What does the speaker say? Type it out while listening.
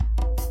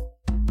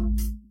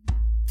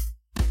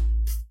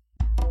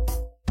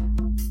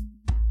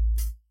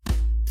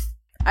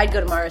I'd go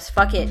to Mars.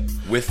 Fuck it.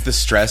 With the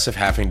stress of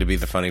having to be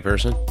the funny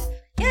person?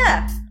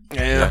 Yeah.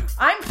 Yeah.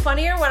 I'm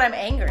funnier when I'm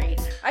angry.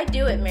 I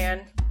do it, man.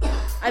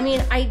 I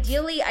mean,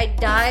 ideally, I'd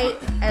die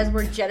as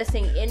we're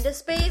jettisoning into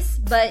space,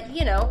 but,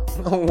 you know.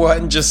 What?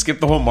 And just skip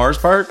the whole Mars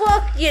part?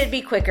 Well, yeah, it'd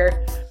be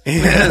quicker.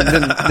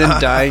 than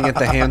dying at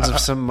the hands of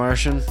some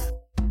Martian.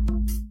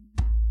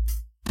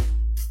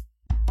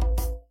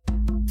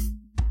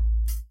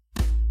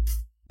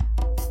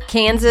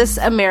 Kansas,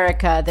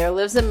 America. There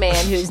lives a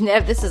man who's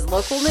never... This is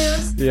local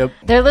news? Yep.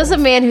 There lives a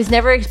man who's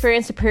never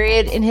experienced a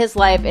period in his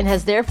life and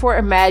has therefore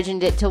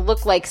imagined it to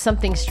look like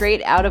something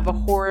straight out of a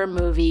horror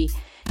movie.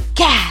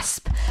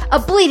 Gasp! A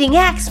bleeding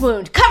axe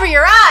wound! Cover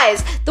your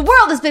eyes! The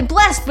world has been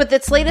blessed with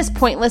its latest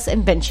pointless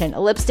invention.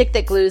 A lipstick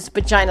that glues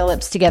vagina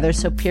lips together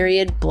so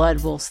period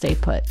blood will stay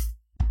put.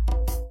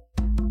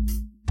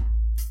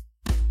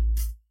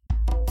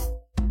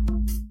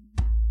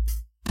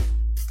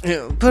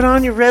 Put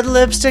on your red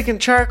lipstick and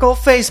charcoal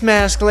face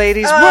mask,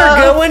 ladies. We're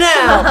going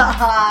out.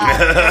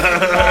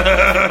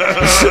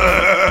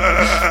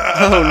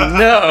 Oh,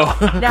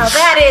 no. Now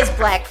that is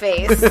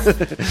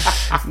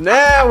blackface.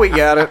 Now we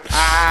got it.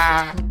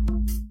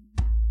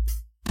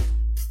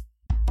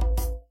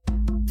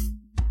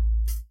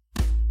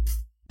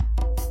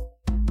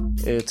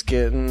 It's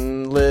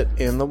getting lit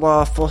in the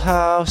Waffle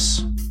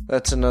House.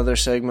 That's another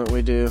segment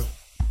we do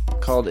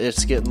called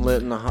It's Getting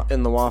Lit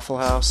in the Waffle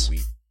House.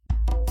 Sweet.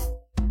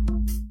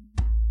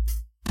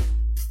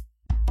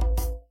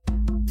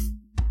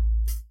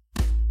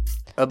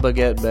 A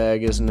baguette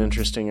bag is an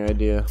interesting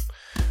idea.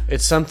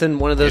 It's something,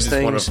 one of those things. It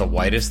is one of the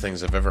whitest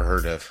things I've ever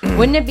heard of.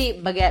 Wouldn't it be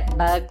baguette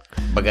bug?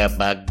 Baguette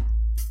bug.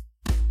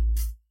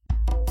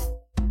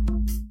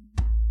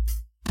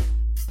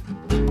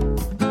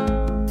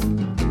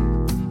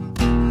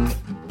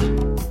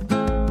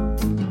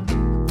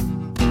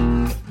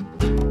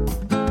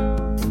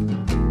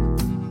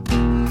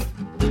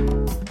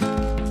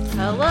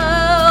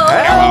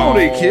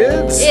 Howdy,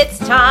 kids. It's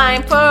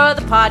time for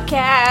the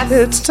podcast.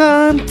 It's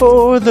time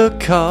for the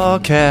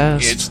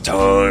Cawcast. It's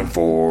time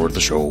for the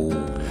show.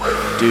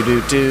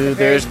 Do.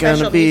 There's gonna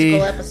Special be,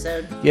 musical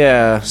episode.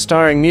 yeah,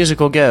 starring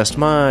musical guest,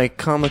 my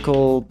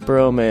comical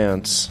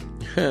bromance.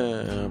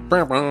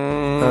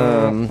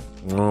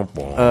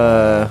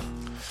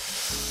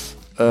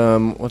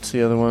 What's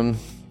the other one?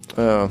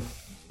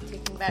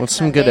 What's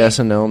some good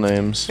SNL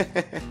names?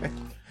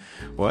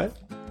 What?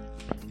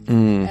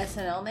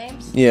 SNL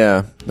names?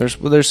 Yeah,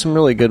 there's some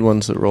really good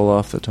ones that roll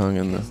off the tongue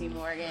in the. Tracy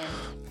Morgan.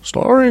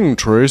 Starring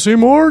Tracy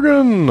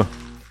Morgan,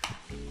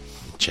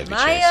 Chevy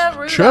Maya Chase.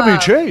 Rudolph. Chevy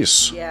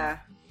Chase, Yeah.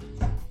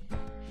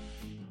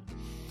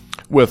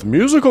 with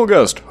musical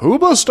guest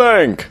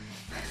Hoobastank.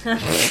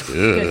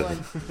 Good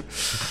one.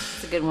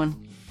 It's a good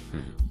one.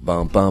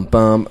 Bum bum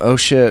bum. Oh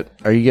shit!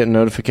 Are you getting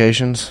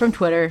notifications? From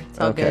Twitter. It's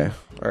all Okay, good.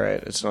 all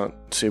right. It's not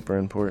super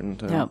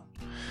important. No.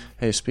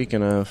 Hey,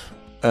 speaking of,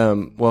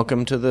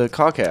 welcome to the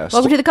Cawcast.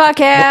 Welcome to the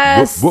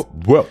podcast.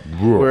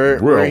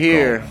 We're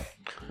here.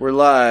 We're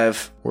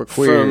live. We're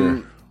queer.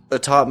 From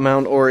atop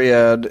Mount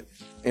Oriad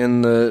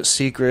in the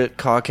secret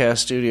Cawcast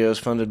Studios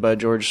funded by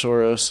George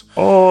Soros,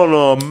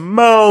 On a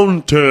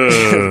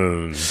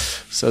mountain.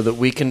 so that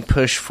we can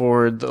push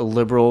forward the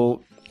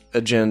liberal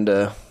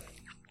agenda,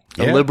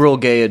 a Yeah. liberal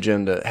gay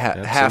agenda,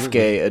 half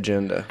gay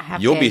agenda.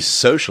 Half You'll gay. be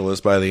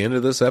socialist by the end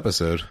of this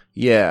episode.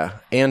 Yeah,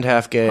 and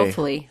half gay.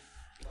 Hopefully.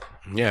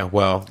 Yeah,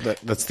 well,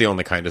 that's the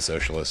only kind of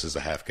socialist is a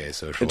half-gay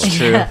socialist. It's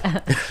true.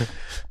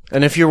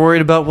 And if you're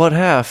worried about what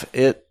half,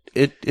 it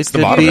the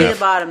could bottom be The half.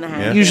 bottom half.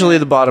 Yeah. usually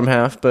the bottom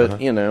half,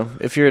 but you know,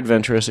 if you're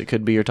adventurous, it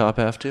could be your top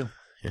half too.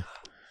 Yeah.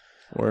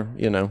 Or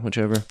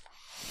whichever.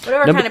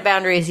 Whatever kind of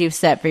boundaries you've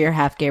set for your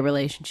half gay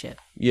relationship.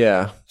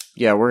 Yeah,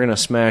 we're gonna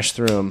smash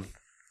through them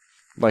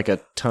like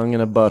a tongue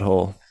in a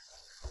butthole.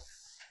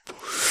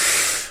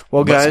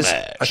 Well, guys,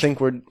 smash. I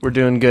think we're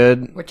doing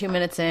good. We're 2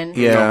 minutes in.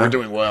 Yeah, No, we're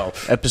doing well.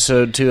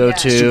 episode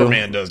 202.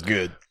 Superman does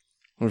good.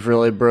 We've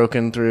really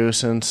broken through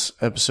since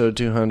episode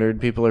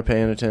 200. People are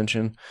paying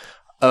attention.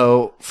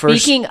 Oh,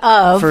 Speaking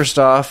of, first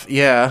off,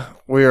 yeah,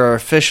 we are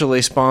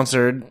officially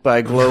sponsored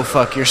by Glow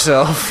Fuck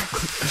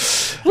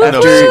Yourself.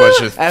 Not so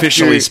much after-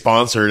 officially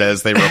sponsored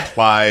as they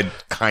replied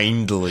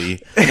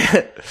kindly.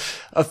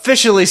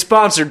 Officially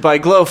sponsored by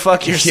Glow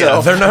Fuck Yeah,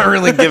 Yourself. they're not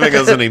really giving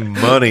us any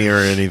money or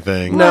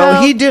anything. No,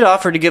 Well- he did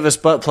offer to give us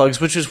butt plugs,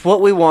 which is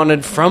what we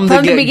wanted from the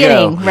from the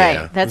get-go. beginning, right?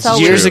 Yeah, That's this all.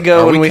 is Years true.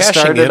 ago Are when we we cashing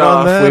started in on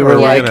off, that, we or were are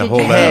we like, gonna could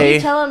hold you, out? hey.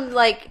 tell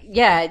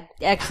him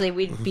actually,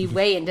 we'd be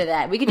way into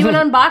that. We could do an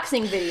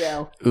unboxing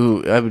video.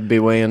 Ooh, I would be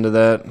way into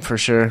that for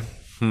sure.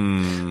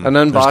 An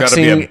There's got to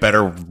be a unboxing,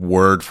 better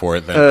word for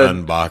it than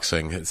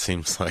unboxing. It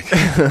seems like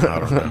I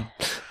don't know,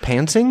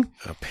 pantsing?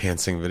 a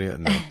pantsing video.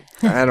 No,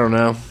 I don't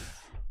know.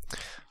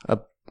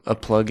 A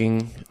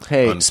plugging.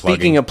 Hey, Unplugging.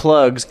 speaking of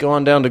plugs, go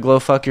on down to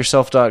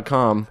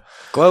glowfuckyourself.com.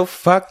 go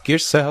fuck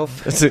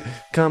yourself.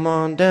 Come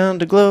on down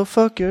to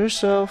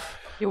glowfuckyourself.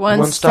 Your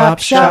one-stop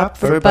shop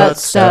for butt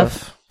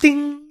stuff.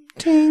 Ding,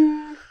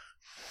 ding.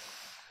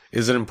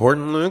 Is it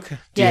important, Luke?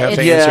 Do Yeah, you have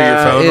to it's- answer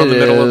your phone it on the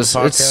middle of the is.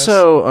 podcast? It's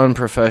so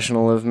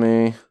unprofessional of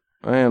me.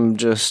 I am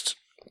just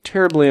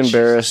terribly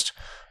embarrassed.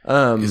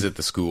 Is it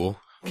the school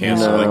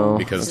canceling No,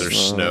 because there's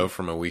it's not. snow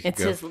from a week It's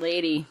ago? his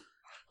lady.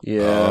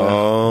 Yeah,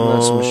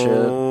 that's some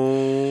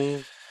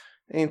shit.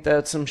 Ain't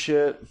that some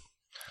shit?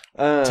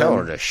 Tell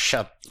her to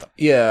shut the...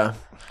 Yeah.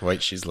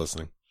 Wait, she's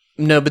listening.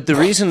 No, but the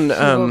reason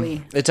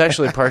Totally. it's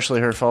actually partially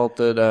her fault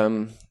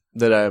that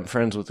that I'm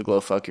friends with the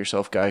Glow Fuck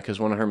Yourself guy, because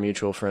one of her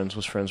mutual friends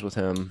was friends with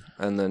him,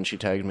 and then she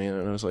tagged me in it,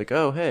 and I was like,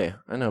 oh, hey,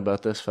 I know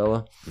about this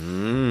fella.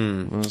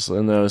 And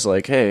I was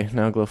like, hey,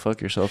 now Glow Fuck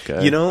Yourself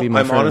guy. You know, be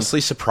my I'm friend.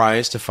 honestly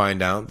surprised to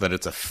find out that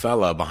it's a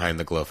fella behind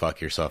the Glow Fuck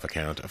Yourself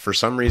account. For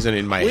some reason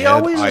in my We head,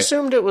 always I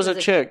assumed it was a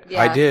chick.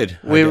 Yeah. I did.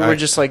 We I were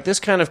just like, this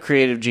kind of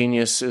creative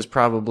genius is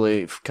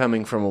probably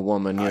coming from a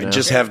woman, you know? I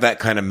just have that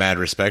kind of mad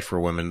respect for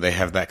women. They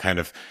have that kind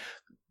of,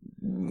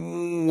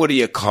 what do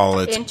you call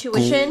it?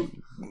 Intuition?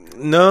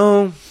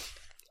 No.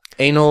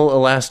 Anal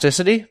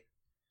elasticity?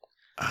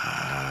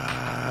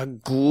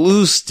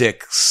 Glue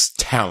sticks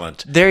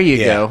talent. There you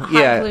Yeah. go.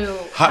 Yeah. glue.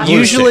 Hot glue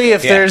Usually, stick.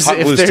 if Yeah, there's hot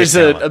glue if there's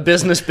stick talent. a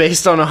business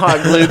based on a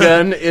hot glue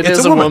gun, it It's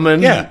is a a woman.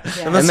 woman. Yeah.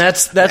 And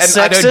that's And I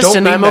sexist, don't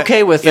and mean I'm that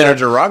okay with in a that.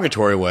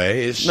 derogatory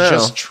way. It's No.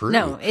 just true.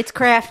 No, it's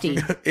crafty.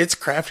 It's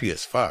crafty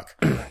as fuck.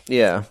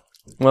 Yeah.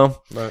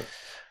 Well, But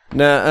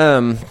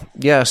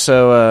yeah.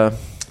 So,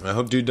 I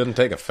hope dude doesn't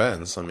take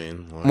offense. I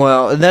mean, like,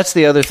 well, and that's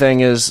the other thing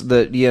is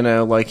that, you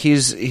know, like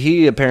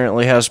he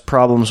apparently has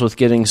problems with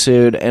getting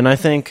sued, and I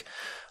think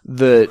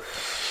that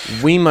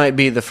we might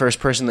be the first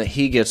person that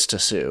he gets to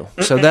sue.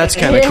 So that's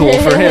kind of cool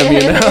for him, you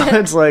know.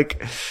 It's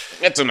like,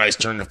 it's a nice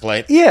turn of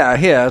plate. yeah.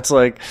 It's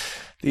like,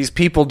 these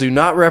people do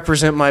not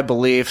represent my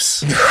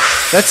beliefs.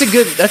 That's a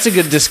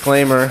good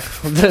disclaimer.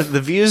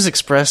 The views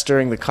expressed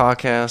during the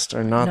Cawcast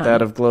are not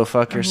that of Glow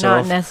Fuck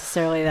Yourself. Not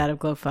necessarily that of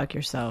Glow Fuck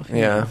Yourself.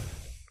 Yeah,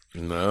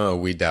 No,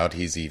 we doubt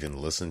he's even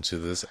listened to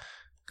this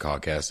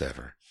podcast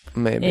ever.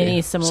 maybe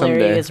Any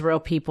similarity someday. as real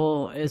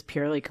people is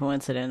purely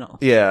coincidental.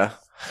 Yeah.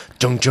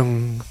 Jung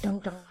jung. Dun,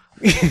 dun.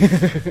 In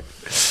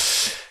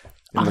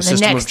On the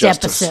system of next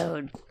justice.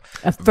 episode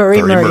of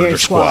Furry Murder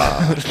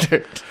Squad.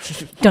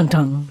 Dun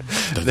dun.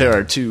 There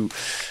are two.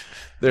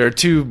 What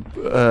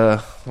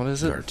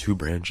is There it? are two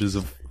branches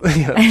of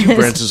Yeah, two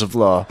branches of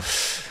law.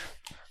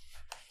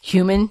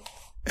 Human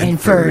and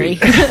furry.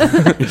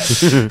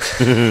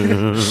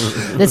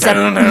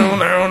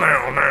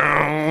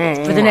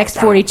 For the next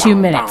 42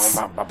 minutes,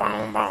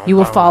 you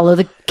will follow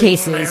the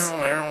cases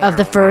of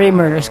the Furry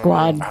Murder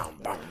Squad.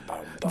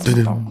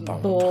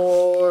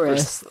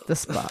 Boris the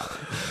Spot.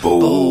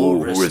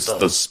 Boris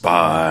the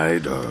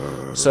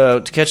Spider. So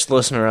to catch the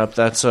listener up,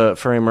 that's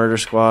Furry Murder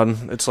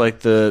Squad. It's like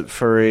the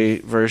furry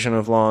version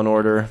of Law and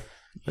Order.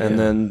 And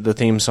then the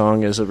theme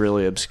song is a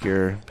really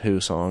obscure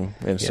Who song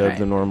instead of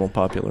the normal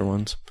popular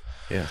ones.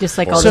 Just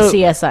like all the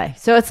CSI.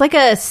 So it's like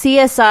a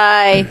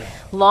CSI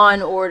Law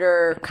and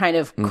Order kind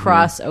of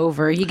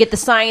crossover. You get the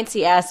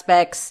sciencey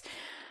aspects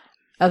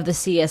of the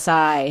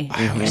CSI.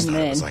 I always and thought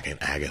it then was like an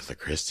Agatha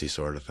Christie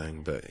sort of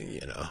thing, but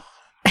you know,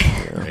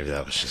 maybe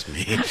that was just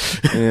me.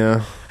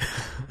 Yeah.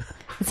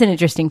 it's an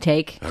interesting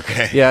take.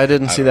 Okay. Yeah, I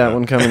didn't see that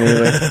one coming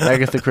either.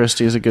 Agatha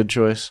Christie is a good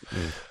choice.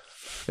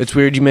 It's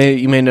weird. You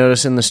may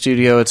notice in the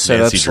studio it's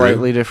set Nancy up Drew.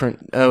 slightly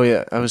different. Oh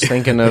yeah, I was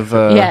thinking of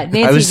Yeah,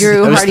 Nancy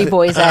Drew, Hardy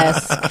Boy's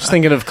ass. I was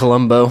thinking of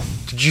Columbo.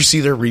 Did you see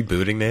they're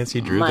rebooting Nancy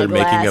Drew? My They're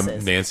making a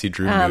glasses. Nancy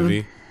Drew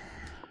movie,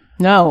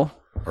 No.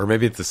 or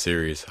maybe it's a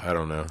series. I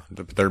don't know.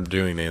 They're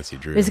doing Nancy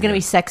Drew. Is it going to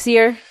be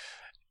sexier?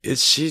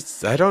 Is she?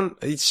 I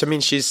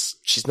mean,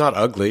 she's not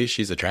ugly.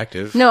 She's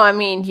attractive. No, I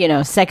mean,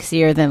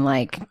 sexier than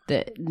like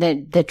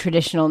the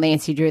traditional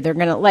Nancy Drew. They're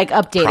going to like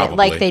update it Probably,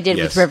 like they did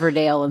yes. with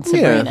Riverdale and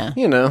Sabrina.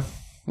 Yeah,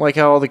 like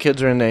how all the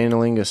kids are into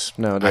analingus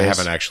nowadays. I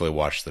haven't actually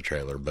watched the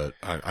trailer, but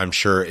I'm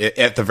sure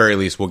at the very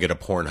least we'll get a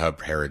Pornhub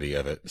parody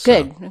of it.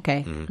 So. Good.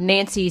 Okay.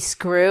 Nancy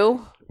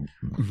Screw.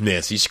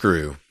 Nancy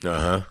Screw.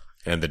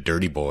 And the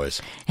Dirty Boys.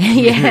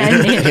 Nancy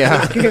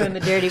Screw and the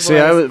Dirty Boys.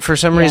 See, for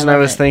some reason, love I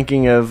was it.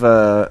 thinking of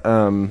The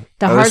I was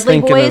Hardly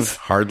thinking Boys. of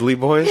Hardly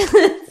Boys?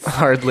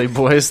 Hardly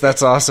Boys.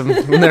 That's awesome.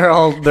 they're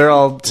all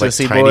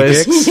sissy tiny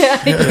boys. dicks?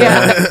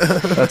 yeah.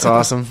 That's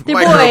awesome. They're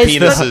Micro boys,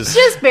 penises. but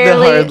just The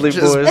barely. Hardly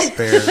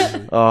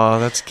Boys. Oh,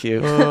 that's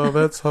cute. Oh,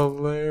 that's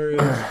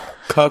hilarious.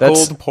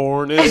 Cuckold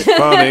porn is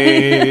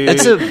funny.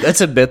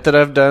 That's a bit that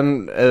I've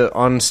done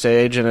on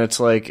stage, and it's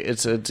like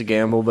it's a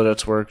gamble, but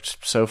it's worked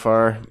so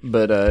far.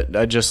 But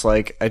I just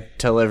I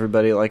tell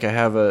everybody I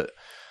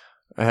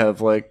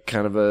have like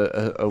kind of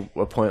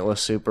a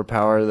pointless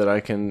superpower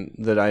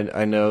that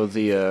I know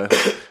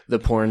the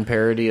porn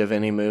parody of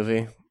any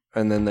movie,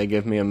 and then they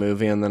give me a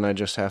movie, and then I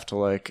just have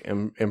to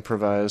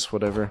improvise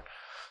whatever.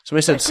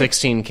 Somebody said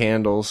 16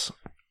 Candles.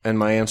 And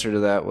my answer to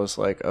that was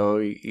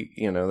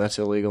that's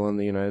illegal in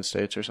the United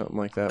States or something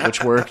like that,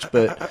 which worked.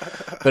 But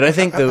I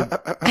think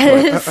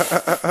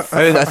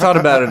I thought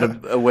about it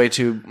a way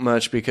too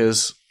much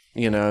because,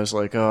 I was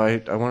like, I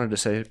wanted to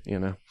say,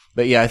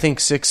 But yeah, I think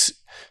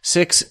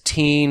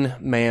 16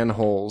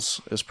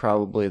 manholes is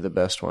probably the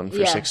best one for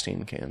Yeah.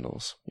 16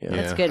 Candles. Yeah.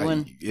 That's a good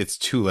one. It's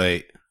too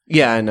late.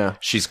 Yeah, I know.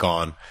 She's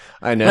gone.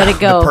 I know. Let it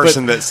go. The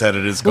person that said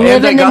it is gone.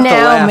 Live And I in the got the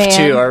now, laugh man.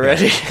 too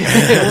already.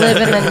 Live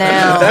in the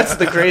now. That's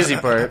the crazy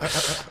part.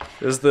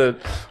 Is that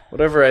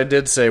whatever I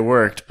did say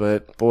worked,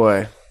 but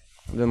boy,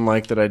 I didn't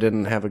like that I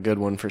didn't have a good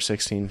one for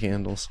 16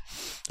 Candles.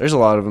 There's a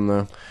lot of them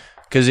though,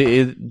 because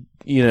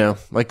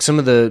like some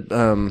of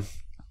the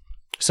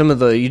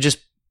you just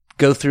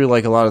go through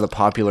like a lot of the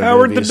popular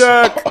movies.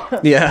 Duck.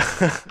 Yeah,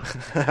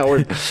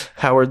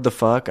 Howard the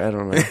fuck. I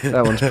don't know.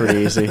 That one's pretty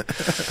easy.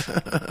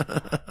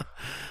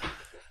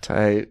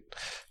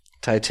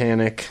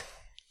 Titanic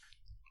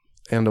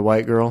and a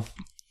white girl.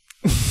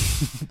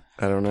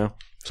 I don't know,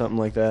 something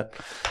like that.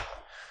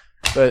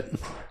 But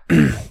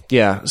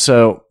yeah,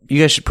 so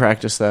you guys should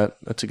practice that.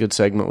 That's a good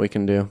segment we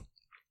can do.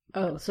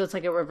 Oh, so it's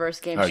like a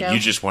reverse game Oh, show? you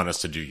just want us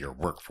to do your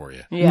work for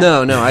you. Yeah.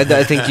 No, I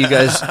think you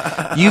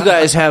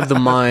guys have the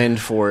mind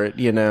for it.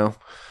 You know.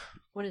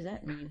 What does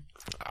that mean?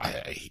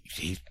 I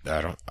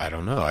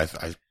don't know.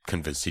 I'm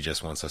convinced he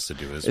just wants us to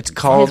do his. It's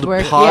called His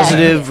work,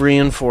 positive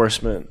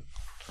reinforcement.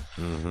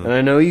 Mm-hmm. And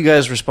I know you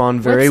guys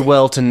respond very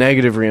well to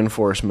negative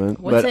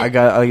reinforcement, but I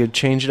got to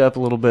change it up a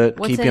little bit,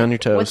 keep you on your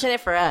toes. What's in it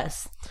for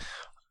us?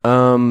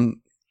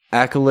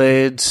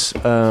 Accolades,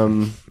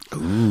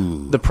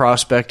 the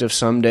prospect of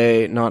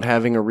someday not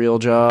having a real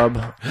job.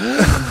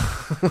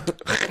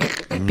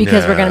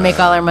 Because we're going to make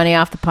all our money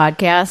off the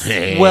podcast?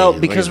 Hey, Well,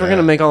 look because at we're that.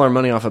 going to make all our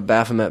money off of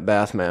Baphomet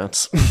bath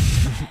mats.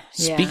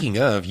 Yeah. Speaking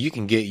of, you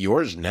can get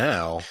yours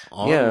now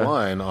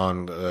online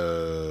on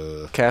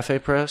Cafe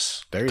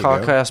Press. There you go.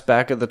 Cawcast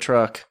back of the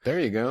truck. There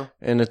you go.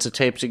 And it's a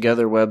taped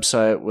together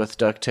website with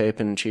duct tape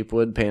and cheap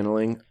wood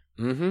paneling.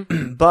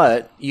 Mm-hmm.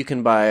 But you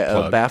can buy a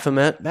Plug.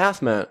 Baphomet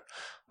bath mat.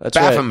 That's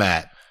right.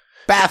 Baphomet.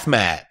 Bath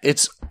mat.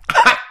 It's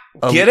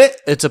Get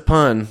it? It's a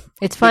pun.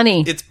 It's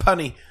funny. It's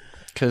punny.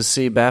 Because,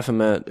 see,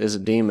 Baphomet is a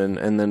demon,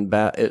 and then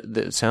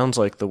it sounds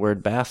like the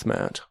word bath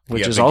mat,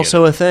 which Yeah, is they get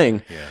also it. a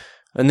thing. Yeah.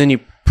 And then you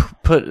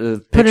put a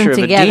them picture of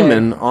a together.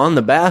 demon on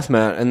the bath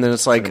mat, and then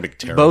it's gonna be like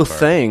terrible both part.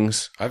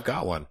 things, I've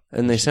got one.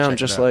 and they sound check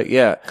just it out. like,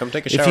 yeah. Come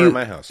take a If shower you- at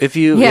my house. If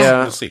you, Yeah.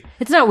 yeah. We'll see.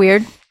 It's not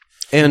weird.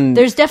 And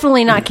There's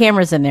definitely not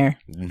cameras in there.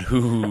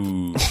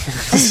 No.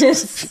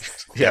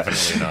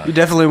 Definitely not. you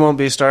definitely won't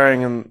be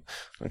starring in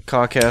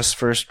Cawcast's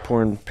first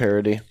porn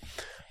parody.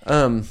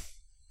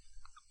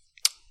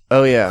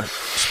 Oh, yeah.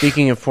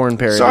 Speaking of porn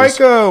parodies.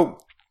 Psycho.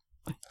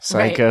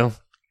 Psycho.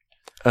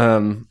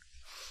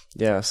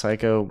 Yeah,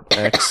 Psycho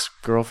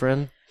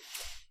ex-girlfriend.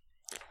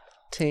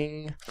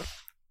 Ting.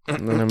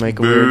 And then I make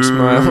a weird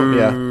smile.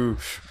 Yeah.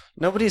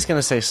 Nobody's going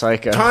to say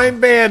Psycho.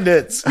 Time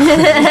bandits.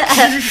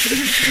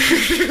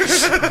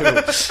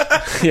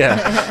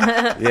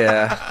 Yeah.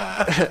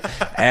 Yeah.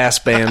 Ass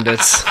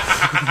bandits.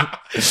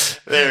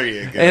 There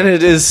you go. And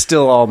it is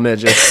still all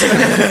midgets.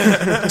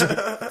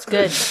 It's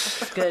good.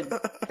 It's good.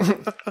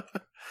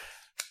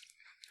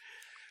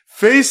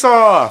 Face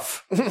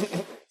off.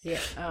 Yeah.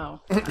 Oh.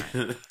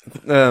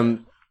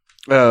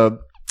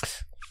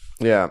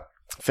 Yeah.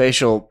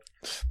 Facial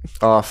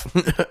off.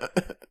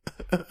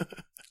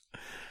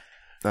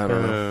 I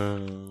don't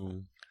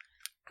know.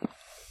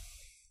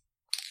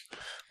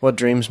 What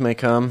dreams may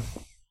come.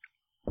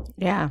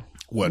 Yeah.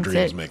 What That's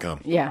dreams it. may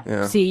come. Yeah.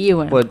 Yeah. See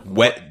you in. What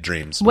Wet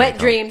dreams. Wet may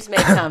come. dreams may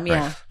come.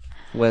 Yeah.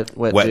 wet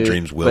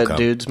dreams will wet come.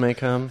 dudes may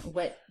come.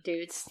 Wet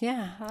dudes.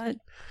 Yeah.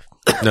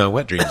 No,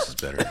 wet dreams is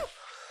better.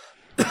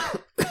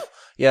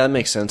 Yeah, that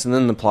makes sense. And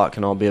then the plot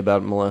can all be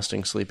about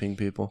molesting sleeping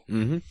people.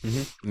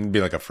 It'd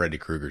be like a Freddy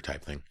Krueger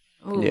type thing.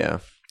 Ooh. Yeah.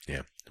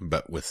 Yeah,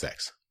 but with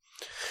sex.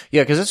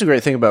 Yeah, because that's a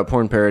great thing about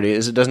porn parody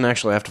is it doesn't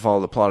actually have to follow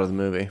the plot of the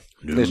movie.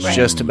 It's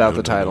just about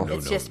the title.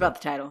 It's just about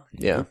the title.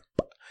 Yeah.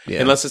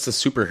 Yeah. Unless it's a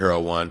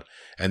superhero one,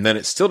 and then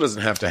it still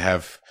doesn't have to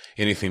have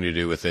anything to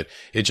do with it.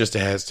 It just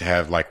has to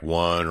have like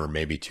one or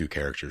maybe two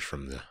characters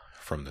from the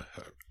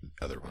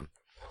other one.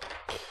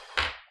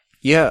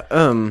 Yeah,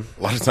 A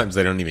lot of times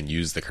they don't even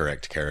use the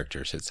correct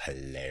characters. It's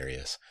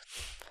hilarious.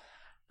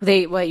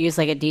 They use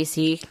like a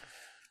DC?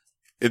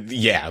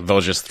 Yeah, they'll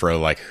just throw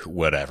like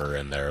whatever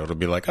in there. It'll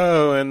be like,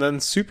 oh, and then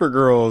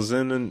Supergirl's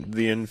in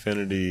the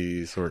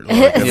Infinity sort of.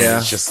 Like, Yeah.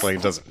 It's just like,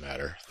 it doesn't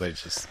matter.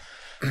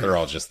 They're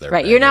all just there.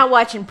 Right. You're not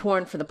watching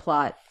porn for the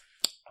plot.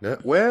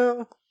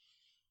 Well,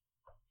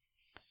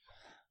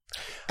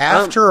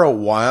 after a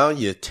while,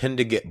 you tend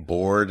to get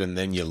bored, and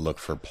then you look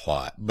for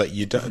plot. But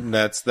you don't.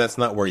 That's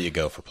not where you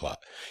go for plot.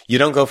 You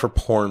don't go for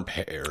porn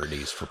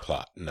parodies for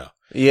plot. No.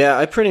 yeah,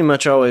 I pretty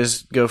much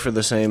always go for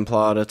the same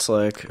plot. It's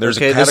like, There's a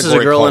okay, this is a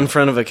category girl in called-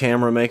 front of a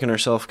camera making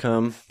herself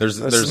come. There's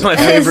My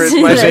favorite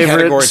There's a favorite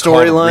category called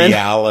storyline.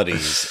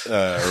 realities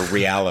or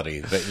reality.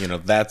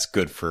 That that's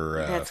good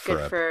for That's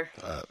good for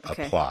a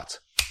okay. plot.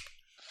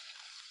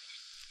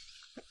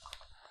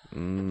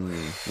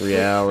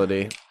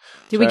 Reality.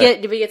 Did we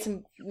get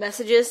some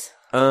messages?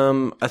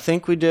 I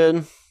think we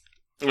did.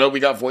 Well, we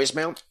got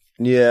voicemail.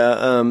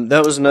 Yeah,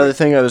 that was another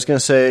thing I was going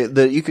to say,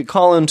 that you could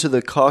call into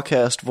the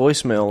Cawcast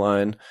voicemail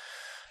line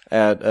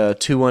at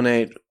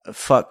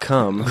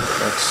 218-FUCK-CUM.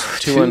 That's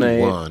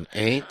 218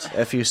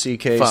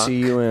 1-8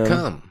 FUCKCUM.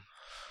 come.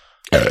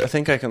 I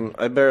think I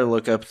better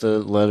look up the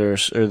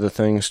letters or the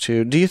things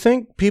too. Do you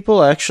think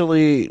people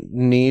actually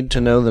need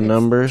to know the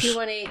numbers?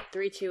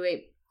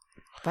 218-328-5286.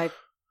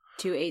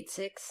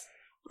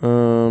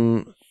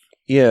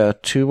 Yeah,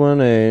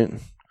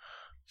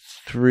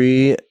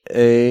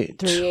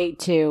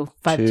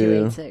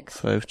 218-382-5286.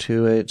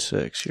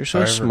 5286. You're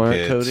so smart,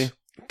 Cody.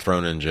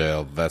 Thrown in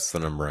jail. That's the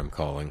number I'm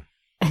calling.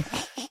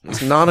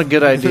 It's not a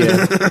good idea.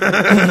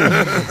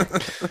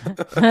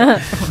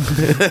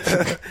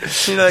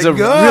 You're like, It's a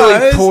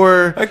really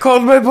poor. I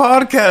called my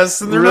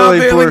podcast and they're Really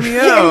not bailing poor- me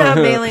You're out. not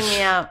bailing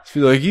me out.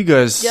 Feel like you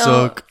guys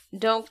suck.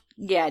 Don't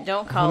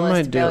call What am I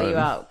us to bail doing? you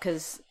out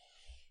because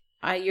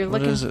you're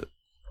What looking. is it?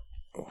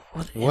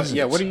 What?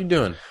 Yeah, what are you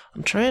doing?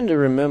 I'm trying to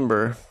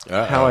remember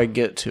how I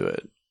get to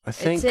it. I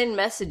think It's in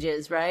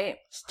messages, right?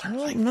 I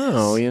don't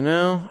know. You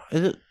know,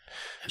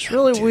 it's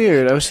really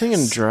weird. I was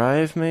thinking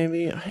Drive,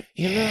 maybe. I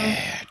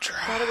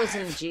thought it was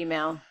in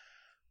Gmail.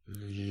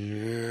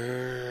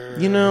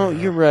 You know,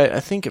 you're right. I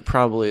think it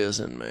probably is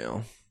in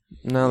Mail.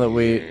 Now that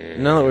we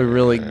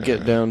really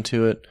get down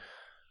to it.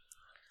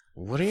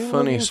 What are you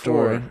Funny looking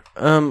story.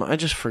 for? I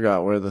just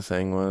forgot where the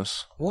thing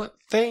was. What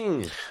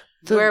thing?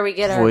 Where we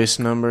get our Voice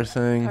number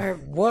thing.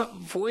 What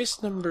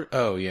voice number?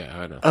 Oh, yeah,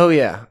 I know. Oh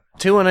yeah,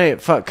 218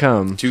 fuck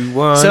come.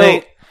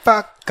 218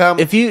 fuck come.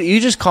 If you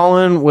just call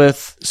in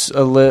with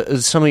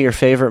some of your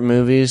favorite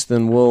movies,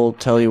 then we'll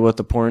tell you what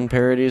the porn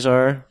parodies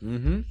are.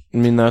 Mm-hmm. I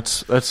mean,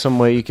 that's some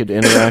way you could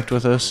interact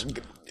with us.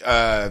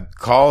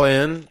 Call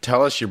in,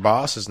 tell us your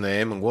boss's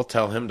name, and we'll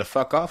tell him to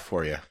fuck off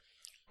for you.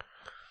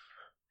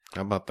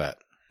 How about that?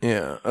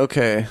 Yeah.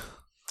 Okay.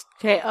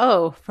 Okay.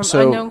 Oh, from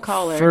So unknown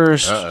caller.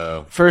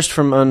 First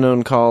from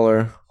unknown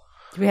caller.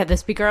 Do we have the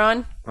speaker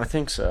on? I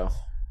think so.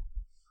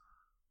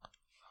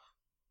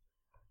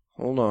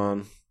 Hold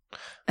on.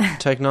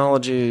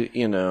 Technology,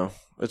 you know,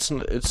 it's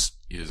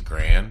Is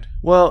grand.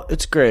 well,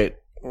 it's great.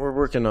 We're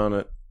working on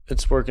it.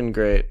 It's working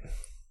great.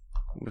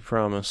 We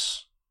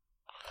promise.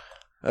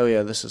 Oh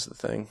yeah, this is the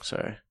thing.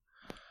 Sorry.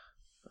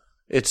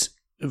 It's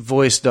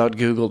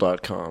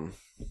voice.google.com.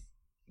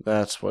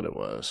 That's what it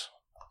was.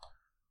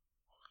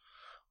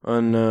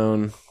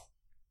 Unknown.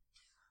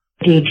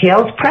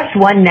 Details, press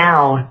 1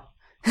 now.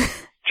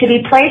 To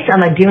be placed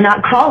on the do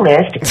not call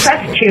list,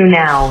 press 2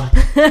 now.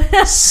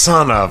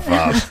 Son of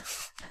a...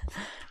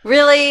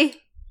 Really?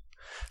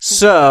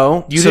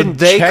 So didn't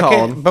they check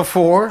called it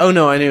before? Oh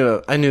no, I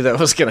knew that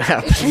was gonna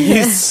happen.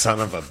 You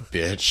son of a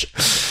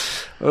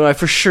bitch. Oh, I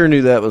for sure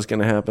knew that was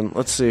gonna happen.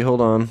 Let's see.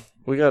 Hold on.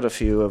 We got a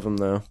few of them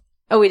though.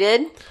 Oh, we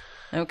did?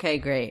 Okay,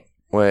 great.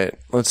 Wait.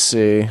 Let's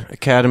see.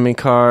 Academy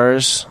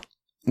Cars.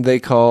 They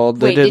called.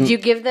 They Wait, didn't. did you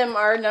give them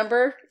our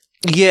number?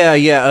 Yeah.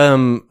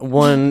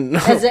 One.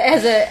 As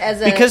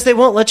a Because they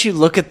won't let you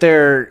look at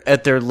their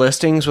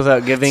listings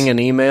without giving an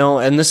email,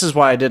 and this is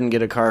why I didn't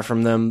get a car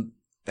from them.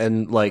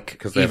 And like,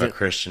 Because they have a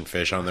Christian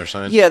fish on their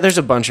sign? yeah, there's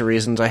a bunch of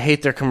reasons. I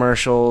hate their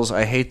commercials.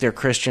 I hate their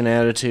Christian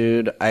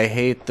attitude. I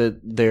hate that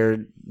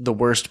they're the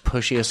worst,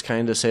 pushiest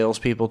kind of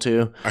salespeople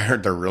too. I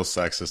heard they're real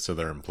sexist to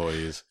their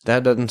employees.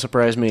 That doesn't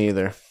surprise me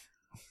either.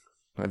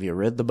 Have you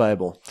read the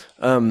Bible?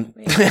 Wait,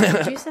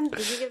 did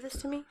you give this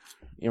to me?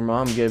 Your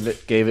mom gave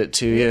it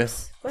to you.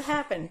 What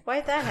happened? Why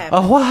did that happen?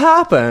 Oh, what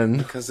happened?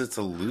 Because it's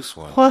a loose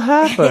one. What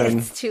happened?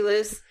 It's too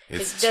loose.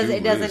 It's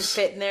it doesn't loose.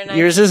 fit in there. Nice.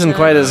 Yours isn't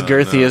quite as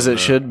girthy no, as it no.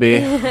 should be.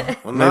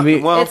 Well, Maybe-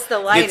 It's the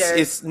lighter.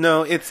 It's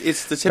the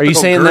typical Are you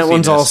saying that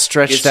one's all girthiness.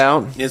 stretched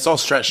out? It's all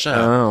stretched out.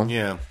 Oh.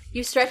 Yeah.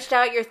 You stretched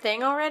out your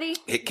thing already?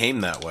 It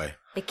came that way.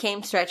 It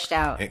came stretched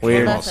out. It Well,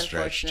 came all that's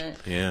stretched.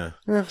 unfortunate. Yeah.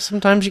 Yeah,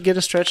 sometimes you get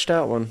a stretched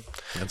out one.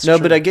 That's No,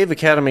 true. but I gave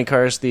Academy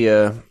Cars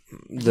the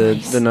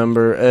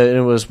number. It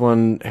was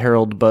one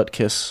Harold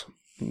Buttkiss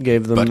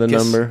gave them the Butkus?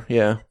 number.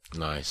 Yeah,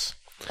 Nice.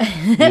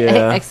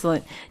 yeah,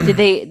 Excellent. Did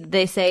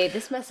they say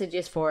this message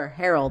is for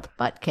Harold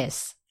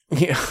Buttkiss?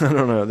 yeah. I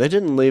don't know. They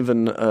didn't leave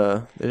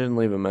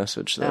a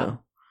message though.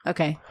 Oh,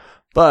 okay.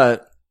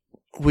 But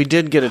we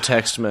did get a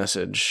text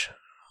message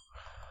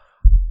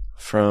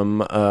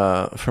from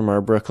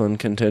our Brooklyn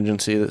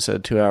contingency that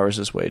said 2 hours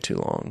is way too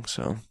long.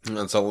 So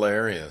That's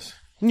hilarious.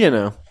 you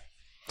know,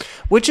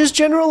 which is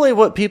generally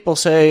what people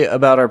say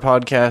about our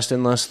podcast,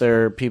 unless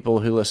they're people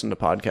who listen to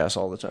podcasts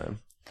all the time.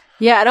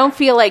 Yeah, I don't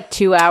feel like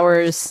 2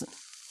 hours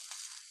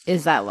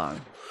is that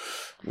long.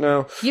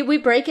 No, We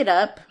break it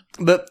up.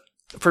 but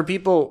for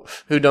people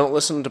who don't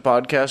listen to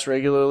podcasts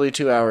regularly,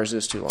 2 hours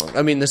is too long.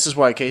 I mean, this is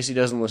why Casey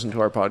doesn't listen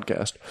to our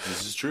podcast.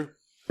 This is true.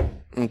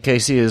 And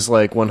Casey is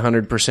like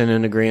 100%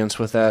 in agreement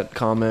with that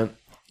comment.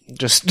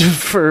 Just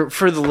for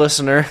the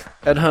listener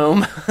at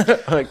home.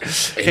 Like,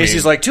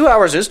 Casey's like, 2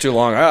 hours is too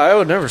long. I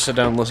would never sit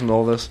down and listen to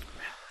all this.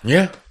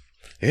 Yeah.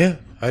 Yeah,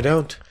 I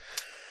don't.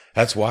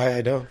 That's why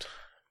I don't.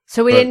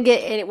 So we didn't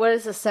get any. What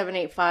is the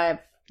 785?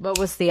 What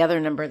was the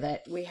other number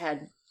that we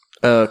had?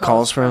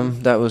 Calls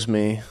from? That was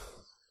me.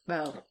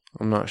 Well,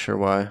 I'm not sure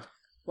why.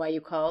 why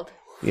you called?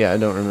 Yeah, I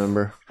don't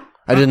remember.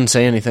 I didn't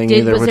say anything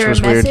either, Was which there was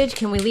a weird. message?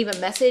 Can we leave a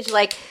message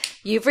like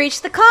you've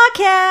reached the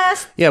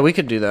podcast? Yeah, we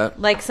could do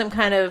that. Like some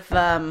kind of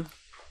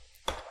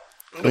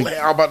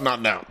How about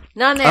not now?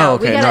 Not now. Oh,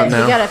 okay, we not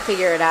now. gotta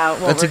figure it out.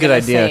 That's a good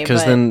idea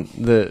because then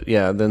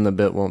the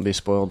bit won't be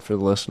spoiled for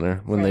the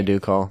listener when they do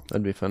call.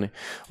 That'd be funny.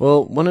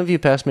 Well, one of you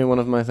pass me one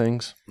of my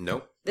things.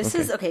 Nope. this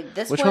is okay.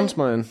 This Which one, one's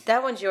mine?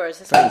 That one's yours.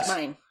 This one's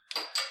mine.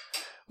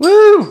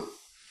 Woo!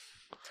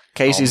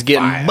 Casey's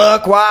getting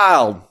buck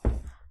wild.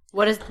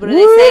 What do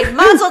they say?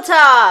 Mazel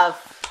tov.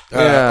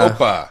 Yeah.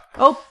 Opa.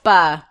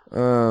 Opa.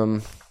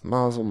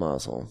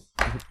 Mazel.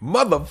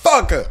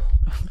 Motherfucker.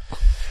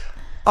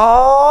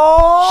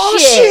 Oh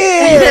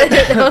Shit.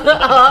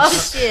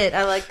 Oh shit!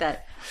 I like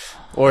that.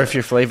 Or if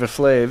you're Flavor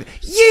Flav,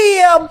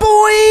 yeah,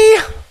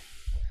 boy.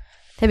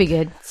 That'd be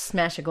good.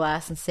 Smash a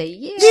glass and say,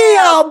 "Yeah."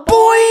 Yeah,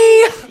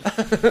 boy.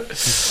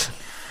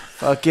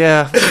 Fuck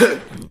yeah.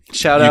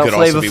 Shout You out could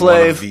Flavor also be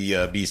one of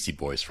Flav. the Beastie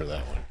Boys for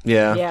that one.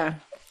 Yeah. Yeah.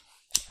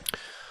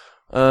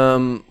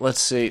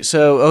 Let's see.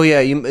 So,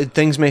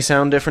 things may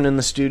sound different in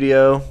the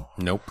studio.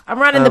 Nope. I'm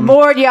running the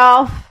board,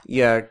 y'all.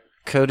 Yeah,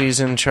 Cody's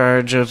in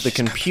charge of the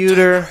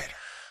computer.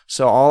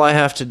 So all I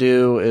have to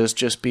do is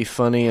just be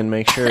funny and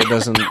make sure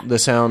the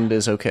sound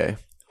is okay.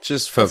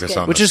 Just focus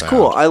on Which the is sound.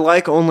 cool. I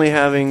like only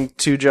having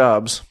 2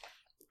 jobs.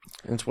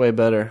 It's way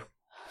better.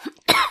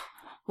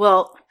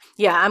 Well,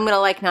 yeah, I'm gonna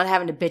like not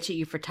having to bitch at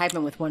you for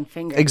typing with one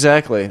finger.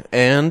 Exactly.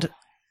 And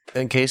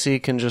Casey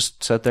can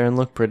just sit there and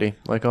look pretty,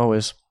 like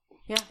always.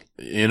 Yeah.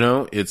 You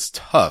know, it's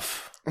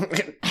tough.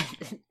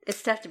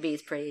 It's tough to be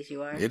as pretty as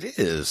you are. It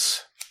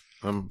is.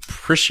 I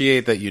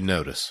appreciate that you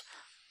notice.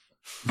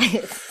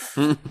 It's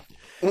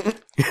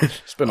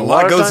been A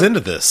lot goes time, into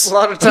this. A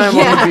lot of time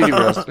on the beauty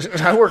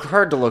bros. I work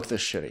hard to look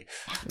this shitty.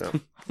 No.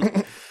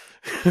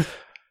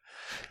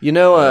 You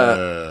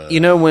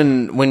know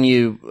when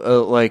you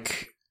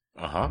like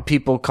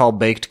people call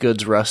baked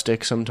goods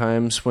rustic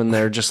sometimes when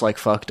they're just like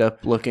fucked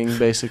up looking,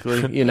 basically.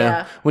 You know,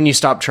 Yeah. when you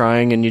stop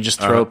trying and you just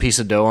throw a piece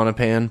of dough on a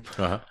pan.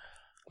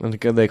 And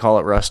they call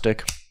it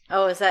rustic.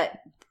 Oh, is that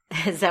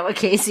what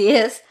Casey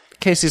is?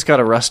 Casey's got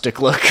a rustic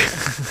look.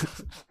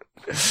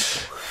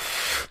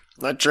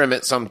 I trim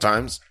it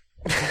sometimes.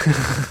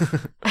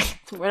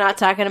 We're not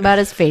talking about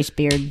his face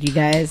beard, you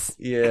guys.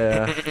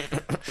 Yeah,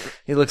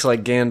 he looks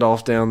like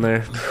Gandalf down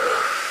there.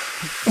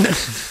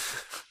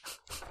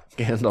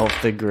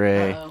 Gandalf the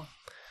Grey. Uh-oh.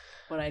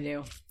 What'd I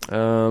do?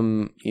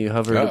 You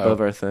hovered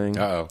above our thing.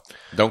 Uh-oh.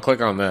 Don't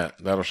click on that.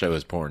 That'll show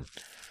his porn.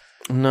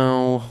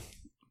 No.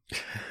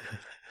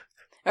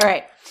 All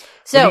right. What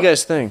So do you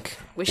guys think?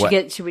 we should What?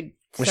 get. Should we?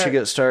 We should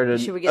get started.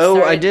 Should we get I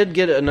started? did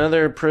get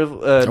another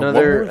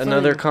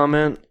another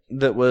comment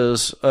that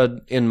was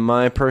in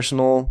my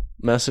personal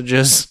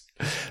messages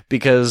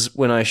because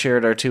when I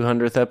shared our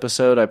 200th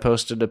episode, I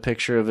posted a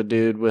picture of a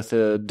dude with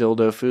a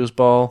dildo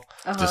foosball.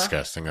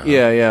 Disgusting.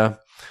 Yeah.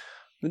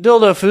 The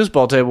dildo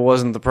foosball table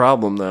wasn't the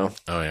problem though.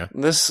 Oh, yeah.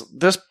 This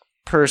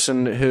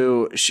person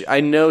who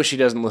I know she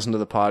doesn't listen to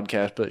the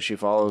podcast, but she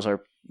follows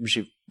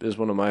she is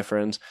one of my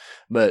friends,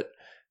 but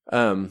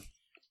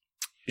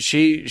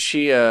she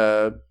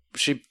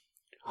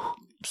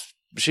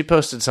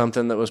posted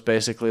something that was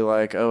basically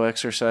like, "Oh,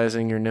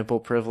 exercising your nipple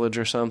privilege"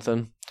 or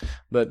something,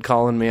 but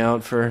calling me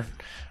out for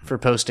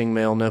posting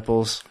male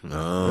nipples.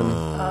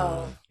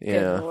 Oh, Yeah.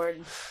 good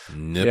Lord.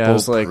 Nipple I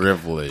was like,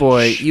 privilege.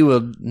 "Boy, you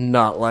will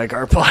not like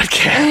our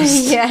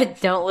podcast." Yeah,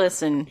 don't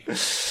listen.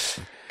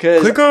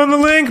 Click on the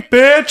link,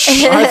 bitch.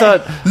 I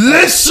thought,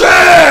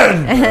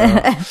 Listen!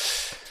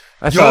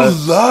 You'll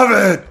love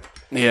it.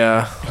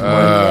 yeah,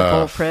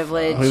 Nipple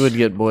privilege. we would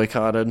get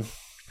boycotted.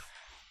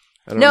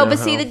 I don't No, know but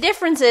see, how. the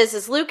difference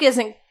is Luke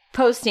isn't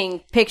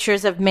posting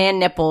pictures of man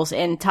nipples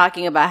and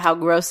talking about how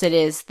gross it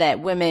is that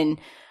women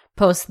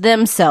post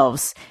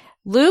themselves.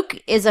 Luke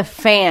is a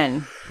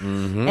fan,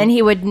 and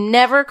he would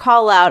never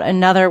call out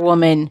another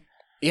woman.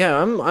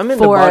 Yeah, I'm into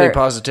for- body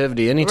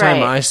positivity.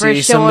 Anytime Right, I for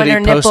see showing somebody her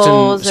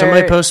nipples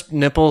somebody or- post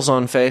nipples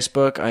on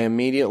Facebook, I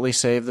immediately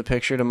save the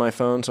picture to my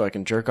phone so I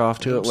can jerk off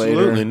to it later.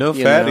 Absolutely. No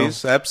you know?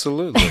 fatties.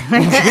 Absolutely.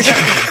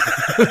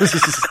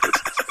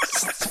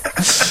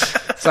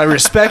 So I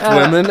respect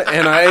women,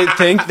 and I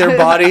think their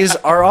bodies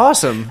are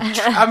awesome.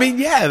 I mean,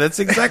 yeah, that's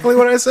exactly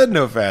what I said.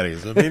 No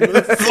fatties. I mean,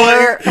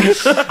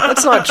 it's like,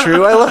 That's not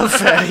true. I love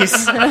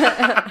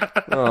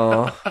fatties.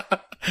 Oh,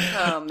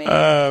 Oh man,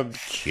 I'm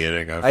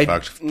kidding. I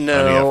fucked plenty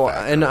no, of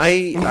fat and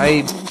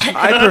girls.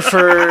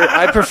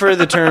 I prefer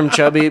the term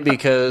chubby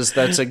because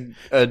that's a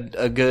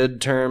good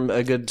term,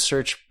 a good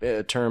search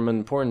term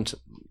in porn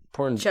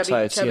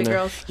sites. chubby you know?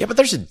 girls. Yeah, but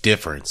there's a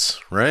difference,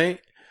 right?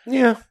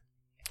 Yeah,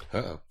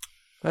 Uh-oh.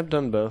 I've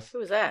done both. Who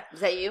was that? Is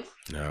that you?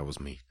 No, it was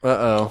me.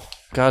 Uh-oh.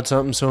 God,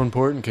 something so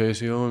important,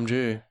 Casey.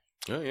 OMG.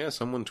 Oh, yeah,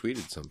 someone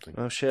tweeted something.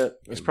 Oh, shit.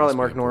 It's It probably must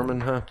Mark be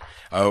Norman, huh?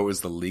 Oh, it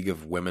was the League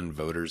of Women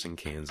Voters in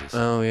Kansas.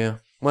 Oh, yeah.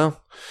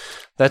 Well,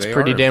 that's They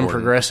pretty are damn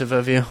important. progressive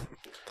of you.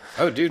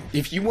 Oh, dude,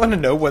 if you want to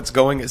know what's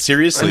going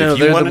seriously, I know, if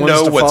you they're want the to ones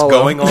know to what's follow.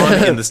 going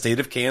on in the state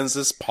of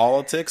Kansas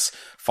politics,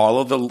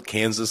 follow the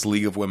Kansas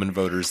League of Women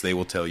Voters. They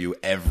will tell you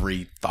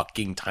every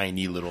fucking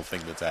tiny little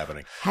thing that's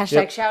happening.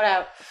 Hashtag shout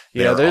out.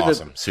 Yeah, They're they're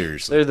awesome.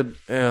 Seriously.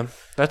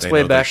 That's They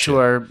way know back their to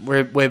our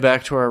way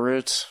back to our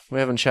roots. We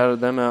haven't shouted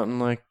them out in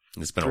like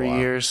It's been 3 a while.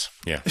 years.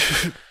 Yeah.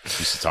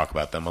 Used to talk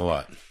about them a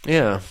lot.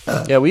 Yeah.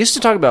 Yeah, we used to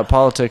talk about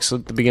politics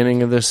at the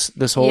beginning of this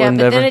whole Yeah,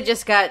 endeavor. but then it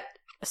just got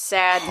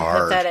sad and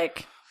Hard.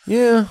 pathetic.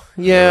 Yeah. Ugh.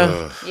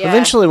 Yeah.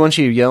 Eventually, once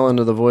you yell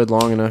into the void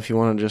long enough, you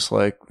want to just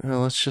like,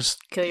 well, let's just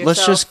Kill let's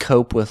yourself. just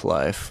cope with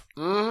life.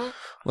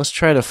 Let's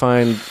try to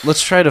find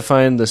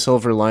the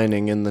silver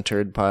lining in the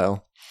turd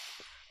pile.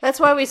 That's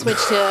why we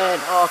switched to an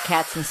all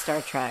cats and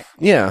Star Trek.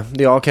 Yeah,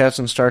 the all cats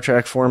and Star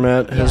Trek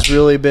format has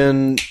really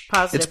been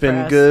Positive it's been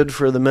for us. good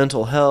for the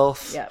mental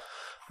health. Yep.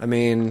 I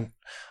mean,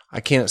 I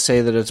can't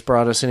say that it's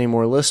brought us any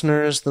more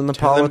listeners than the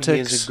Tell him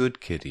politics. He's a good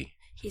kitty.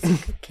 He's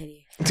a good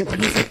kitty. He's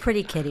a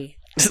pretty kitty.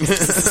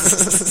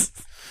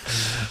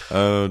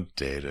 Oh,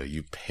 Data,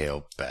 you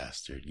pale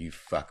bastard. You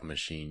fuck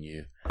machine,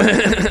 you.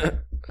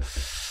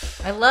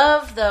 I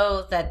love,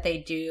 though, that they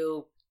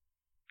do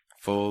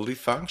Fully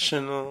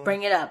functional.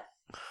 bring it up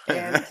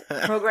and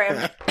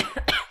program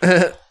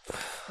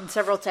in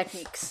several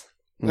techniques.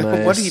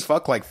 Nice. What do you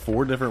fuck, like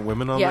 4 different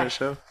women on Yeah. that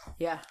show?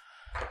 Yeah.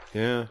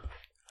 Yeah.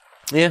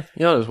 Yeah,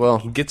 as well.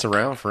 He gets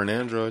around for an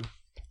android.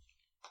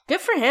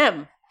 Good for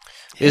him.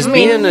 Is I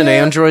mean, being an yeah.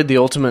 android the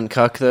ultimate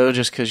cuck, though,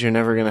 just because you're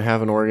never going to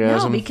have an No,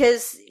 orgasm?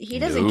 because he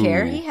doesn't No.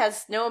 care. He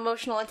has no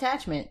emotional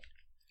attachment.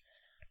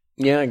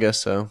 Yeah, I guess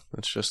so.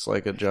 It's just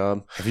like a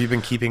job. Have you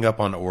been keeping up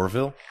on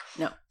Orville?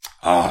 No.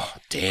 Oh,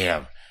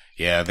 damn.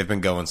 Yeah, they've been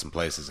going some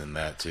places in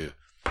that, too.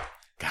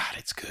 God,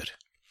 it's good.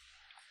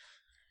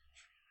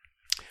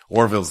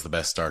 Orville's the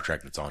best Star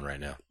Trek that's on right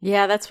now.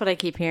 Yeah, that's what I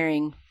keep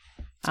hearing.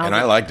 And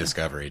I like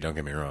Discovery, don't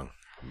get me wrong.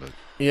 But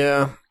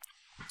Yeah.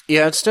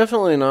 Yeah, it's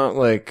definitely not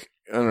like,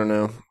 I don't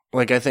know.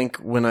 Like, I think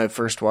when I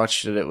first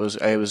watched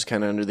it, I was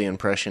kind of under the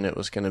impression it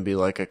was going to be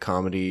like a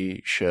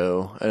comedy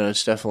show. And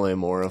it's definitely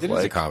more of it is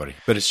like a comedy,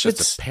 but it's just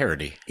it's- a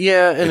parody.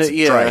 Yeah, and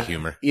It's dry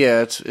humor.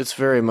 Yeah, it's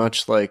very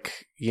much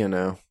like, you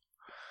know,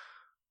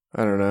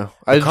 I don't know.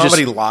 The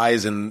comedy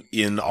lies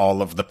in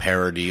all of the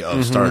parody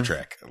of Star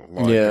Trek.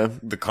 Like, Yeah.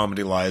 The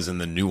comedy lies in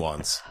the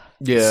nuance,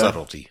 Yeah.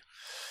 subtlety.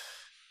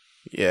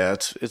 Yeah,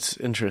 it's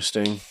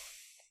interesting.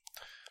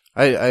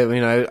 I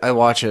mean, I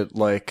watch it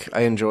like,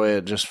 I enjoy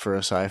it just for a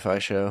sci-fi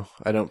show.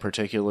 I don't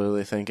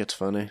particularly think it's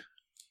funny.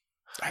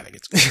 I think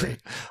it's great.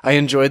 I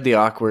enjoyed the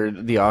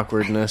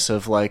awkwardness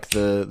of like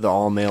the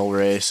all male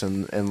race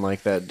and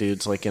like that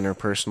dude's like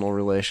interpersonal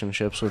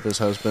relationships with his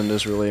husband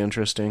is really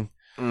interesting.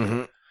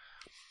 Mm-hmm.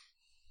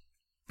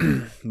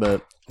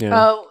 But yeah,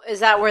 Oh,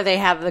 is that where they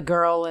have the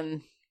girl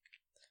and...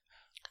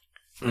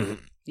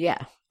 Yeah.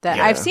 That,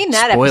 Yeah. I've seen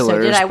that episode.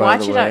 Spoilers, Did I by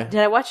watch the it? way. Did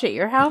I watch it at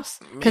your house?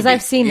 Because Maybe.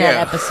 I've seen Yeah.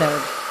 that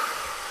episode.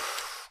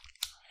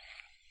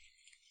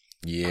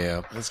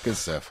 Yeah, that's good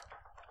stuff.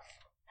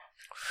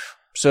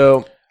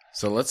 so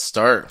So let's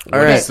start. All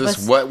What right. is this?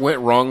 Let's- What went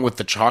wrong with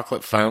the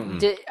chocolate fountain?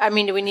 Do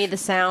we need the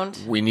sound?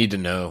 We need to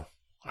know.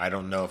 I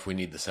don't know if we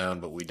need the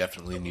sound, but we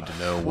definitely need to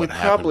know we what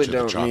happened probably to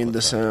don't the chocolate need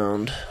the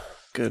fountain. sound.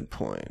 Good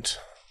point.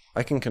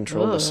 I can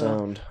control the Ugh.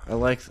 sound. I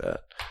like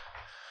that.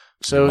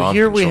 So Mom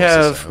here we controls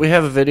the have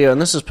sound. a video,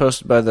 and this is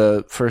posted by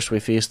the First We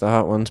Feast, the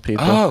Hot Ones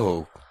people.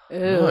 Oh, Ooh.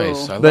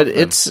 nice. I But love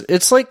them.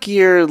 it's like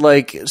your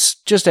like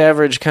just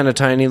average kind of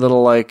tiny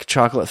little like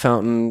chocolate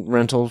fountain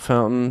rental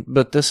fountain,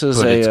 but this is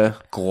But it's a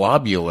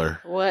globular.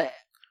 What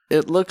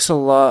it looks a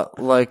lot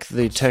like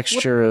the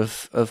texture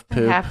of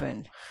poop.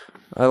 happened?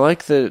 I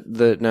like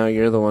that now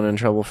you're the one in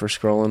trouble for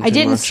scrolling. I too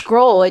didn't much.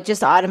 scroll. It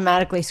just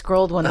automatically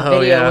scrolled when the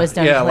video was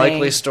done yeah, playing.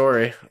 likely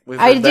story. We've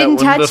I heard that didn't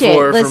one touch it.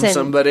 before Listen, from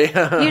somebody. You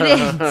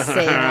didn't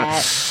say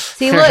that.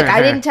 See, look,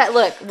 I didn't touch.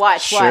 Look,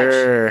 watch.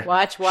 Sure.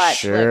 Watch.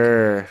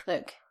 Sure.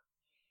 Look.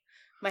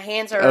 My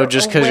hands are Oh,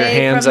 just because your away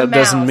hands from up the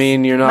doesn't mouse.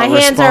 mean you're not My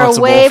hands are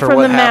responsible away for from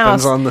what the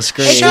happens mouse. on the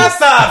screen. It just-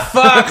 the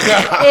fuck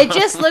up! It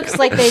just looks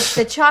like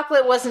the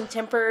chocolate wasn't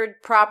tempered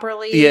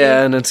properly.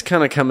 Yeah, and it's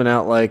kind of coming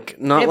out like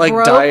not It like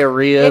broke.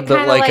 diarrhea, It but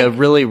kinda like a like-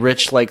 really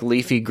rich, like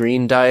leafy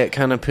green diet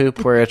kind of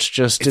poop, where it's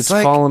just it's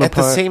like falling at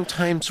apart. the same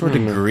time, sort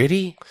of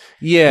gritty.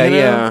 Yeah, you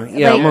know?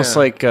 yeah, Like- almost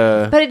like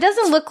But it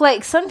doesn't look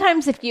like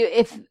sometimes if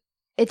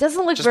it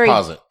doesn't look Just very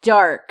pause it.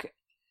 dark.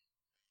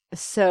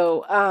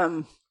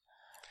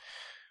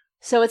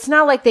 So it's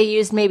not like they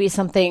used maybe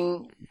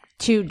something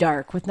too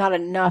dark with not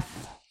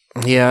enough.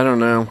 yeah, I don't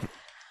know.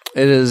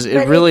 It is. It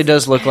But really it's-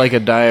 does look like a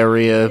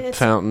diarrhea It's-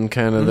 fountain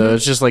kind of though.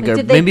 It's just like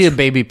Did they maybe a tr-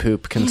 baby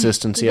poop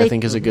consistency. Did I they-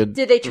 think is a good.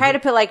 Did they try to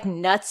put like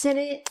nuts in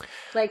it,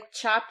 like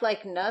chopped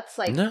like nuts,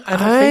 like No, I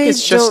don't I think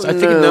it's just. don't I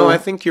think know. no. I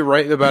think you're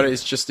right about it.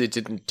 It's just it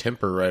didn't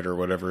temper right or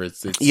whatever.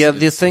 It's Yeah,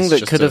 the thing that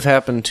just could a- have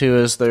happened too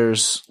is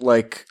there's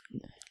like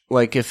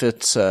if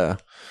it's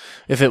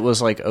if it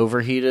was like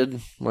overheated,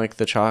 like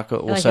the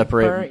chocolate will Like it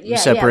separate burnt- yeah,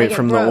 separate like it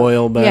from the broke.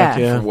 oil back.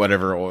 Yeah. Yeah.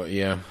 whatever.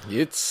 Yeah,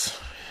 it's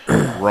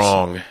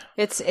wrong.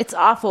 it's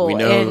awful. We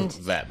know And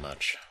that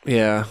much.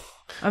 Yeah.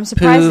 I'm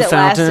surprised Poo it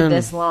lasted fountain.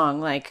 this long.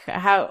 Like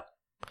how,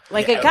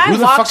 like a guy Who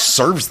the fuck walks.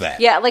 serves that?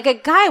 Yeah, like a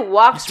guy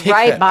walks Take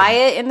right that- by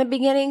it in the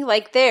beginning,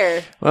 like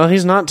there. Well,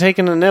 he's not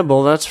taking a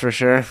nibble, that's for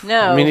sure. No.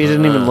 I mean, he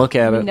didn't even look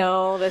at it.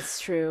 No, that's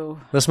true.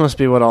 This must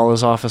be what all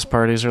his office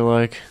parties are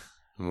like.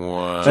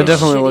 Wow. That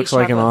definitely shitty looks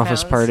like an chocolate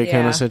office fountains, party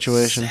kind yeah. of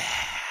situation.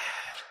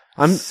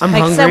 I'm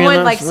Like hungry someone,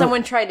 enough. like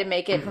someone tried to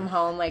make it from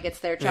home, like it's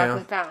their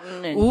chocolate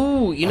fountain. And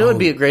Ooh, you know what'd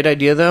be a great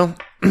idea though?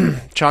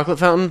 Chocolate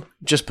fountain.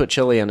 Just put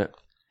chili in it.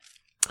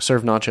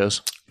 Serve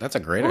nachos. That's a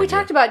great we idea.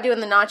 talked about doing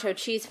the nacho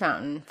cheese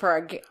fountain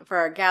for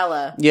our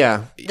gala.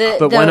 Yeah, The-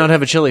 but why the- not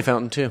have a chili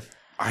fountain too?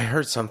 I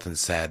heard something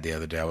sad the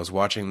other day. I was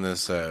watching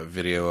this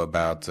video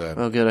about.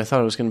 Oh, good. I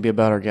thought it was going to be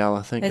about our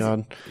gala. Thank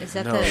God. Is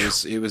that No,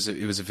 it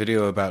was a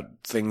video about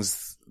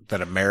things that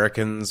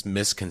Americans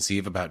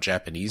misconceive about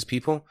Japanese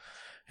people,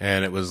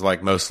 and it was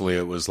like mostly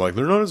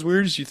they're not as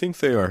weird as you think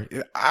they are.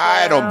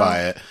 I don't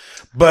buy it,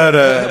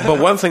 but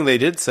one thing they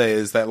did say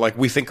is that like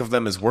we think of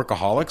them as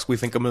workaholics. We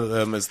think of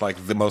them as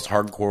like the most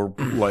hardcore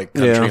like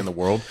country in the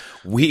world.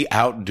 We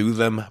outdo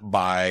them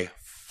by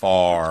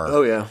far.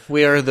 Oh yeah,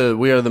 we are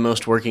the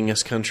most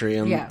workingest country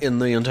in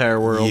the entire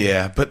world.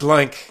 Yeah, but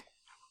like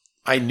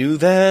I knew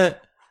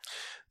that.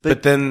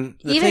 But then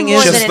Even thing more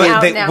is, than just an like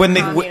out they- and out when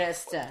they-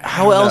 communist.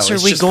 How else No, are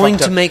it's we just going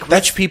fucked to up. make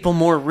rich people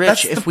more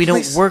rich That's if the we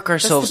place- don't work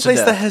ourselves that's the place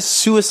to that death? has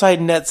suicide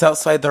nets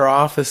outside their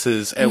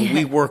offices, and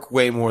we work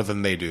way more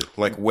than they do.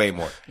 Like way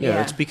more.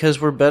 Yeah, it's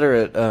because we're better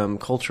at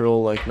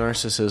cultural like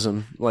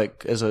narcissism.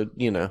 Like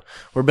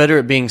we're better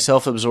at being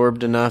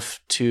self-absorbed enough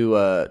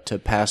to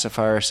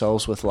pacify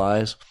ourselves with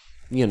lies.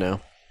 You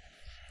know.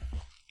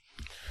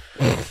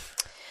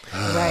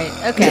 Right.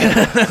 Okay.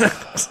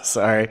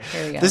 Sorry.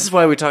 Here we go. This is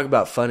why we talk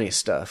about funny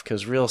stuff,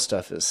 because real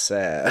stuff is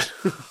sad.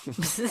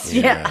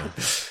 yeah.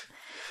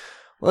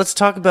 Let's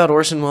talk about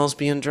Orson Welles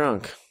being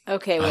drunk.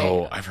 Okay. Wait.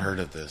 Oh, I've heard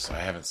of this. I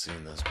haven't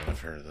seen this, but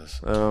I've heard of this.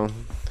 Oh,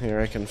 here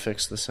I can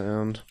fix the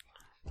sound.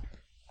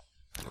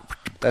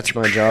 That's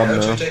my job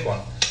now. Take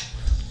one.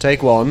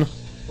 Take one.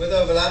 With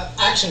overlap,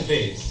 action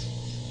please.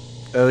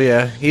 Oh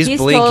yeah, he's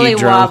blinky totally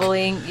drunk.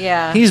 wobbling.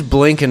 Yeah. He's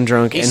blinking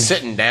drunk, He's and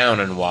sitting down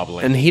and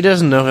wobbling. and he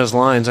doesn't know his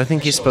lines. I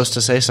think he's supposed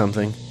to say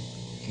something.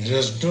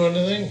 Just do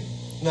anything?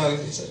 No,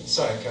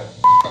 sorry, cut.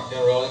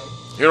 You're rolling.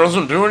 he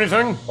doesn't do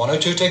anything.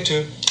 102, take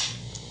two.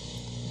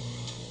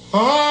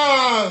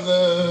 Ah,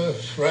 the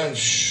French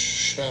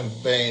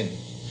champagne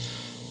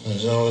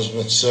has always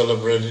been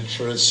celebrated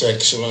for its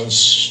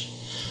excellence.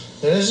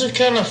 There is a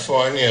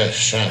California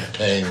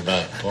champagne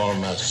by Paul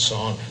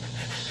Masson,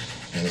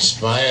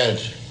 inspired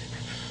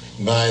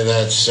by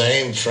that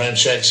same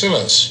French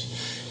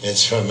excellence.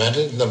 It's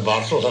fermented in the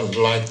bottle, and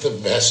like the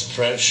best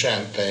French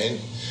champagne,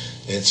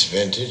 it's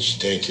vintage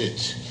dated.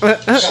 Paul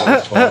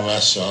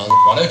Masson.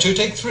 102,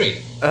 take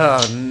three.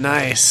 Oh,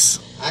 nice.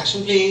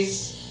 Action,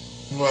 please.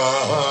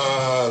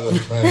 Ah, the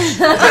French.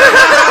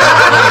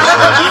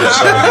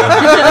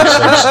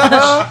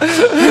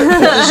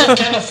 There's a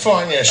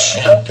California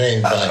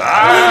champagne by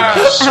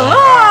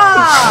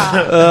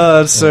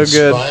Oh, it's so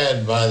good.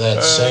 inspired by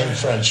that same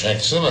French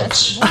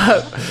excellence.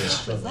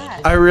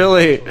 I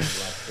really. The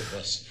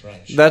best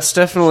French. That's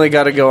definitely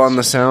got to go on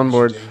the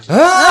soundboard.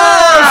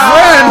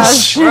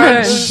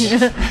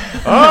 French.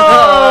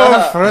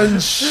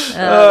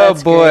 Oh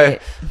that's boy,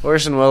 great.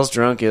 Orson Welles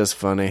drunk is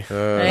funny.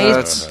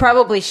 He's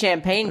probably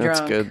champagne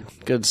drunk. That's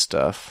good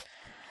stuff.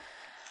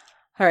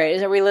 All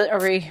right.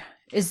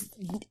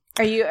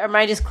 Am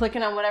I just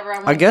clicking on whatever I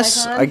want I guess.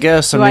 to click on? I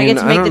guess. Do I mean,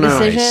 get to make don't the know.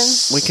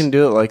 decision? We can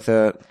do it like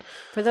that.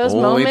 For those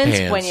Holy moments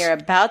pants. when you're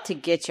about to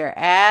get your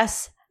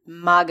ass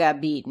MAGA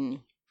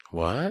beaten.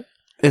 What?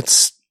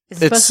 It's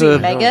Is it supposed to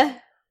be mega?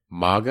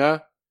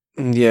 MAGA?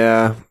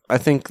 Yeah. I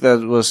think that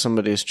was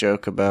somebody's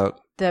joke about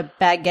The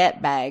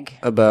baguette bag.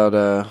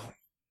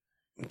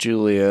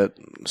 Juliet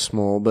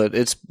Small, but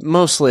it's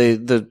mostly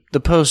the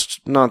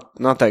post. Not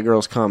that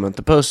girl's comment.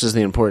 The post is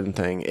the important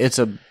thing. It's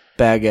a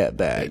baguette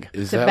bag.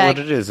 Is a that bag-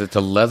 what it is? It's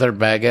a leather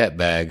baguette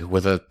bag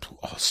with a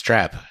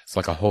strap. It's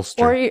like a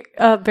holster. Or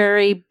a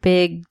very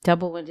big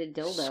double-winded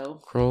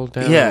dildo. Scroll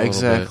down. Yeah, a little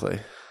exactly.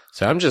 bit.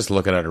 So I'm just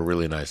looking at her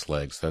really nice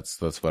legs. That's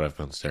what I've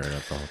been staring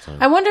at the whole time.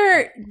 I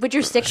wonder, would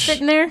your sticks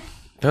fit in there?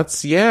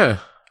 Yeah.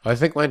 I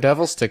think my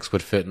devil sticks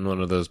would fit in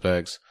one of those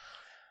bags.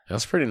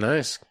 That's pretty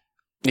nice.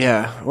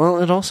 Yeah.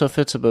 Well, it also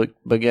fits a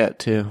baguette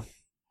too.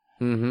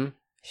 Mm-hmm.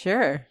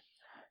 Sure.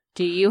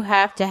 Do you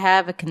have to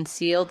have a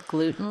concealed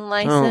gluten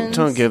license?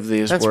 Don't give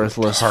these That's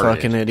worthless retarded.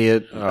 fucking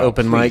idiot Oh,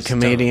 open mic please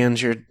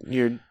comedians your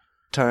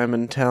time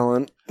and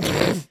talent.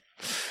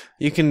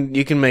 You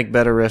can make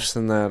better riffs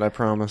than that, I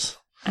promise.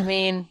 I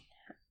mean,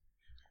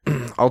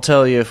 I'll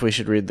tell you if we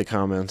should read the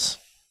comments.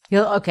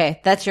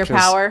 okay, that's your 'Cause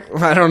power.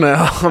 I don't know.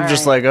 I'm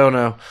just right. like, oh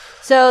no.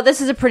 So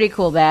this is a pretty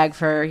cool bag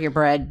for your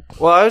bread.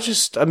 Well,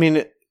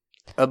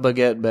 a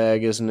baguette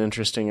bag is an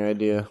interesting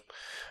idea.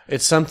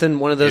 It's something,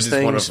 one of It those is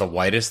things. one of the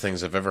whitest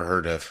things I've ever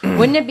heard of.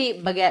 Wouldn't it be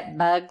baguette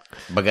bug?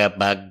 Baguette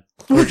bag.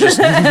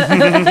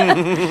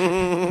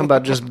 How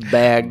about just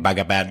bag?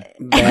 Baguette bag.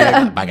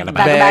 Bag. Baguette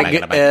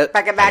Baguette.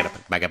 Baguette bag.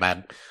 Baguette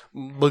bag.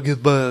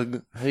 Baguette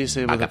bag. How do you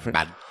say it? Baguette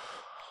bag.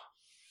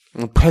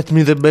 Pat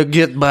me the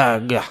baguette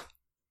bag.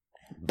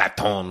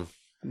 Baton.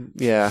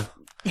 Yeah.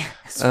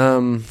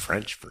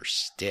 French for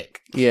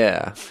stick.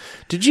 Yeah.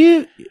 Did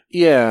you?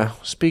 Yeah.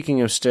 Speaking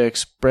of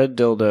sticks, bread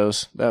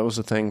dildos. That was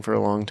a thing for a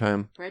long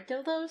time. Bread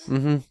dildos?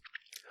 Mm-hmm.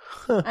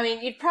 I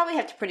mean, you'd probably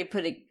have to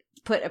put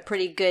put a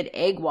pretty good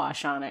egg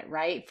wash on it,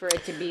 right? For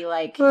it to be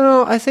like,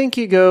 Well, I think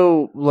you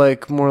go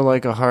like more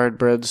like a hard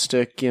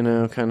breadstick,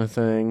 kind of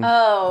thing.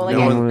 oh, like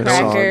No a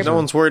cracker. No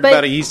one's worried But-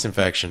 about a yeast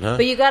infection, huh?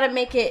 But you got to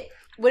make it.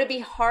 Would it be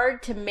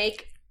hard to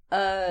make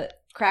a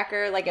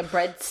cracker like a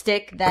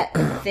breadstick that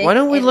thick? Why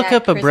don't we and look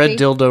that up a bread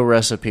crispy? dildo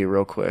recipe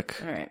real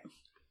quick, All right.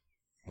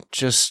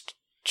 just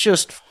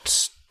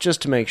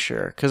to make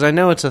sure, because I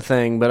know it's a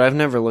thing, but I've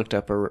never looked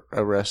up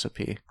a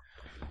recipe.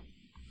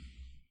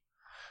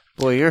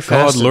 Boy, you're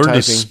fast at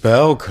typing.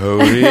 spell,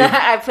 Cody.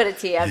 I put it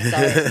to you. I'm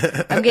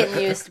sorry. I'm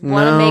getting used.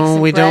 Want to No, make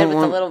some we bread don't with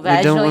want. a little We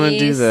vaginal don't want to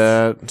yeast. do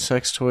that.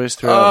 Sex toys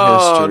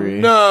throughout history.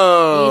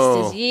 no!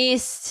 Yeast is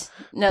yeast.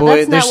 No, Boy,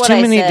 that's there's not what too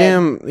I many said.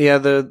 damn. Yeah,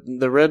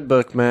 the Red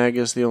Book mag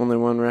is the only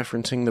one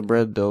referencing the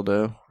bread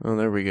dildo. Oh,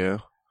 there we go.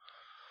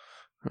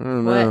 I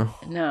don't know.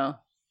 What? No.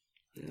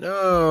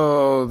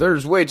 No,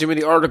 there's way too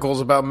many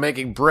articles about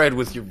making bread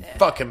with your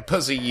fucking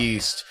pussy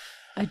yeast.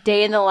 A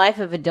day in the life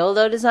of a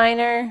dildo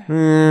designer.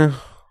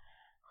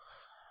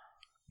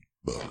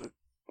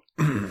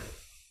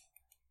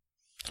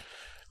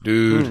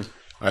 Dude,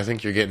 I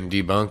think you're getting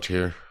debunked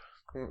here.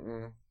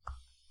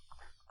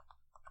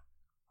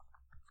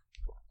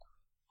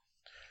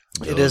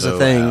 It is a Dildo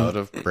thing. Out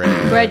of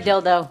bread. Bread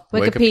dildo.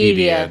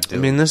 Wikipedia. I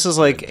mean, this is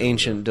like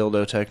ancient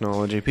dildo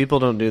technology. People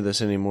don't do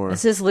this anymore.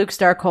 This is Luke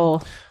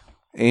Starkhole.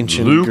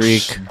 Ancient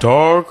Luke's Greek.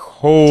 dark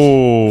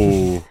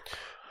hole.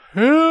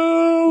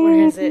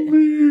 Where is it?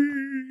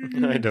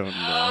 I don't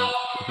know.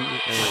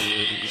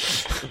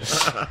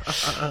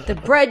 The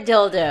bread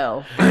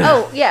dildo.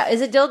 Oh, yeah.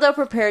 Is a dildo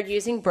prepared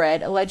using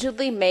bread,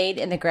 allegedly made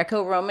in the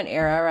Greco-Roman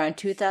era around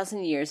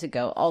 2,000 years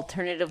ago.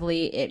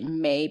 Alternatively, it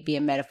may be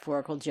a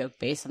metaphorical joke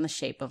based on the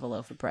shape of a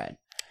loaf of bread.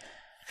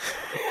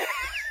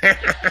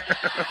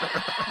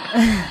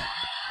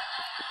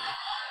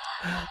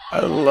 I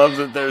love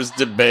that there's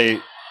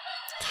debate.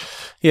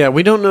 Yeah,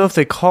 we don't know if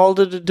they called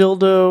it a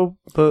dildo,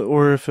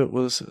 or if it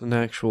was an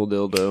actual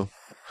dildo.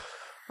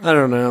 I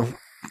don't know.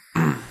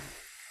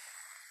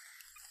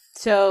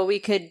 So we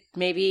could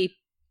maybe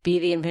be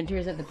the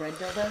inventors of the bread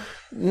dildo?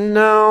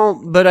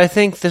 No, but I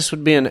think this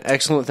would be an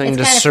excellent thing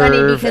to kinda funny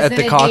serve because at then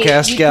the it'd be-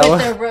 Caucast you Gala.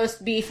 put the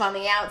roast beef on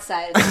the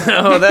outside.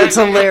 Oh, that's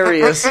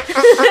hilarious.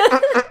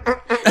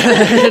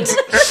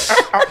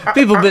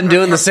 People been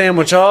doing the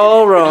sandwich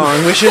all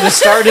wrong. We should have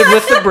started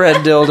with the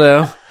bread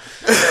dildo.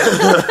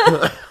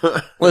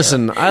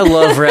 Listen, I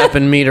love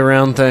wrapping meat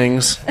around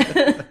things. I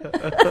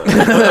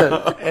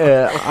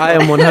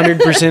am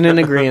 100% in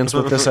agreement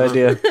with this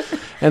idea.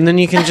 And then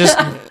you can just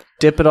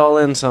dip it all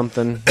in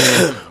something.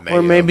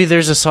 Or maybe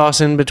there's a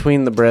sauce in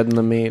between the bread and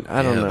the meat.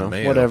 I don't Yeah, the know.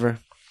 mayo. Whatever.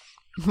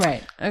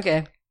 Right.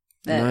 Okay.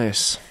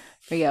 Nice.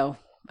 Here we go.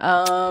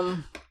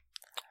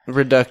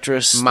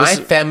 Reductress. My This-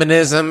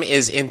 feminism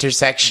is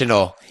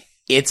intersectional.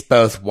 It's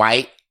both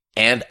white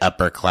and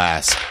upper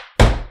class.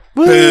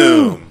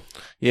 Boom.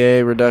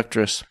 Yay,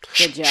 Reductress.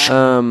 Good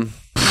job.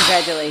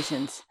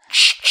 Congratulations.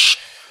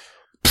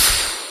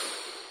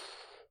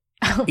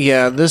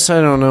 Yeah, this I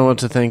don't know what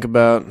to think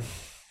about.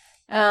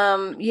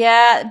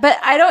 Yeah, but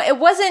it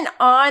wasn't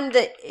on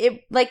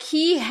like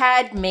he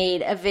had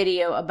made a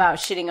video about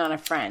shitting on a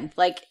friend.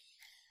 Like,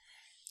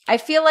 I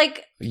feel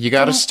like, You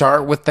got to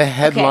start with the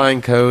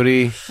headline,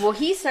 Cody. well,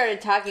 he started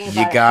talking about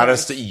You it got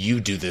first. to. You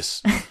do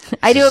this.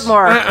 I do it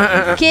more.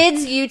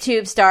 Kids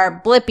YouTube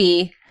star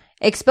Blippi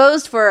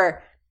exposed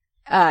for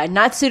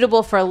not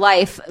suitable for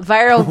life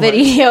viral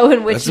video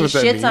in which That's he what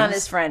that shits on means?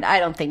 his friend. I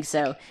don't think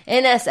so.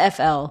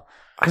 NSFL.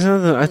 I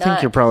think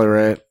Not- you're probably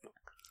right.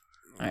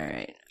 All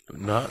right.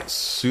 Not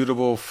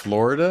suitable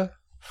Florida.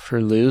 For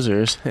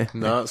losers.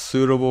 Not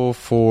suitable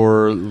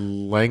for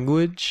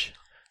language.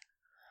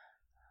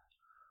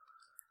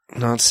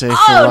 Not safe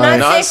Oh, for life.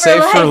 not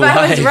safe for life.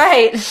 I was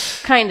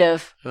right. Kind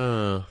of.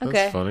 That's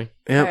Okay. funny.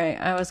 Yep. All right.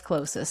 I was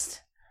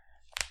closest.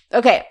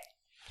 Okay.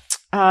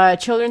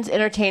 Children's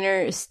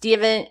entertainer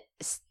Steven.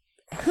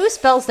 Who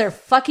spells their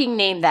fucking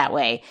name that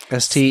way?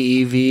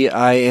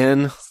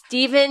 Stevin.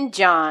 Stephen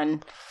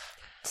John.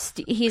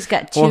 He's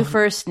got two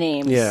first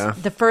names. yeah.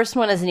 The first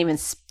one isn't even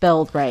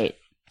spelled right.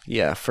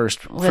 Yeah,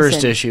 first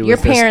Listen, issue. Your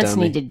with this parents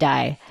dummy. need to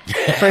die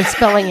for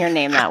spelling your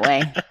name that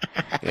way.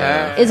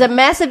 Is a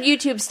massive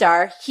YouTube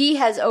star. He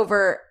has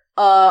over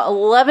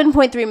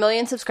 11.3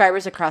 million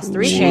subscribers across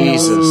 3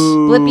 channels: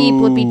 Blippi,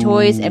 Blippi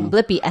Toys, and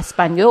Blippi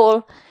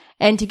Espanol,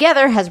 and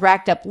together has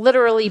racked up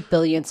literally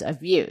billions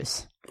of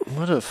views.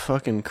 What a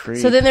fucking creep.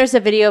 So then there's a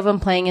video of him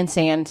playing in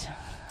sand.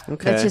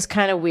 okay. That's just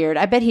kind of weird.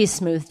 I bet he's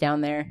smooth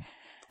down there.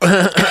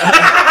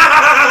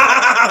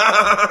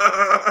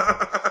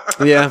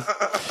 Yeah.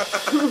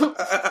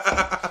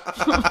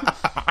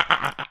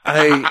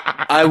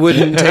 I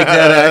wouldn't take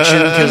that action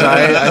because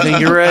I think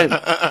you're right.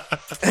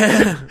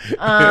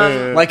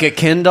 Like a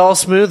Ken doll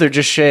smooth or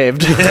just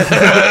shaved? See, that's the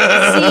thing.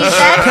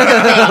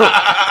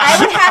 I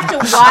would have to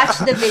watch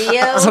the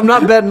video. I'm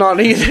not betting on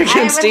either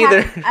against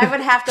either. I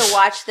would have to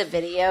watch the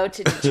video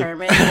to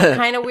determine what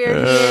kind of weird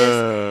he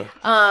is.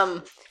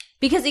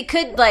 Because it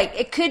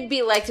could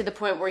be like to the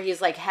point where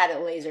he's like had it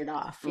lasered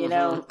off, you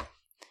know?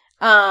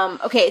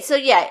 Okay, so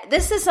yeah,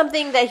 this is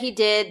something that he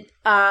did.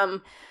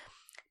 But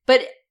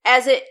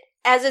as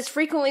is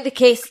frequently the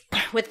case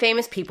with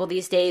famous people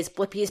these days,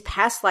 Blippi's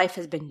past life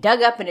has been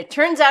dug up, and it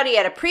turns out he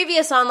had a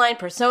previous online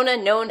persona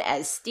known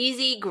as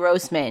Steezy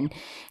Grossman,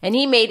 and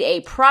he made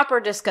a proper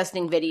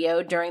disgusting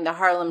video during the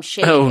Harlem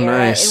Shake era,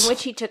 nice. in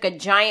which he took a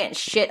giant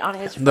shit on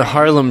his friend. The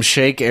Harlem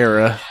Shake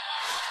era.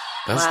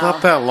 That's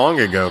not that long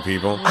ago,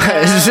 people.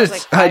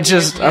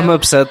 I'm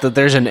upset that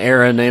there's an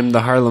era named the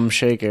Harlem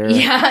Shake era.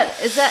 Yeah,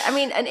 is that? I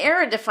mean, an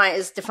era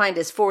is defined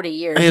as 40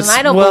 years, It's, and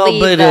I don't well,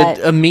 believe but that.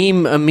 a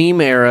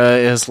meme era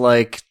is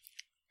like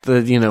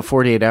the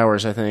 48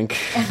 hours, I think.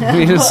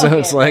 So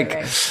it's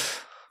like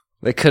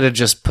they could have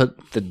just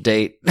put the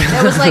date.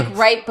 That was like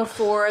right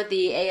before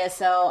the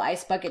ASL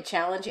Ice Bucket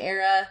Challenge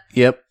era.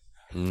 Yep.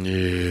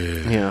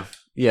 Yeah.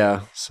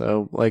 Yeah.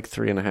 So like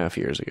 3.5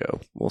 years ago,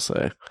 we'll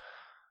say.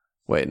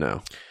 Wait,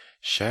 no.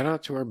 Shout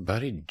out to our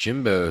buddy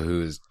Jimbo, who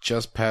has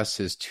just passed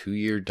his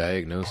 2-year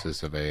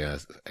diagnosis of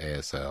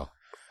ASL.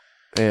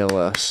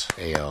 ALS.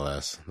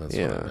 ALS. That's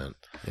Yeah. what I meant.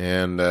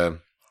 And The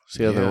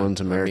other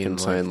one's American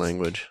Sign like,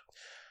 Language.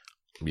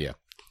 Yeah.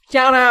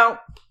 Shout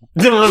out.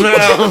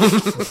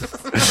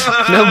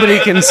 Nobody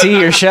can see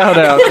your shout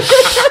out.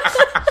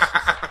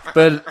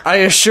 But I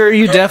assure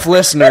you, deaf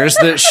listeners,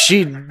 that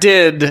she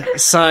did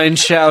sign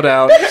shout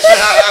out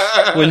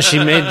when she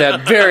made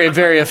that very,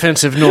 very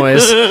offensive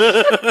noise.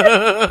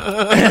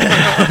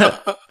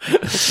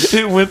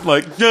 It went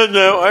like,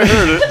 no, I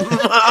heard it.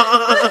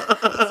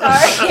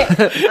 Sorry.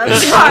 I'm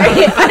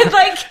sorry.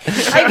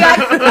 I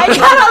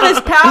got all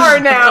this power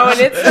now, and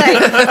it's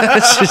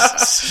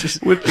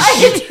like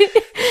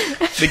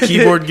The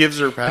keyboard gives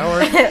her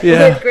power.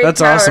 Yeah, with great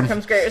that's power awesome.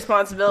 comes great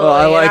responsibility. Well,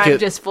 I like and I'm it.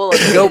 just full of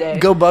it today.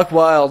 Go buck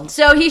wild.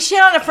 So he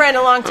shit on a friend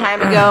a long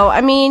time ago.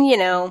 I mean,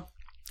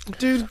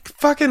 Dude,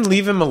 fucking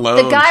leave him alone.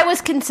 the guy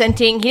was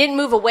consenting. He didn't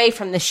move away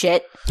from the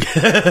shit.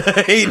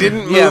 He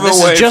didn't move Yeah, this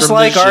away is just from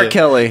like the R. shit.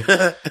 Kelly.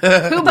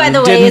 Who, by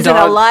the way, Didn't is in a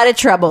dog- lot of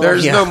trouble.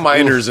 There's Yeah. no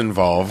minors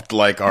involved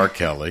like R.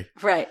 Kelly.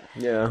 Right.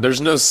 Yeah. There's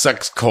no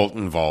sex cult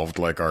involved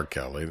like R.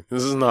 Kelly.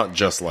 This is not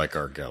just like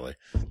R. Kelly.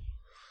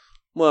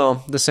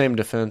 Well, the same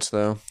defense,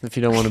 though. If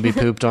you don't want to be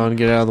pooped on,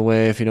 get out of the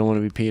way. If you don't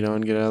want to be peed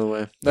on, get out of the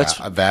way. That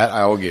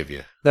I will give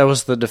you. That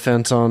was the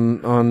defense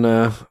on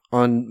the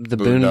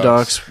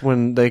Boondocks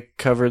when they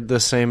covered the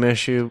same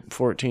issue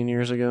 14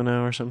 years ago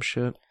now or some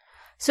shit.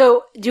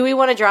 So, do we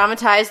want to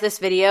dramatize this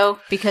video?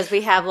 Because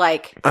we have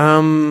like...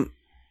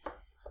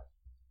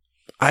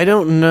 I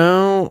don't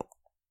know.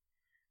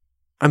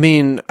 I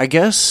mean, I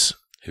guess...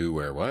 Who,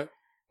 where, what?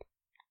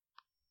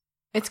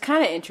 It's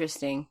kind of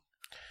interesting.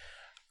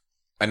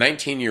 A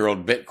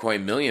 19-year-old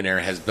Bitcoin millionaire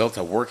has built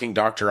a working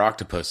Dr.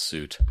 Octopus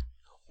suit.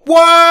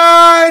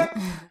 What?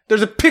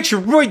 There's a picture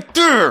right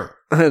there.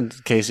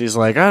 Casey's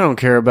like, I don't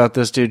care about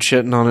this dude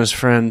shitting on his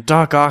friend.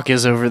 Doc Ock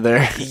is over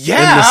there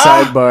Yeah. in the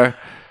sidebar.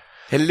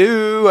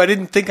 Hello. I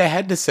didn't think I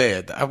had to say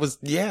it. I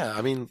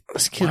mean.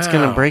 This kid's wow.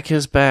 going to break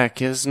his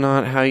back. Is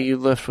not how you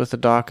lift with a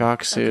Doc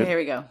Ock suit. Okay, here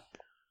we go.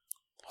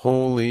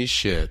 Holy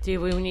shit.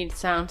 Do we need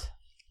sound?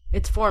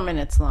 It's 4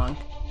 minutes long.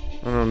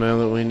 I don't know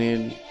that we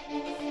need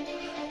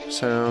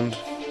sound,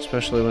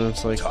 especially when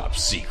it's like... Top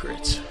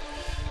secret.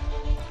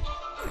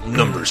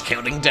 Numbers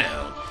counting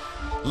down.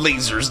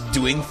 Lasers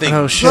doing things.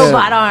 Oh, shit.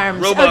 Robot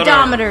arms, Robot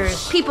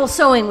odometers, people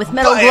sewing with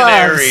metal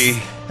Binary. gloves.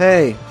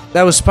 Hey,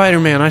 that was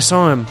Spider-Man. I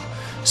saw him.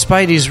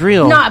 Spidey's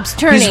real. Knobs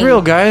turning. He's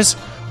real, guys.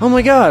 Oh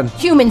my god.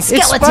 Human It's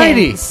skeletons.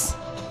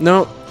 Spidey.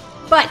 No,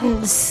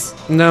 Buttons.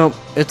 no,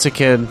 it's a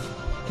kid.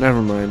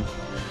 Never mind.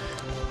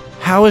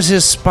 How is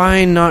his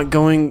spine not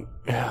going...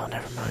 Oh,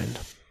 never mind.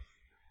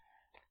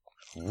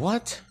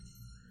 What?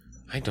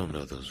 I don't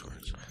know those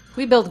words.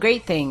 We build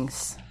great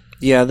things.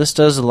 Yeah, this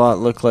does a lot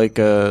look like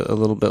a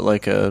little bit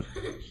like a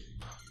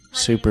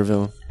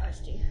supervillain.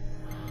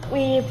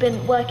 We've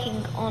been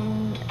working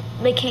on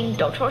making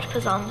Dr.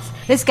 Octopus arms.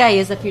 This guy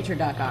is a future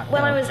Doc Ock.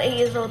 When though. I was 8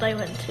 years old, I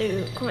went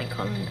to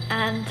Comic-Con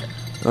and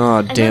Oh,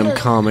 I damn remember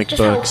comic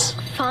just books.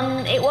 how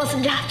fun it was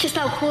and just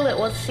how cool it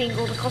was seeing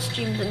all the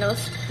costumes and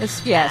those.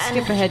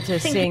 Skip ahead to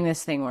seeing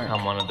this thing work.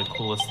 One of the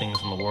coolest things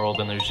in the world,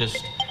 and there's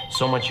just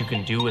so much you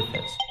can do with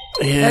this.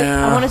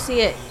 Yeah. I want to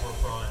see it.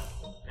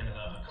 And the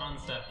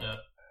concept of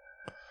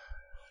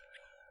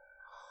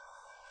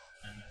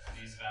and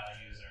these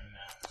values are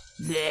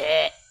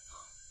mapped.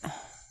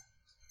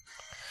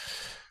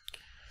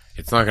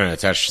 It's not going to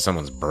attach to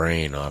someone's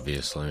brain,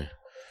 obviously.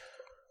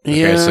 Okay,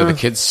 Yeah. so the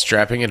kid's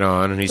strapping it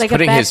on, and he's Like a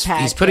putting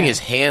backpack, his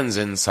hands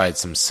inside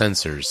some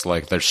sensors,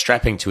 like they're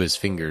strapping to his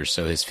fingers,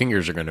 so his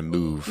fingers are going to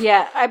move.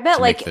 Yeah, I bet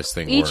To like make this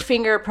thing each work.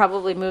 finger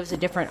probably moves a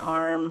different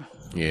arm,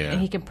 Yeah. and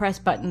he can press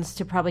buttons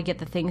to probably get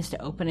the things to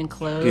open and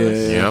close.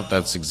 Yeah. Yep,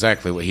 that's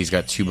exactly what he's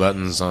got. 2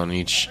 buttons on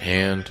each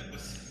hand.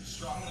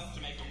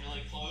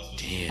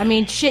 I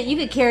mean, shit, you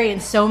could carry in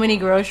so many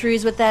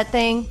groceries with that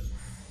thing.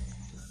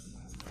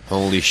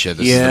 Holy shit!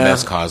 This is Yeah. the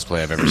best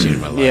cosplay I've ever seen in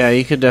my life. Yeah,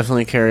 you could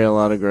definitely carry a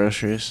lot of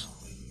groceries.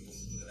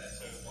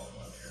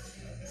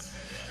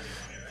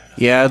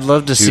 Yeah, I'd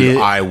love to see. Dude,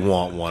 I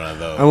want one of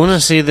those. I want to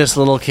see this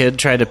little kid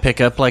try to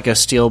pick up like a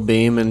steel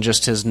beam and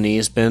just his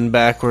knees bend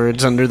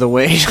backwards under the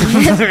weight.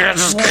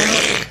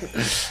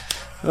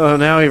 Oh,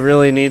 now he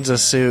really needs a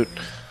suit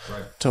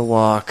to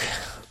walk.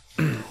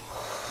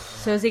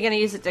 So is he going to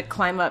use it to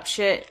climb up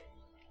shit?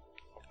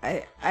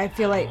 I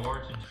feel like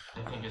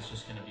I think it's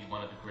just going to be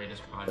one of the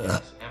greatest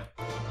podcasts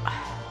ever.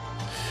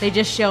 they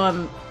just show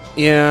him.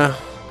 Yeah.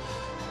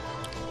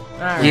 All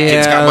right. Yeah,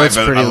 It's got my that's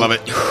vote. pretty- I love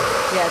it.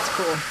 Yeah, it's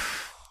cool.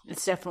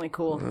 It's definitely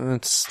cool.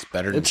 It's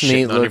Better than it's shitting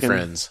neat on your looking.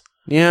 friends.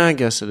 Yeah, I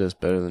guess it is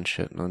better than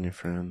shitting on your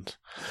friends.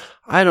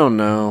 I don't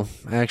know,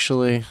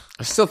 actually.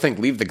 I still think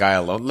leave the guy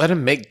alone. Let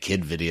him make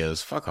kid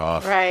videos. Fuck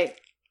off. Right.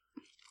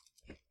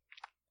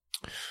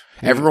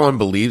 Everyone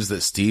believes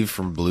that Steve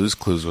from Blue's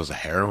Clues was a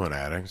heroin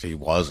addict. He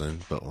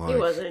wasn't, but like, He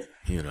wasn't.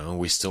 You know,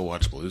 we still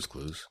watch Blue's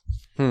Clues.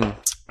 Blue's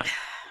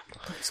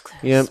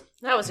Clues. Yep.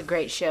 That was a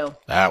great show.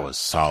 That was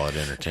solid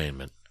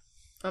entertainment.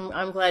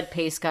 I'm glad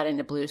Pace got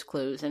into Blue's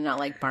Clues and not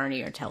like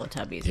Barney or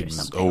Teletubbies or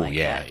something Oh like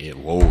yeah,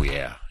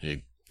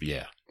 that.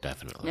 yeah,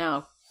 definitely.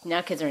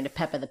 Now kids are into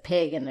Peppa the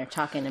Pig and they're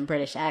talking in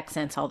British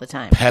accents all the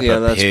time. Peppa Yeah,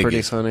 that's Pig pretty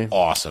is funny.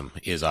 awesome.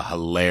 Is a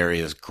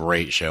hilarious,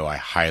 great show. I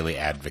highly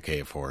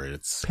advocate for it.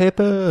 It's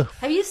Peppa.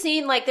 Have you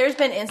seen, like, there's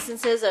been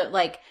instances of,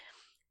 like,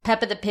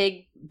 Peppa the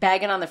Pig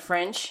bagging on the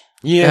French?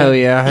 Hell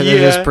yeah, that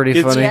is pretty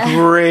it's funny.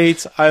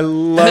 great. I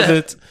love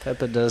it.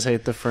 Peppa does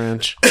hate the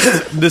French.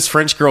 This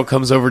French girl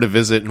comes over to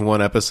visit in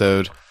one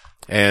episode,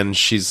 and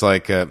she's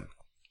like,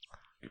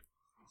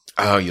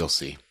 "Oh, you'll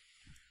see."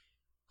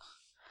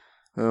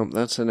 Oh,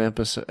 that's an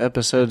episode.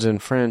 Episodes in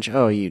French.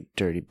 Oh, you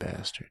dirty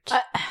bastards.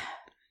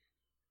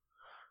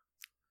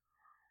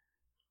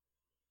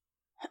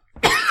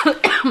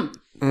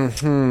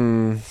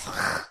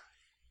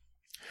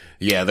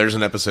 Yeah, there's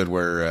an episode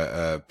where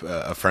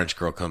a French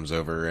girl comes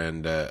over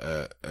and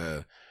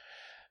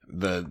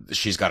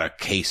she's got a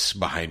case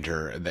behind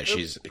her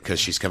that because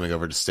she's coming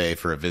over to stay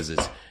for a visit,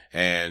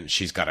 and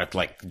she's got a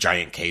like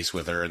giant case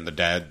with her, and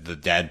the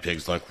dad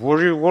pig's like, what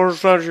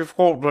is that you've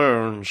got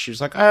there? And she's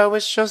like, oh,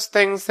 it's just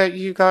things that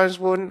you guys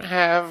wouldn't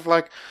have,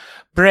 like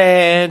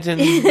bread and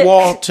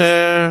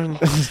water.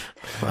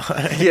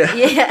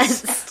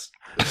 Yes.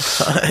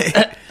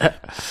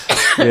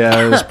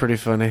 Yeah, it was pretty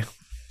funny.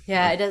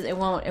 Yeah, it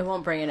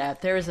won't bring it up.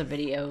 There is a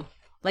video.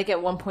 Like,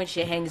 at one point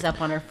she hangs up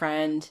on her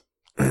friend.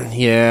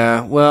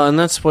 Yeah, well, and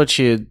that's what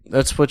you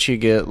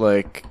get,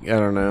 like, I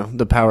don't know,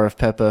 the power of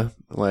Peppa.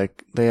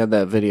 Like, they had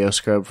that video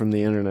scrub from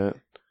the internet.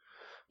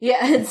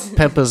 Yeah,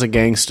 Peppa's a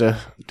gangsta.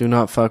 Do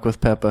not fuck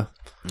with Peppa.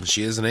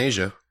 She is in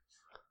Asia.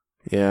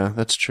 Yeah,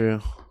 that's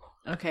true.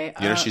 okay.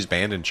 You know, she's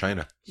banned in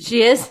China.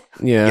 She is?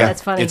 Yeah.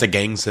 That's funny. It's a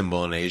gang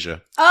symbol in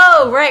Asia.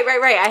 Oh, right.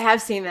 I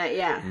have seen that,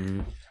 yeah.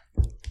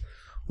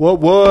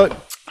 What?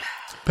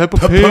 Peppa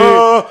Pig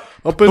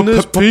up in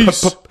this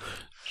piece.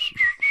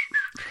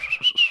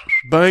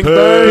 Bang,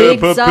 bang.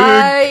 Big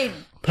side.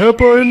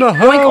 Peppa in the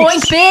house. Oink,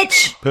 oink,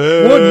 bitch.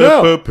 What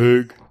now?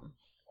 Pig.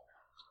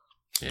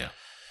 Yeah.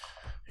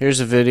 Here's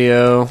a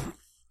video.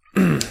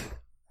 This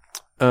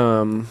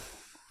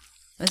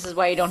is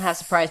why you don't have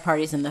surprise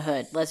parties in the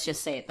hood. Let's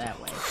just say it that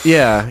way.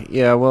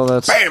 Yeah, well,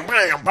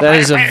 that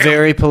is a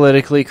very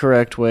politically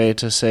correct way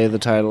to say the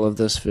title of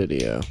this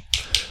video.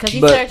 Because he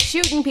But- starts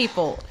shooting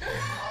people.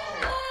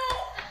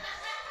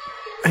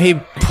 He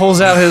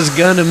pulls out his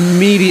gun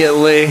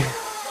immediately.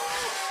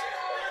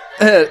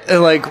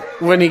 Like,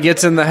 when he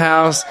gets in the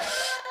house.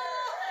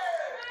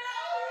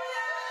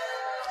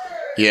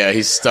 Yeah,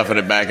 he's stuffing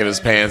it back in his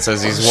pants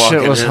as he's walking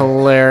Shit was in.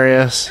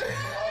 hilarious.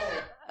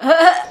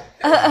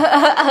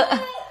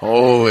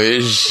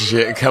 Holy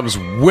shit, comes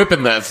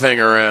whipping that thing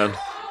around.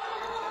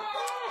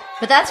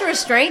 But that's a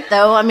restraint,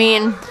 though. I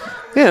mean,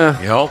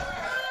 Yeah, Yup.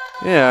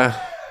 yeah.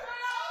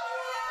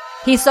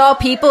 he saw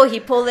people, he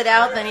pulled it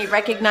out, then he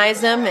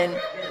recognized them, and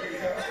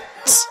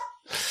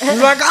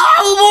He's like, I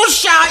almost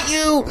shot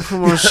you!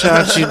 Almost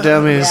shot you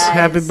dummies. Yes.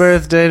 Happy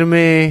birthday to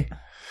me.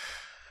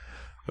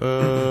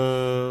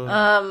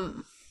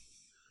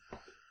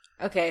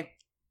 okay.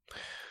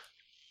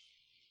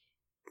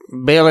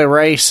 Billy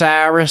Ray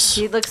Cyrus.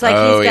 He looks like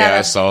Oh, he's got yeah, I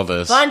a saw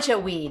this. bunch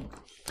of weed.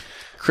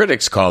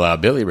 Critics call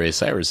out Billy Ray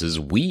Cyrus's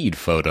weed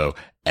photo.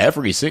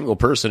 Every single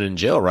person in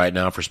jail right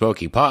now for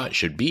smoking pot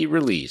should be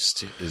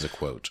released, is a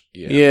quote.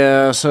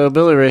 Yeah, so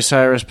Billy Ray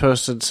Cyrus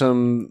posted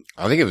some.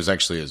 I think it was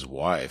actually his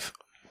wife.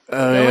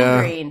 Oh, Going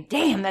yeah. green.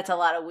 Damn, that's a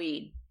lot of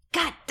weed.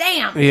 God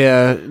damn.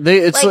 Yeah,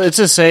 it's Like,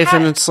 a safe, how-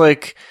 and it's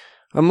like,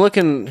 I'm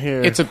looking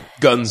here. It's a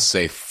gun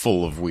safe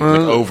full of weed,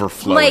 like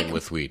overflowing Like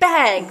with weed.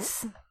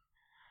 bags.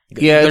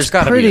 yeah, There's it's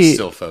got to pretty, be a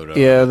still photo.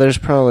 Yeah, there's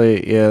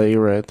probably. Yeah,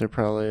 you're right. There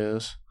probably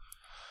is.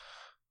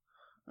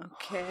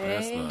 Okay.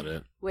 That's not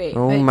it. Wait.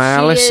 Oh, but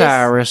Miley she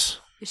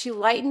Cyrus. Is she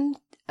lighting?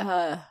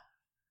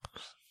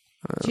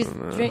 She's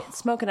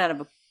smoking out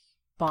of a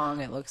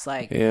bong, it looks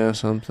like. Yeah,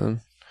 something.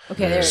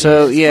 Okay, there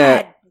So, it is.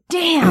 yeah. God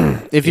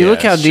damn. If you Yeah,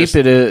 look how it's deep just-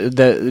 it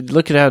is,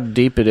 look at how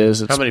deep it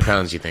is. It's, How many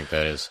pounds do you think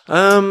that is?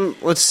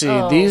 let's see.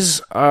 Oh.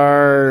 These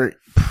are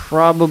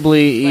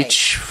probably Like,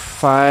 each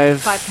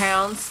 5 5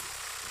 pounds.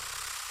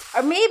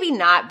 Or maybe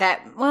not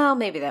that. Well,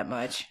 maybe that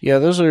much. Yeah,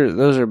 those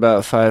are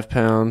about 5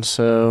 pounds.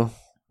 So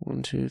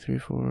 1, 2, 3,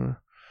 4.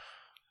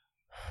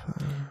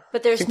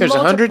 But there's think there's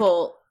 100?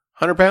 multiple.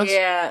 100 pounds?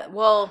 Yeah.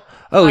 Well.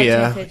 Oh 5,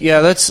 yeah, 10, 15, yeah.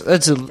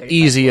 That's an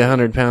easy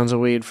 100 pounds of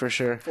weed for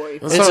sure. 40.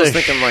 That's what I was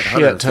thinking, like shit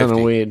 150. ton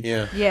of weed.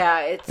 Yeah. Yeah.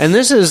 It's. And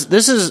this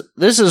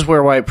is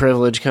where white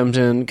privilege comes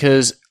in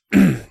because,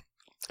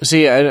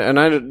 see, I don't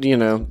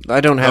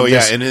have. Oh yeah,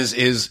 this. and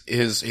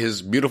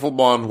his beautiful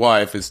blonde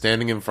wife is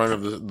standing in front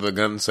of the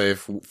gun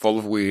safe full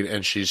of weed,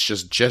 and she's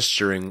just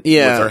gesturing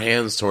Yeah. with her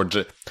hands towards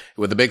it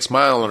with a big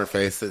smile on her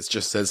face that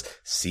just says,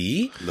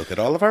 "See, look at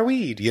all of our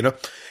weed,"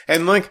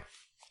 and like.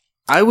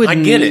 I would I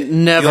get it.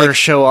 never Like-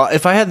 show off.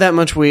 If I had that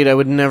much weed, I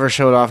would never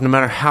show it off, no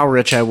matter how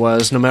rich I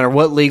was, no matter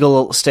what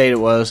legal state it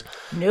was.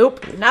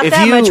 Nope. Not If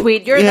that you- much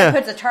weed. yeah. That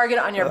puts a target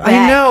on your back.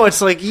 I know,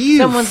 it's like, you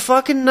Someone's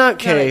fucking Gotta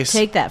nutcase.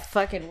 take that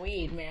fucking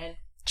weed, man.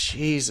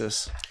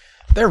 Jesus.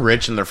 They're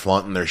rich and they're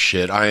flaunting their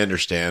shit. I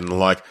understand.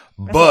 Like,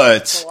 but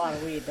That's a lot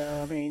of weed,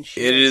 though. I mean,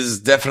 shit. it is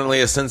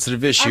definitely a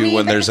sensitive issue I mean,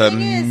 when but there's the a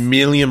thing is-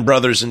 million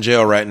brothers in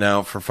jail right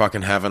now for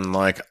fucking having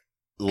like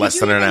less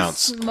Could than you an even ounce.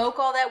 Smoke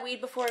all that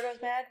weed before it goes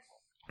bad.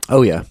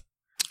 Oh yeah.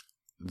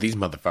 These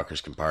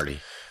motherfuckers can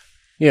party.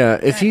 Yeah,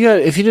 if you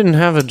didn't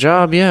have a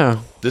job, yeah.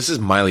 This is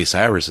Miley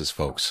Cyrus's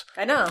folks.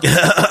 I know.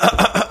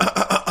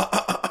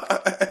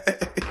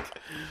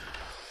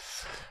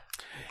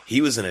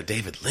 He was in a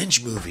David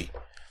Lynch movie.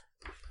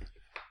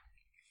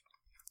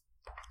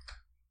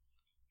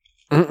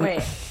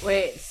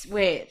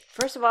 Wait.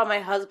 First of all, my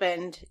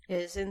husband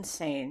is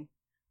insane.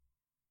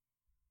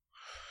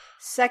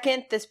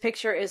 Second, this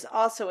picture is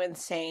also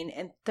insane.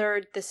 And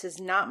third, this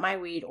is not my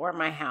weed or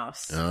my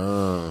house.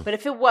 Oh. But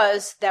if it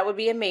was, that would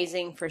be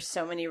amazing for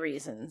so many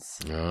reasons.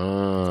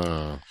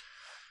 Oh.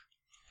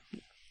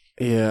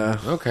 Yeah.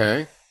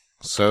 Okay.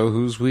 So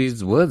whose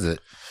weed was it?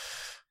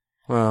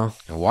 Well,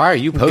 And why are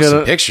you posting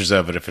Gotta- pictures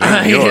of it if it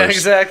ain't yours? yeah,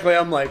 exactly.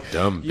 I'm like,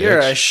 Dumb you're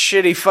a bitch.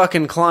 shitty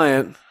fucking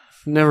client.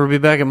 Never be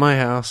back at my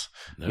house.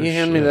 No you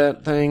hand me shit.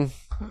 that thing.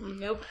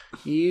 Nope.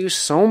 You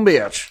son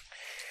bitch.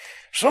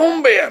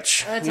 Son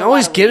bitch. That's You a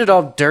always lot of get weed. it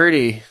all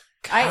dirty. You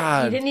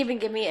God. didn't even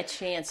give me a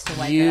chance to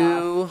wipe it off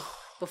You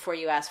before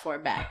you asked for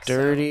it back. So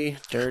dirty,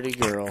 dirty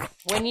girl.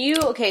 when you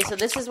so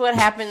this is what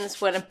happens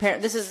when a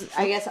parent. This is,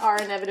 I guess, our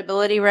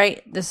inevitability,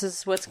 right? This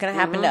is what's going to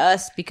happen to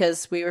us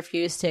because we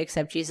refuse to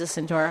accept Jesus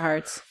into our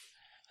hearts.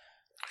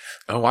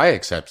 Oh, I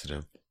accepted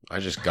him. I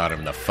just got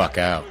him the fuck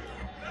out.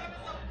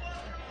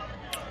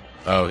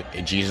 Oh,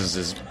 Jesus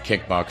is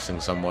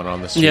kickboxing someone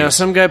on the street. Yeah,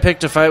 some guy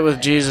picked a fight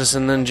with Jesus,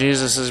 and then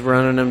Jesus is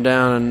running him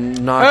down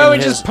and Oh, he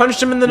just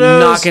punched him in the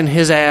nose. knocking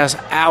his ass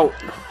out.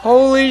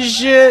 Holy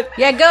shit.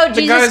 Yeah, go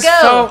The Jesus,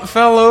 guys go.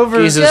 fell over.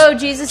 Jesus, Go,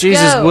 Jesus,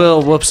 Jesus go.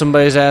 will whoop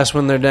somebody's ass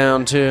when they're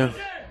down too.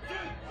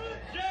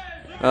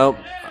 Oh,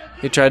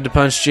 he tried to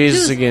punch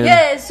Jesus again.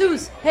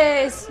 Jesus,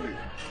 Jesus.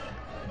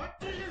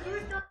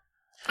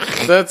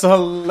 That's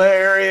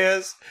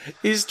hilarious.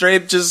 He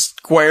straight just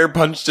square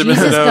punched him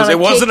Jesus in the nose. gonna It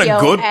wasn't a kick your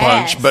good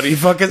ass. punch, but he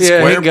fucking Yeah,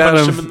 square he got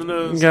punched him. him in the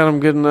nose. Got him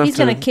good enough He's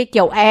to going to kick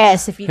your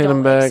ass if you hit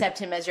him don't back. accept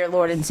him as your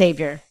Lord and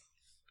Savior.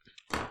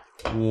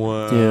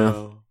 Wow.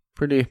 Yeah.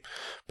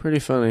 Pretty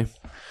funny.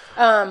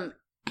 Yeah,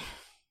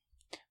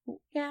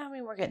 I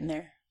mean, we're getting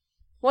there.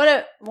 One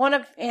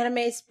of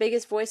anime's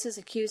biggest voices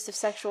accused of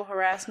sexual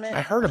harassment.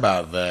 I heard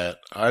about that.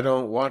 I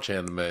don't watch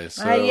anime,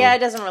 so Yeah, it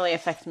doesn't really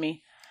affect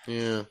me.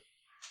 yeah.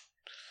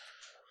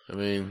 I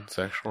mean,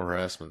 sexual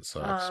harassment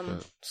sucks,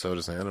 but so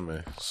does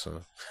anime.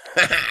 So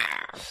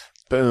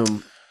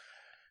Boom.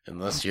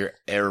 unless you're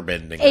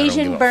airbending, Asian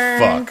I don't give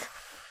burn. a fuck.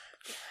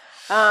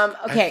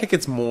 Okay. I think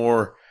it's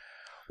more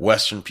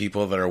Western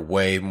people that are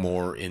way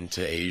more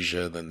into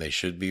Asia than they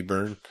should be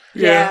burned.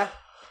 Yeah.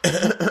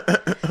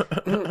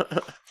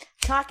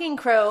 Talking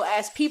crow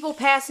as people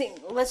passing.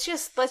 Let's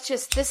just.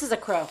 This is a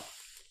crow.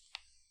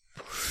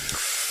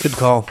 Good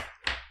call.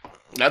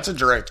 That's a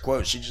direct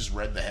quote. She just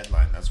read the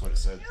headline. That's what it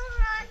said.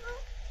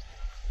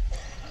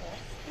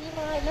 You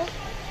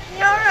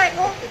alright,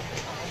 Mom?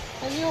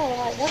 Are you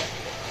alright, Mom?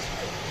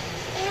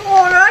 Are you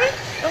alright?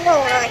 I'm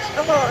alright,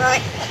 I'm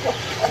alright.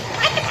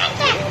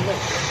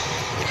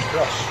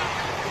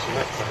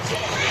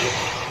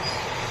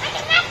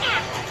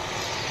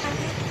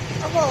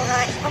 I'm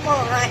alright, I'm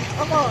alright,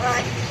 I'm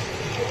alright.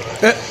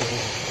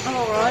 I'm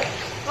alright.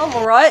 I'm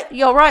alright.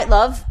 You alright,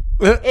 love?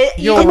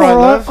 You alright,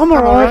 love? I'm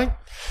alright.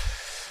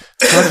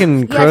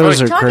 Fucking crows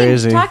are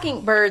crazy.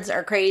 Talking birds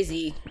are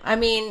crazy. I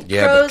mean,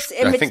 Yeah, crows.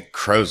 but I think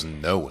crows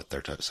know what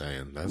they're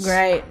saying. That's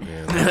Right.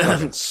 Yeah, they're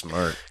fucking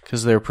smart.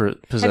 Because they're have you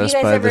possessed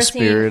guys by ever the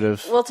spirit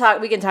of.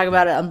 We can talk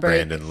about it on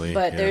bird. Brandon Lee,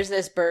 But yeah. there's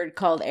this bird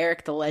called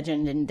Eric the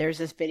Legend, and there's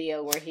this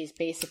video where he's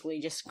basically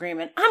just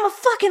screaming, "I'm a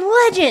fucking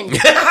legend!"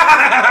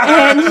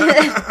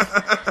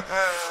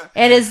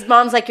 and his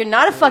mom's like, "You're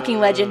not a fucking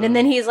legend." And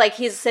then he's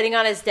sitting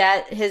on his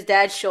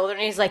dad's shoulder,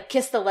 and he's like,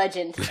 "Kiss the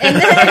legend." And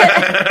then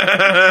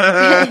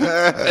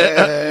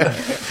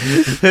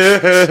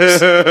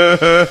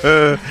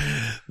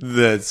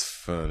That's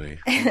funny.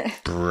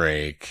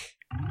 Break.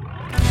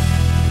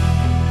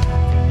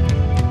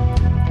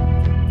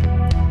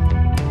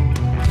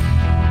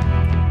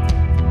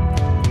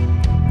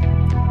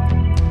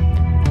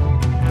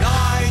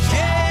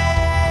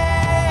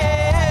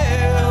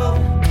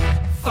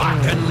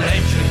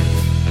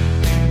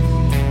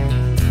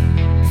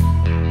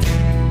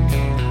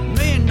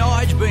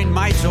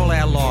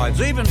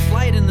 songs, even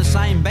played in the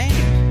same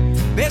band.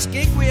 Best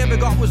gig we ever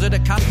got was at a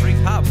country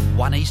pub,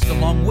 one Easter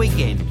long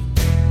weekend.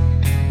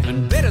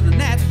 And better than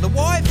that, the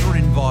wives were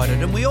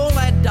invited and we all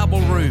had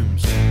double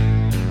rooms.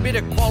 Bit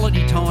of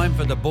quality time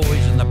for the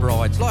boys and the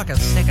brides, like a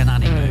second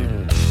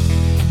honeymoon.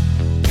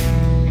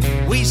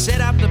 We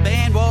set up the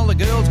band while the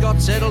girls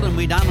got settled and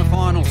we done a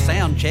final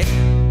sound check.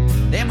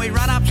 Then we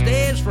run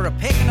upstairs for a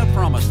peck and a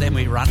promise, then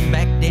we run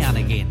back down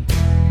again.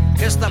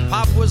 Guess the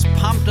pub was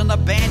pumped and the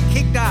band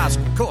kicked ass.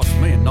 Of course,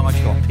 me and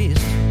Nige got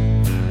pissed.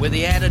 With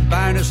the added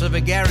bonus of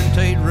a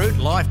guaranteed route,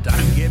 life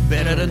don't get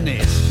better than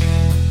this.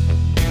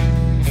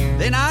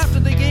 Then after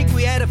the gig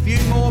we had a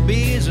few more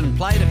beers and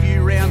played a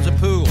few rounds of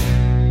pool.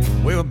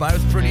 We were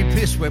both pretty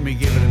pissed when we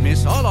gave it a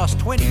miss. I lost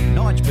 20,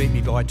 Nige beat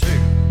me by 2.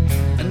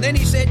 And then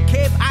he said,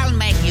 Kev, I'll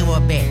make you a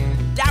bet.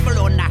 Double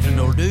or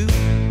nothing'll do.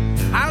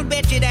 I'll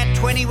bet you that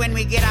 20 when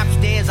we get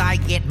upstairs I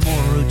get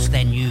more roots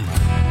than you.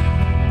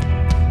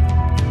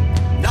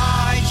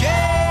 Nigel,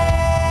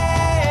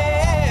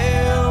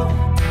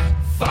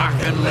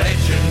 fucking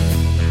legend.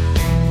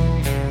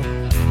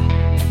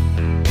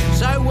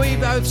 So we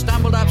both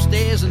stumbled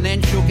upstairs and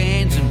then shook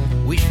hands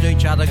and wished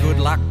each other good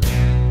luck,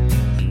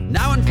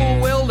 knowing full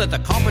well that the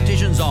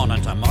competition's on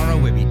and tomorrow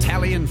we'll be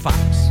tallying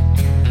fucks.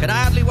 Could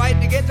hardly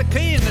wait to get the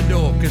key in the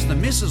door, because the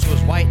missus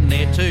was waiting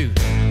there too.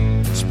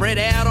 Spread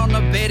out on the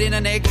bed in a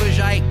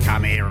negligee.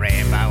 Come here,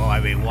 Rambo,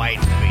 I've been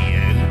waiting for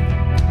you.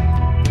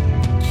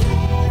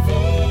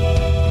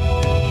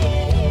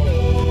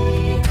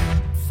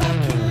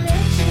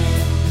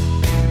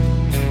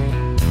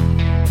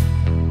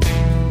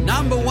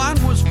 Number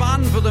 1 was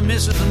fun for the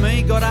missus and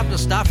me. Got up to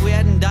stuff we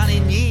hadn't done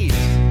in years.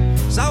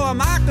 So I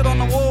marked it on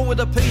the wall with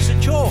a piece of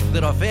chalk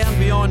that I found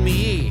behind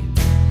me ear.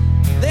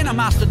 Then I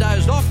must have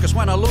dozed off, because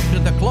when I looked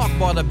at the clock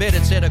by the bed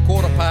it said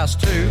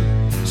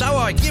 2:15. So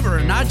I give her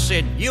a nudge,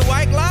 said, "You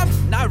awake, love?"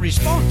 No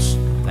response.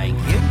 Thank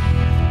you.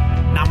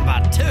 Number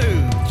 2.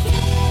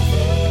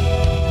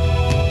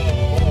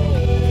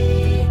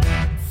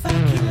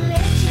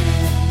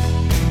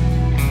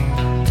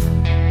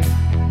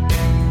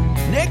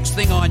 Next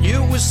thing I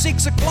knew, it was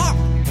 6 o'clock,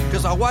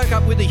 because I woke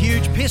up with a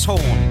huge piss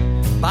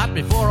horn. But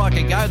before I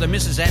could go, the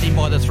missus had him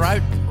by the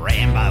throat.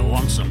 Rambo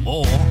wants some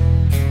more.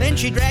 Then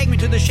she dragged me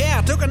to the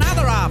shower. Took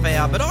another half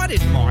hour, but I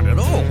didn't mind at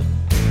all.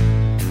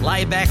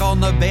 Lay back on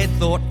the bed,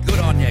 thought, good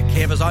on you,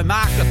 Kev, as I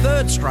marked the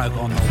 3rd stroke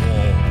on the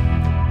wall.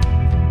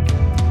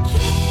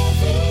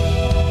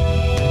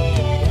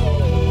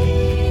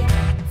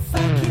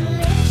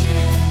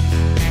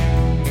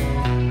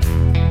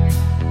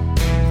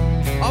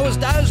 I was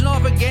dozing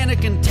off again, a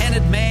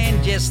contented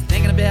man, just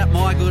thinking about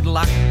my good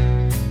luck,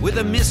 with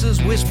the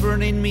missus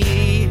whispering in me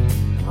ear,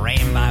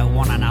 Rambo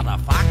want another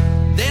fuck.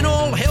 Then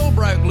all hell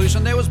broke loose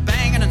and there was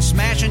banging and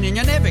smashing, and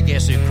you never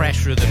guess who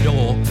crashed through the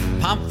door.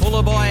 Pump full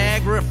of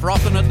Viagra,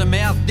 frothing at the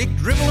mouth, dick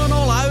dribbling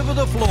all over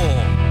the floor.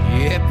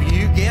 Yep,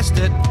 you guessed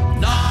it.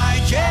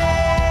 Nigel,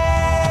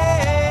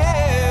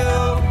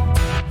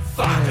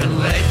 fucking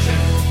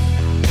legend.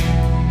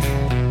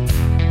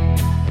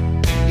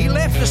 He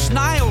left a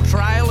snail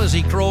trail as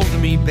he crawled to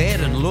me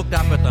bed and looked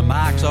up at the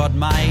marks I'd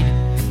made.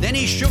 Then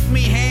he shook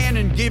me hand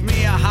and give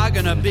me a hug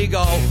and a big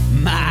old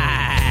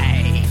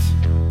mate.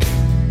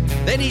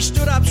 Then he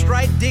stood up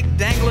straight, dick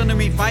dangling to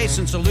me face,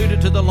 and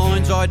saluted to the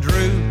lines I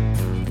drew.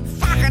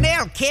 Fucking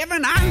hell,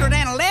 Kevin,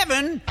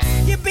 111?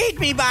 You beat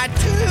me by 2.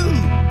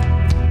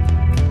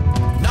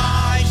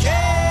 Nigel,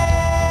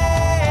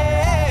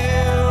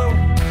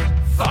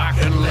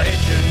 fucking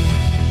legend.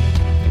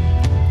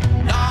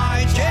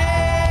 Nigel.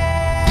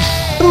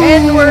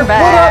 And we're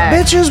back. What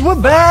up, bitches? We're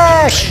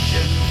back. Did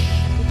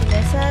you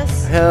miss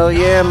us? Hell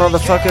yeah,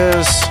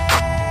 motherfuckers.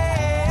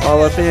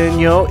 All up in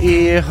your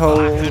ear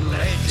hole.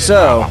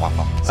 So,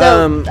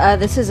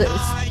 this is a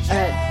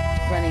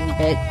running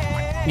bit.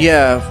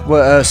 yeah.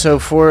 Well, so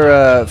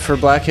for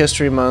Black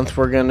History Month,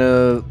 we're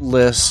gonna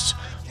list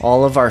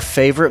all of our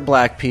favorite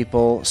black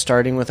people,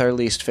 starting with our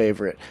least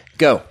favorite.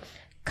 Go.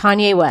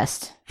 Kanye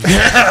West.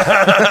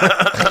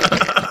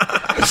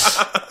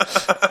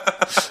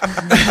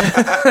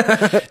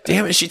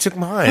 Damn it, she took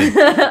mine.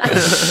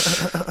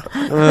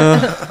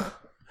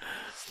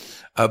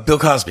 Bill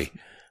Cosby.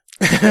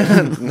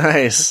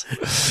 Nice.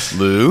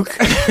 Luke.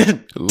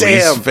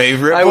 Least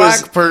favorite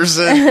black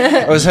person.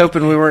 I was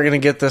hoping we weren't going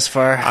to get this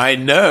far. I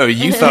know.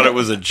 You thought it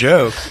was a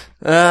joke.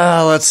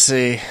 Let's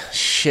see.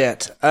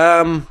 Shit.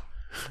 That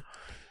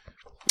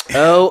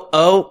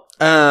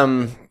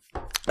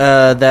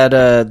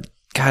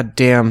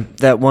goddamn,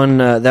 that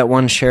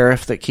one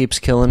sheriff that keeps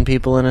killing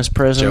people in his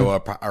prison. Joe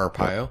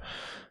Arpaio?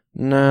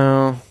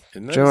 No.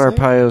 Joe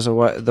Arpaio's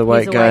the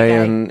white guy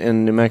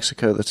in New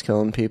Mexico that's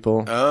killing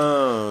people.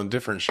 Oh,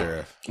 different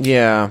sheriff.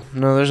 Yeah.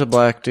 No, there's a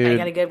black dude I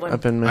got a good one.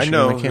 up in I Michigan.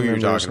 know can't who you're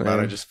remember his talking about.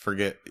 name. I just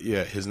forget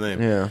his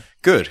name. Yeah.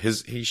 Good.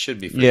 He should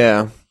be favorite.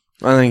 Yeah.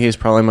 I think he's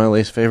probably my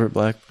least favorite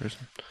black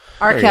person.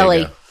 R. There you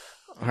Kelly. go.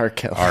 R.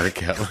 Kelly. R.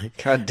 Kelly.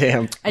 God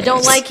damn. I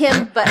don't like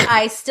him, but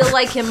I still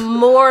like him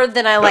more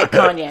than I like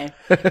Kanye.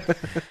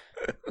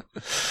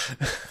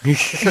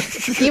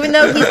 Even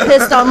though he's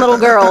pissed on little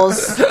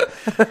girls,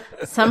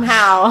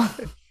 somehow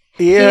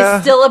Yeah.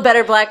 he's still a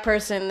better black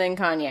person than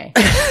Kanye.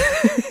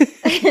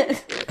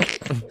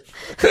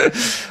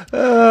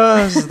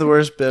 This is the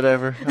worst bit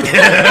ever.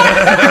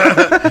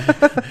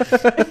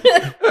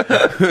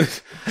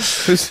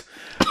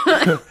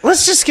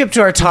 Let's just skip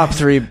to our top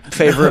 3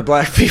 favorite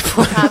black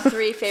people. Top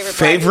 3 favorite black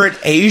Favorite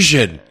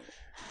Asian.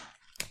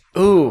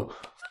 Ooh.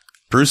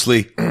 Bruce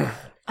Lee.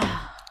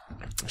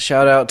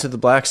 Shout out to the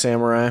Black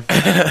Samurai.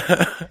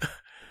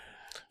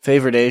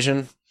 Favorite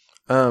Asian.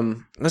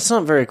 That's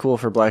not very cool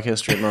for Black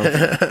History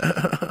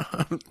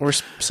Month. We're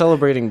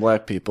celebrating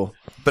black people.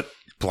 But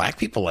black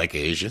people like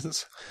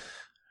Asians.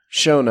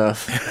 Show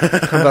enough.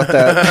 How about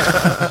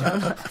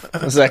that?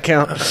 Does that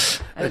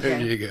count? There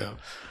you go.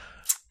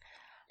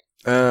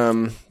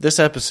 This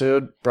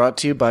episode brought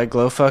to you by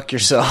Glow Fuck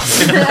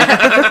Yourself.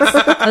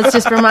 Let's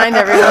just remind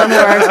everyone who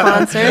our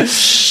sponsor.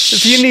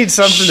 If you need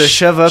something to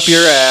shove up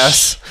your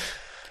ass,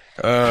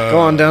 go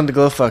on down to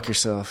Glow Fuck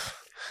Yourself.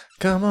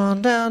 Come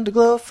on down to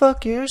Glow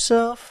Fuck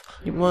Yourself.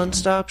 Your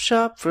one-stop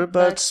shop for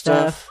butt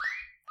stuff.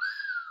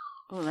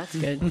 Oh, that's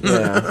good.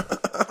 Yeah.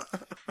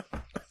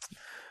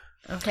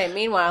 Okay,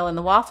 meanwhile, in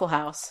the Waffle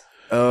House.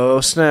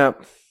 Oh,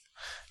 snap.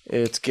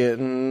 It's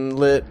getting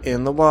lit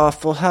in the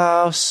Waffle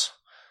House.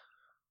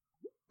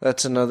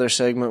 That's another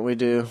segment we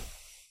do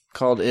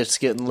called It's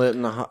Getting Lit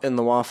in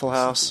the Waffle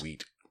House.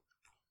 Sweet.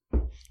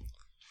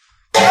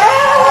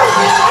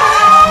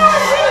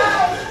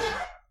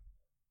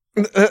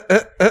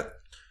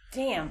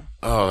 Damn.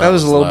 Oh, That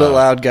was a little bit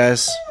loud,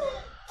 guys.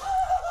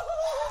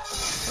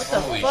 What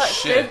the fuck?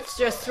 shit.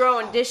 They're just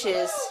throwing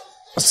dishes.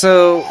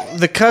 So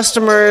the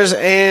customers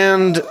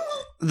and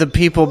the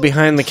people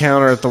behind the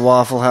counter at the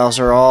Waffle House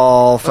are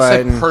all Let's say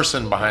fighting.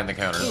 person behind the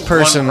counter.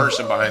 Person. One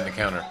person behind the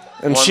counter.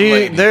 And One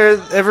lady.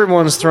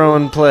 everyone's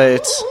throwing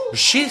plates.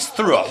 She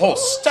threw a whole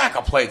stack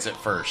of plates at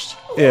first.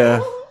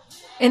 Yeah.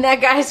 And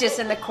that guy's just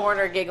in the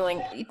corner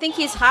giggling. You think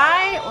he's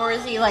high, or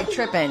is he, like,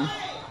 tripping?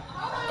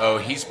 Oh,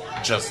 he's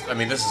just... I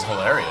mean, this is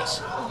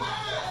hilarious.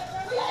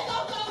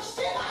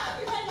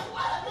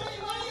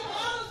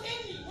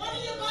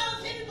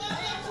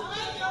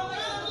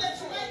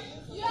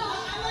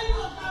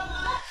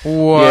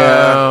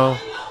 Wow.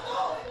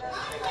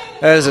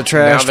 That is a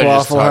trash Now they're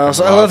just Waffle talking House.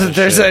 I love lots that of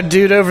there's shit. that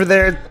dude over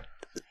there.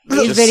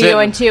 He's Just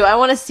videoing, sitting. too. I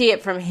want to see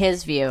it from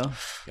his view.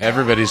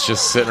 Everybody's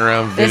just sitting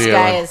around videoing. This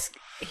guy is...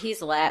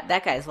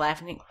 That guy's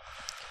laughing.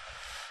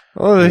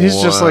 Oh,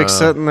 he's just like Wow.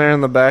 sitting there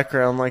in the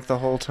background like the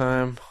whole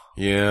time.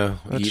 Yeah,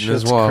 That eating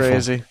his shit's waffle.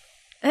 crazy.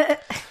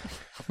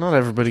 Not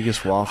everybody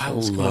gets I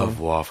waffles. come love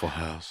on. Waffle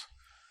House.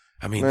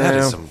 I mean, that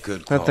is Well, some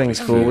good That quality thing's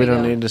food. cool. Here We we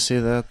don't go. need to see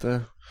that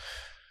though.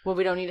 Well,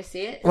 we don't need to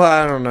see it? Well,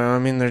 I don't know. I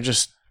mean, they're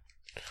just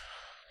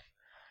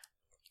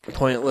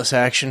pointless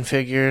action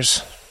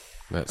figures.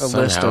 That A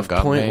list somehow of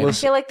got pointless.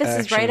 I feel like this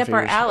is action right up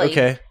our figures. alley.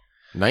 Okay.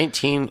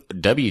 19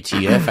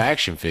 WTF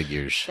action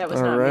figures. That was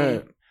All not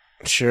right. me.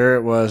 Sure, it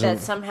That wasn't.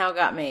 somehow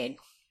got made.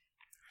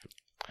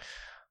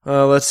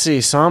 Let's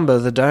see. Samba,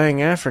 the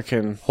Dying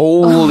African.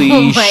 Holy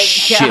Oh my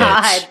shit.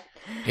 God.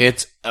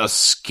 It's a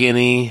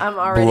skinny I'm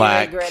already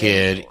black regretting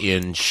kid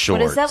in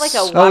shorts. What is that, like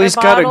a water Oh, he's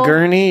got bottle? a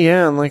gurney.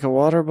 Yeah, and like a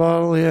water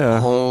bottle. Yeah.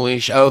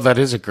 Holy oh, that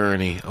is a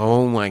gurney.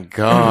 Oh my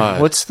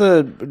god. What's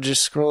the?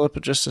 Just scroll up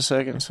just a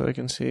second so I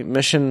can see.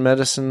 Mission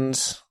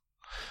Medicines.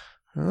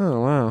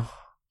 Oh wow.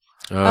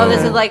 Oh,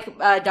 this is like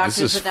Doctors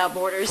is Without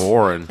Borders.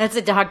 foreign. That's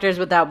a Doctors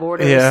Without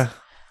Borders. Yeah.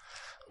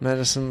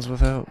 Medicines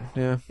without.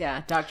 Yeah.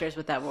 Yeah, Doctors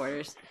Without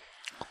Borders.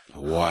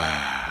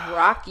 Wow.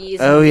 Rockies.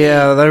 Oh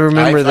yeah, I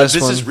remember this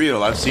this one. is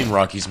real. I've seen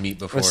Rocky's meat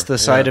before. What's the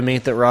side of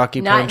meat that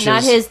Rocky punches?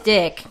 Not his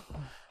dick.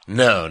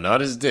 No,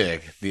 not his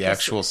dick. The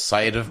actual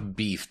side of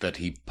beef that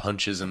he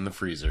punches in the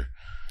freezer.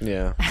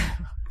 Yeah.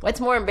 What's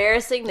more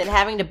embarrassing than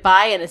having to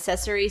buy an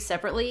accessory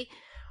separately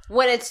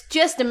when it's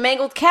just a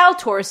mangled cow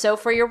torso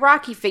for your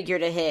Rocky figure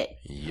to hit?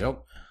 Yep.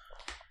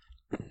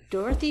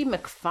 Dorothy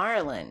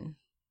McFarlane.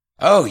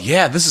 Oh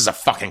yeah, this is a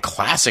fucking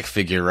classic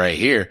figure right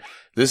here.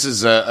 This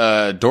is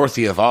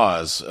Dorothy of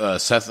Oz.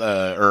 Todd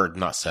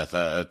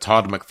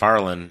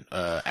McFarlane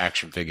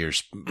action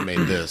figures made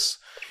this.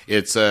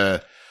 It's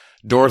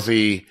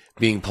Dorothy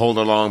being pulled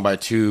along by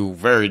two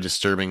very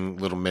disturbing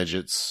little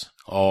midgets,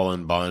 all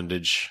in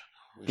bondage.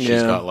 She's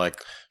Yeah. got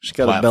like She's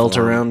got a belt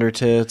platform, around her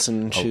tits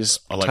and she's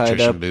tied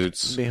electrician up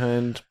boots.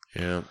 behind.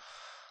 Yeah,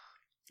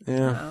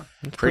 Yeah.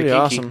 It's Pretty pretty kinky.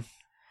 awesome.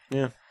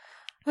 Yeah.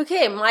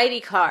 Okay,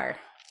 Mighty Car.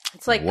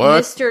 It's like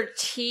What? Mr.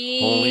 T,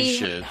 Holy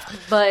shit.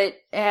 but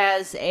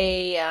as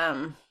a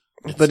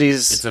But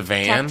he's it's a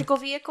van tactical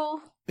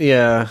vehicle.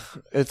 yeah,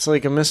 it's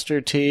like a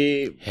Mr.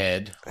 T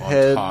head on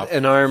head top.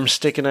 and arm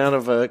sticking out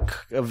of a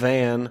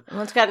van.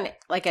 One's got an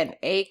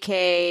AK,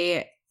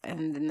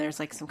 and then there's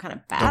like some kind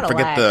of battle Don't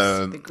forget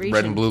axe. the Grecian.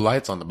 red and blue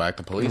lights on the back,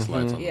 the police Mm-hmm.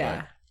 lights on the Yeah.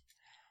 back.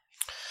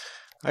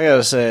 I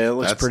gotta say, it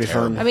looks That's pretty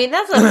terrible. fun. I mean,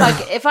 that's a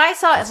like. If I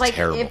saw That's like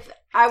terrible. if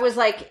I was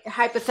like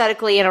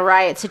hypothetically in a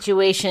riot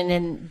situation,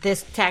 and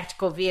this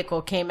tactical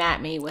vehicle came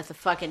at me with a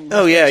fucking.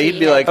 Oh yeah, you'd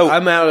be like,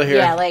 I'm out of here.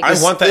 Yeah, like I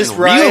want that this in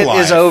riot real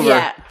life. is over.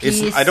 Yeah,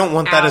 I don't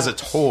want that as a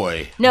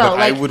toy. No, but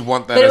like, I would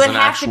want that but as it would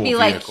an have actual to be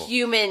vehicle. like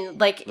human.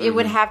 Like it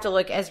would have to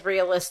look as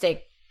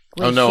realistic.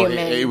 Oh no,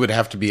 human. it would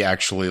have to be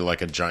actually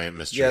like a giant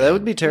Mr. Yeah, that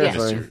would be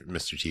terrifying.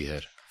 Mr.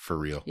 T-Head for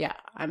real. Yeah,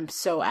 I'm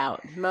so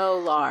out.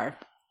 Molar.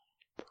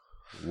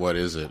 What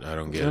is it? I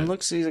don't get It it.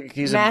 looks like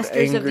he's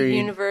Masters an of the angry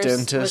Universe was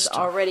dentist.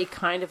 already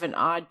kind of an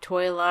odd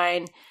toy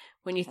line.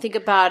 When you think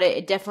about it,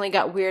 it definitely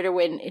got weirder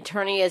when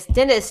Eternia's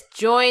dentist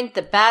joined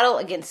the battle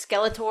against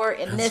Skeletor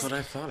in That's this what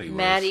I thought he was.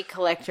 Maddie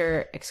Collector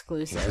He's a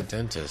exclusive.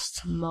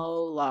 dentist.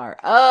 Molar.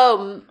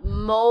 Oh,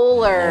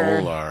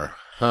 Molar. Molar.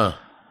 Huh.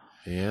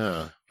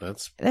 Yeah,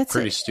 that's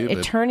pretty stupid.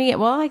 Eternia.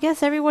 Well, I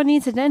guess everyone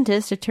needs a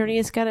dentist.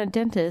 Eternia's got a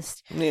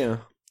dentist. Yeah.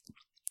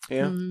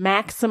 Yeah.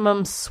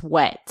 Maximum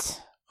Sweat.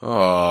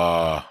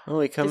 Oh, Oh,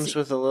 he comes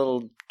with a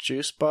little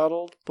juice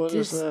bottle. What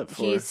is that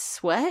for? He's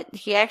Sweat?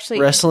 He actually...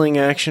 Wrestling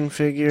action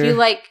figure. Do you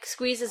like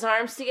squeeze his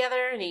arms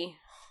together and he...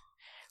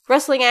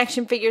 Wrestling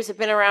action figures have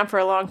been around for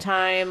a long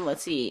time.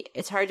 Let's see.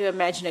 It's hard to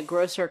imagine a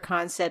grosser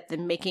concept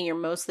than making your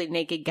mostly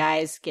naked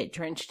guys get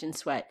drenched in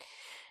sweat.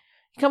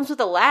 He comes with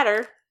a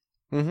ladder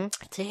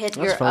to hit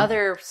your fun.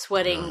 other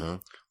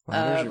sweating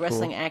Ladders are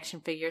wrestling cool. action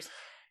figures.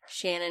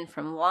 Shannon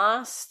from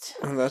Lost.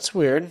 Oh, that's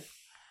weird.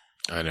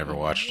 I never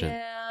watched it.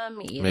 Yeah,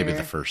 me either. Maybe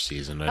the first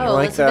season. I Oh, don't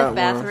like Elizabeth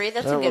that Bathory. one.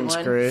 That's that a good one's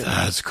one. great.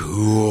 That's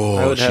cool.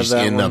 I would have She's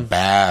that in the one.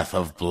 bath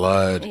of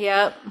blood.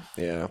 Yep.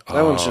 Yeah,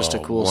 that one's just a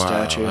cool wow,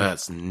 statue.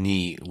 That's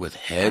neat with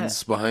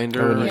heads behind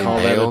her. I wouldn't and call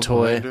that a nails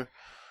toy. behind her.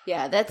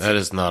 Yeah, that's... That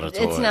is not a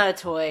toy. It's not a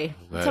toy.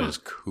 That is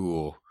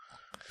cool.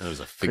 That was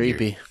a figure.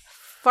 Creepy.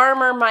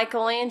 Farmer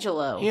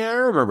Michelangelo. Yeah, I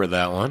remember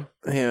that one.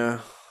 Yeah.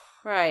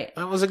 Right.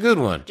 That was a good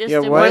one. Just Yeah,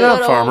 a why good not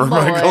old Farmer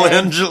boy.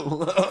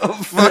 Michelangelo.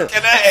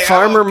 Fucking A.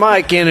 Farmer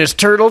Mike and his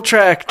turtle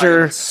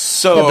tractor.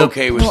 So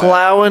okay with that.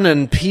 Plowing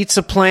and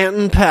pizza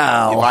planting If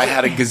pal. I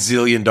had $1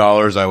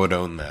 gazillion, I would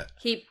own that.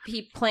 He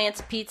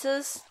plants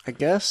pizzas. I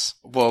guess.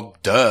 Well,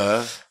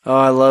 duh. Oh,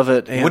 I love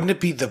it. Aunt- Wouldn't it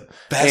be the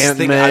best Aunt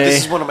thing? May.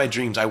 This is one of my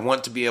dreams. I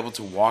want to be able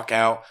to walk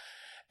out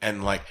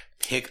and like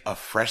pick a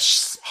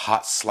fresh,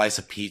 hot slice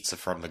of pizza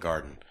from the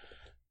garden.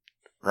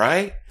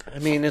 Right? I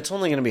mean, it's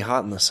only going to be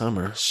hot in the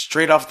summer.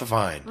 Straight off the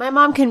vine. My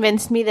mom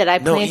convinced me that I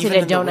No, planted even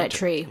a in the donut winter.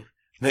 tree.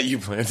 That you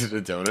planted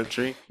a donut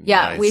tree?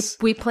 Yeah, Nice.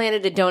 we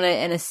planted a donut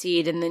and a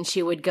seed, and then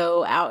she would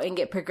go out and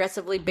get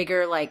progressively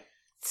bigger, like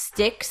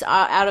sticks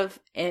out of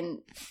and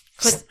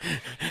put,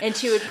 and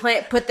she would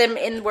put them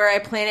in where I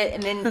planted,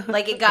 and then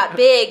like it got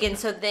big, and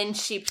so then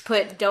she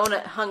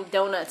hung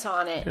donuts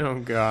on it. Oh,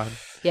 God.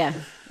 Yeah,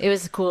 it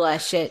was cool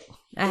ass shit.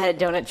 I had a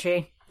donut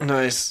tree.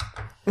 Nice.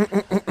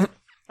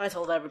 I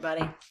told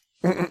everybody.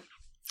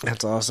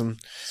 That's awesome.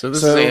 So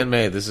this So- is Aunt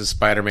May. This is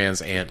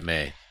Spider-Man's Aunt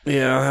May.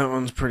 Yeah, that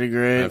one's pretty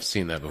great. I've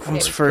seen that before.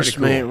 That's It's first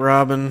pretty mate cool.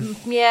 Robin.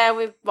 Yeah,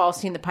 we've all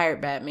seen the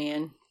Pirate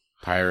Batman.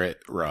 Pirate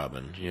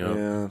Robin. You know?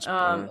 Yeah, that's Ooh,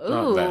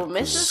 Not that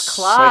Mrs.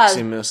 cool. Claus.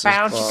 Sexy Mrs.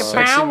 Bow Claus. chicka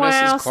Sexy bow wow,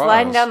 Mrs. Claus.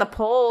 sliding down the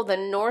pole, the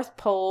North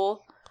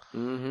Pole.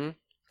 Mm-hmm.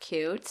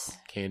 Cute.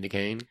 Candy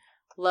cane.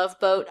 Love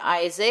Boat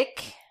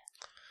Isaac.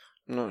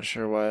 I'm not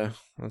sure why.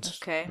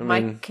 That's Okay. I mean, My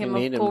you need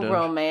him Chemical to-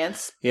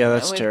 Romance. Yeah,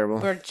 that's We terrible.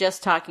 We're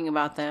just talking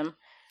about them.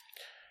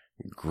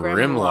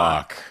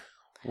 Grimlock.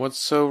 What's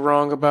so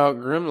wrong about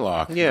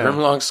Grimlock? Yeah.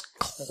 Grimlock's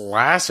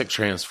classic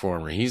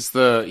Transformer. He's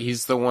the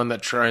one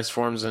that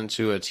transforms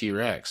into a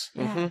T-Rex.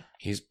 Mm-hmm.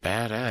 He's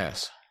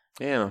badass.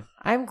 Yeah.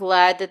 I'm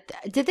glad that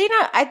did they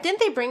not? Didn't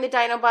they bring the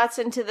Dinobots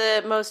into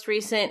the most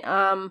recent?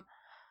 I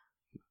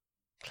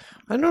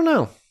don't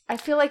know. I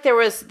feel like there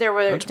were That's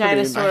pretty-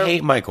 dinosaur. I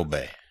hate Michael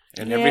Bay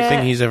and Yeah.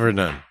 everything he's ever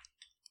done.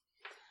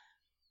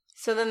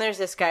 So then there's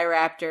this guy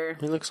Raptor,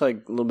 He looks like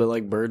a little bit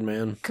like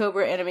Birdman.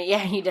 Cobra Enemy. Yeah,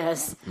 he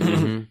does.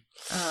 Mhm.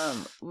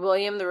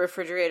 William the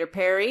Refrigerator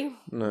Perry.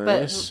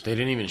 Nice. They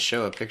didn't even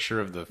show a picture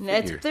of the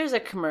figure. There's a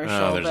commercial,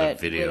 Oh, there's a but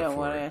video we don't for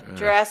want it. to Yeah.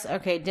 dress.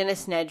 Okay,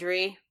 Dennis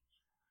Nedry.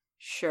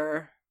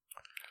 Sure.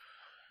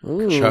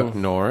 Ooh. Chuck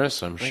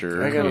Norris, I'm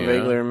sure. I gotta yeah.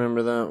 vaguely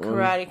remember that one.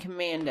 Karate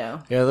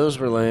Commando. Yeah, those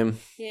were lame.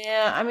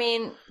 Yeah, I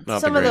mean,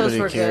 Not some the of those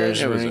greatest. were Nobody cares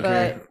good, or anything.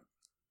 but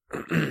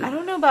I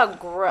don't know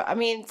about I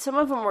mean, some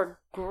of them were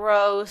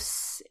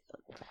gross,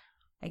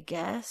 I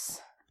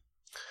guess.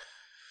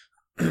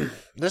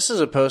 This is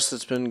a post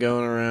that's been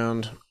going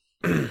around.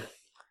 It's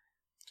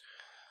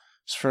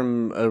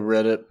from a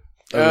Reddit.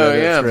 Oh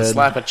yeah, the thread.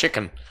 slap a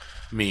chicken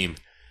meme.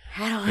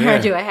 I don't know.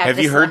 Do I have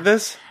you this heard one?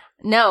 this?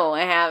 No,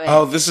 I haven't.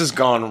 Oh, this has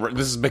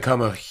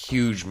become a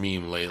huge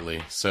meme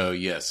lately. So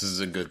yes, this is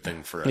a good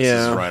thing for us. This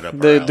Yeah. is right up our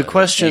The alley.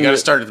 question you got to that-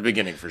 start at the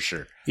beginning for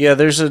sure. Yeah,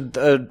 there's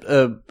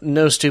a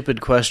no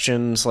stupid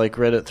questions like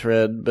Reddit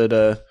thread, but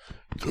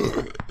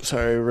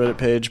sorry, Reddit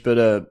page,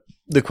 but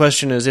the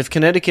question is, if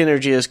kinetic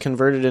energy is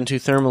converted into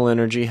thermal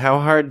energy, how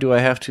hard do I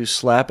have to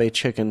slap a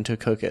chicken to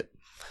cook it?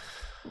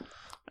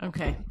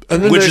 Okay.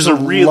 And then Which there's is a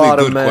really lot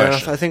of good math.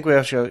 question. I think we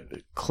have to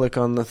click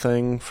on the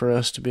thing for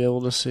us to be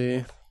able to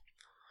see.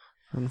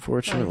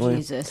 unfortunately. Oh,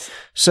 Jesus.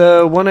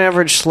 So, one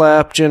average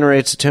slap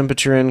generates a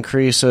temperature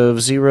increase of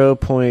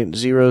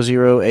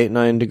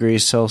 0.0089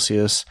 degrees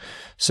Celsius.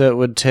 So, it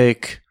would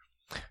take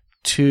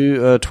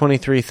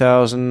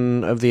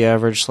 23,000 of the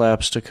average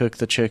slaps to cook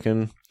the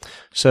chicken.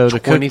 So, to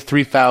cook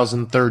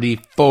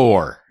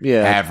 23,034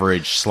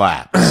 average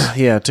slaps.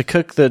 Yeah, to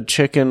cook the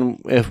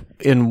chicken, if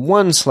in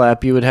one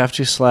slap, you would have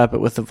to slap it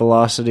with a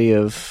velocity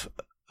of,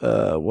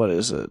 what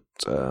is it?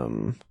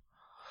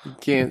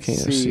 Can't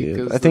see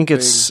it. I think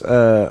it's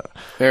there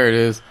it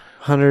is.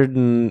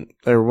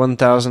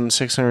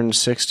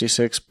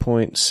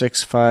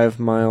 1,666.65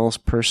 miles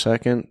per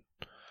second.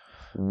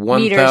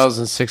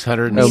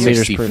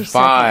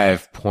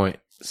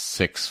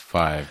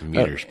 1,665.65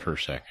 meters per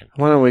second.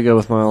 Why don't we go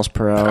with miles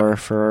per hour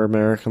for our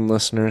American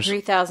listeners?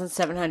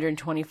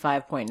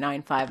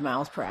 3,725.95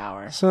 miles per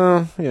hour.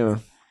 So,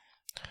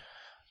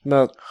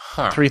 about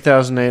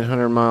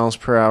 3,800 miles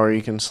per hour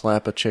you can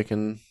slap a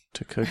chicken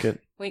to cook it.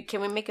 Wait,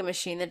 can we make a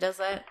machine that does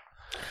that?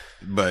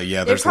 But yeah,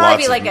 There'd there's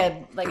probably lots be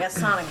of like a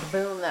sonic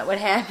boom that would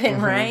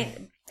happen,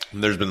 right?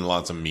 there's been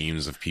lots of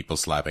memes of people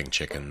slapping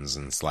chickens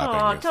and slapping.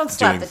 Oh, don't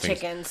slap the things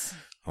chickens.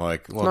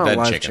 Like, well, Not dead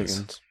live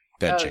chickens.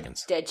 Dead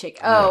chickens. Dead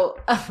chicken. Oh.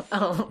 I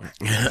thought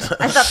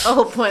the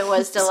whole point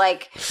was to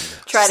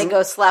try to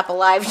go slap a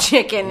live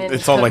chicken. And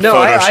It's all like No,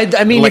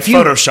 I mean, like if you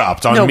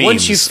photoshopped on memes.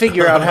 once you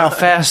figure out how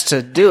fast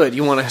to do it,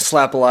 you want to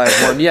slap a live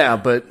one, yeah,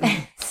 but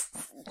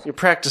you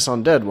practice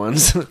on dead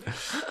ones.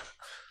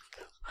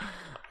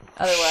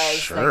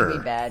 Otherwise, that could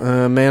be bad.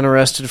 A man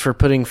arrested for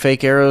putting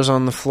fake arrows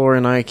on the floor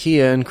in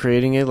IKEA and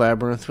creating a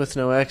labyrinth with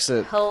no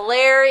exit.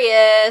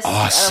 Hilarious.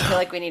 Awesome. I don't feel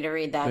like we need to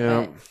read that,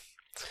 Yeah.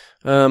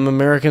 but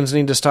Americans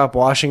need to stop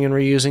washing and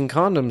reusing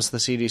condoms, the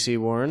CDC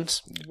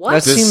warns. what?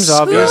 That seems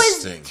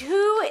obvious.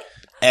 Who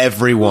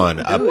Everyone,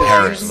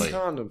 apparently.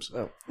 Condoms.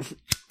 Oh.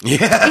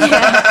 Yeah, you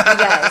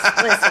guys,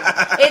 listen.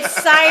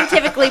 It's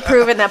scientifically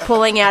proven that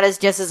pulling out is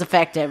just as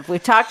effective.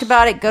 We've talked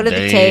about it. Go to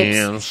the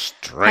tapes.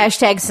 Straight.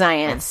 Hashtag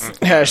science.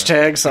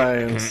 Hashtag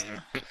science.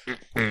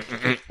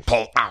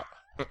 Pull out.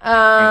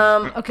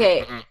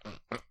 Okay.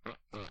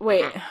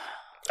 Wait.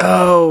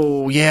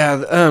 Oh, yeah.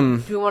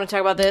 Do we want to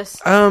talk about this?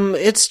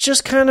 It's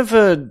just kind of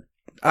we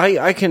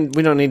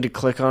don't need to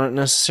click on it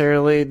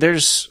necessarily.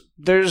 There's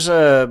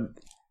a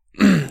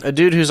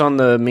dude who's on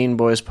the Mean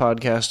Boys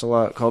podcast a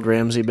lot called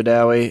Ramsey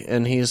Badawi,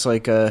 and he's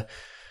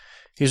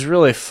he's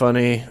really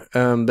funny.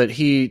 But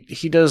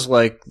he does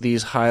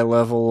these high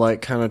level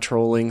kind of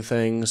trolling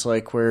things,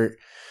 where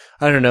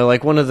I don't know,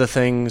 one of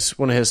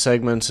his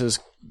segments is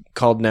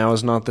called "Now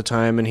Is Not the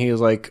Time," and he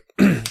was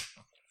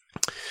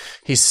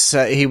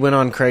he went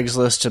on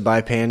Craigslist to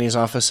buy panties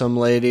off of some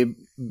lady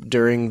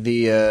during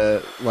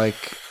the right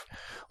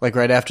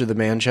after the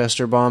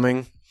Manchester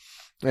bombing.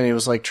 And he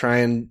was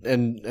trying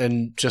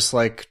and just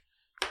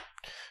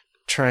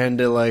trying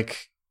to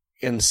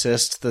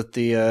insist that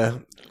Okay,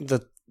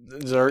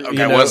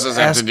 what does this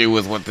have to do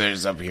with what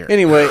there's up here?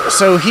 Anyway,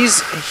 so he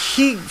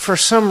for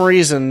some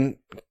reason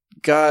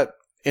got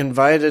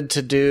invited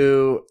to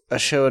do a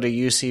show at a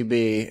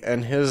UCB,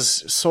 and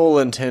his sole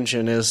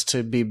intention is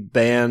to be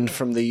banned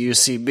from the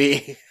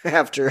UCB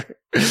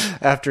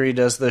after he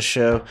does this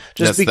show.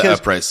 Just That's because the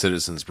Upright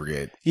Citizens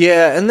Brigade.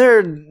 Yeah, and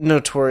they're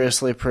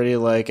notoriously pretty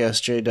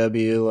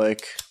SJW,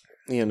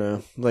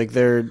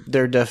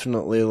 they're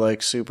definitely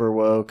super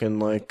woke and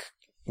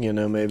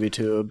maybe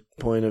to a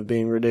point of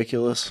being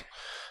ridiculous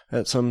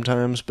at some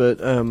times, but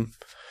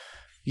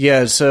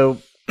yeah, so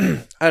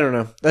I don't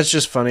know. That's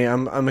just funny.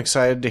 I'm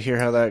excited to hear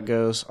how that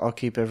goes. I'll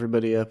keep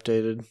everybody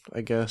updated,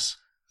 I guess.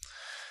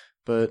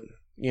 But,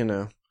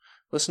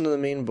 listen to the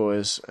Mean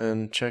Boys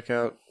and check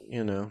out,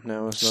 Now Is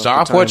Not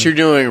Stop the Time. what you're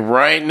doing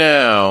right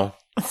now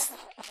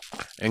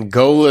and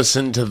go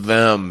listen to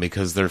them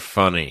because they're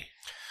funny.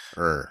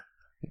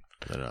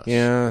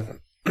 Yeah.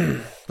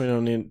 We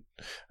don't need...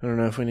 I don't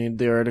know if we need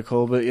the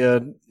article, but yeah,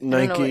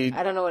 Nike...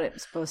 I don't know what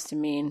it's supposed to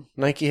mean.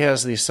 Nike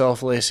has these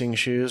self-lacing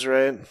shoes,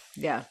 right?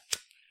 Yeah.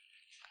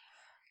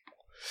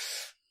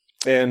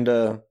 And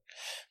they're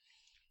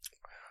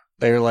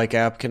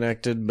app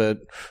connected, but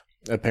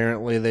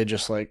apparently they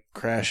just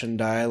crash and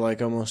die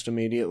almost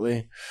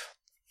immediately.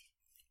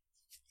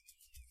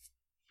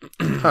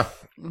 Huh.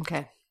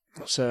 Okay.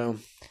 So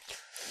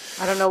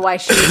I don't know why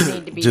shoes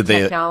need to be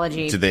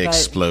technology. Did they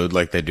explode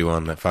like they do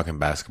on that fucking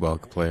basketball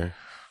player?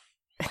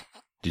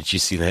 Did you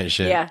see that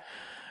shit? Yeah.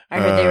 I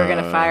heard they were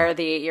going to fire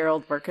the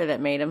 8-year-old worker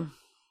that made them.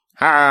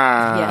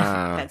 Ah.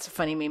 Yeah, that's a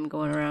funny meme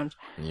going around.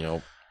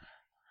 Yep.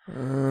 I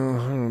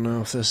don't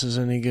know if this is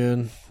any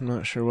good. I'm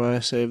not sure why I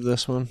saved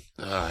this one.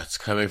 It's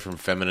coming from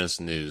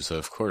Feminist News, so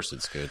of course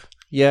it's good.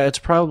 Yeah, it's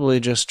probably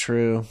just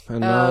true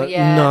and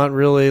not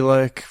really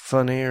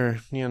funny or,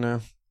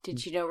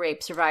 Did you know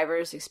rape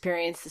survivors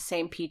experience the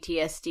same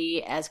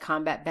PTSD as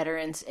combat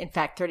veterans? In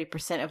fact,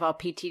 30% of all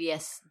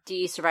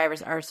PTSD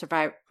survivors are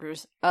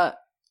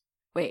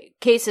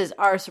cases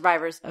are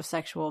survivors of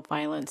sexual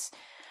violence.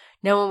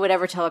 No one would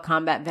ever tell a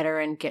combat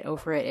veteran, get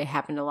over it. It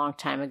happened a long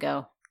time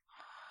ago.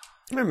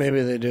 Or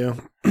maybe they do.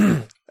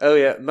 Oh,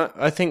 yeah.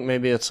 I think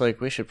maybe it's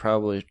we should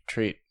probably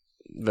treat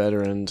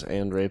veterans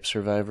and rape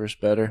survivors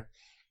better.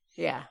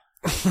 Yeah.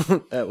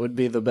 That would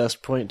be the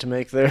best point to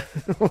make there.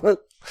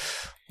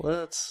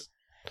 Let's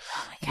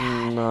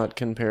not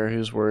compare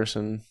who's worse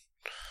and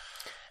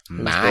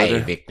who's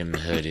better.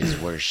 victimhood is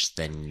worse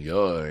than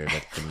your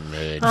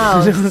victimhood.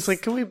 Oh, It's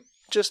like, can we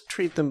just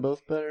treat them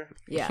both better?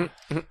 yeah.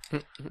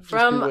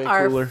 From way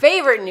our cooler.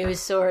 favorite news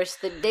source,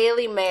 the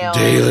Daily Mail.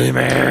 Daily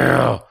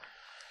Mail.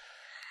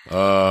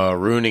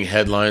 Ruining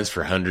headlines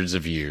for hundreds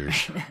of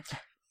years.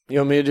 You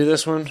want me to do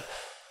this one?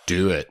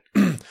 Do it.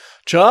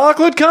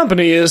 Chocolate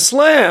Company is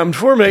slammed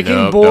for making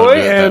Nope, boy don't do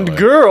it that and way.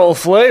 girl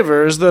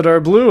flavors that are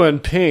blue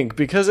and pink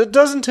because it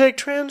doesn't take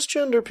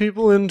transgender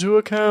people into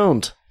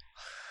account.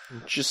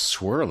 Just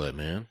swirl it,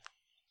 man.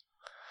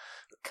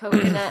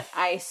 Coconut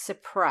ice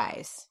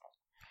surprise.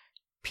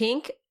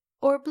 Pink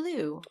or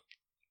blue?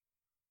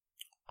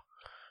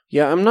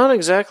 Yeah, I'm not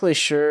exactly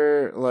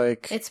sure,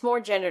 like... It's more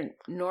gender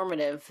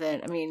normative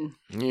than, I mean...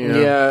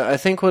 Yeah, I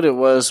think what it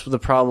was, the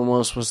problem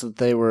was that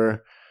they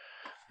were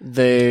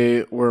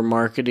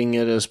marketing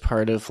it as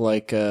part of,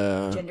 like,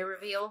 Gender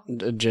reveal?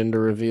 a gender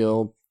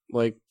reveal,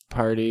 like,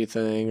 party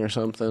thing or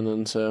something,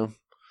 and so...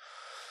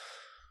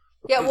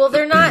 Yeah, well,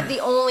 they're not the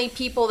only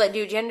people that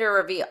do gender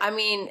reveal. I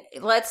mean,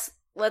 let's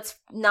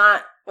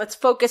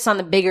focus on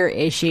the bigger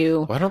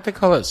issue. Why don't they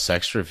call it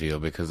sex reveal?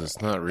 Because it's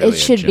not really. It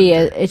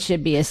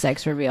should be a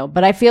sex reveal,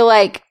 but I feel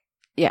like,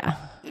 yeah,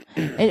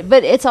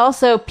 but it's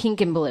also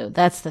pink and blue.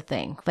 That's the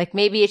thing. Like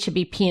maybe it should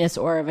be penis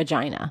or a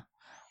vagina.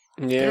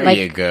 Yeah, There Like-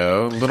 you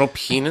go. Little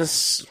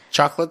penis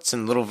chocolates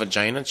and little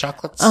vagina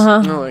chocolates.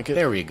 Uh-huh. I like it.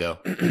 There we go.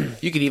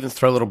 You could even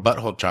throw little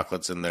butthole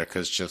chocolates in there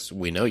because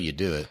we know you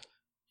do it.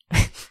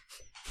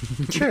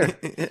 Sure.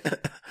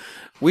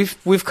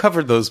 We've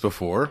covered those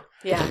before.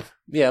 Yeah,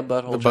 Yeah,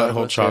 butthole The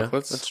butthole chocolates. Yeah,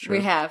 chocolates. that's true.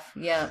 we have.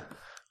 Yeah,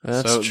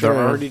 That's so true.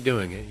 they're already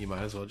doing it. You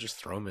might as well just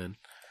throw them in.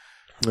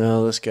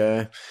 Well, this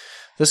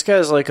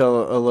guy's like a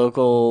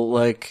local,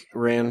 like,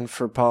 ran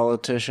for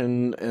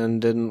politician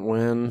and didn't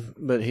win,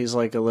 but he's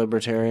like a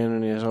libertarian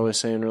and he's always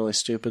saying really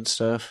stupid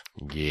stuff.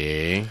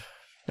 Yay.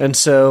 And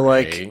so,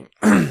 like,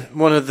 Right.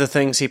 one of the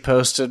things he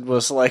posted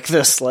was like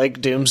this,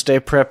 like, doomsday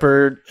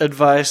prepper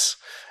advice.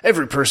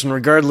 Every person,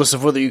 regardless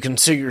of whether you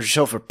consider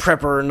yourself a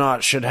prepper or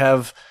not, should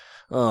have...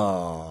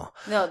 Oh,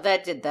 no,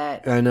 that did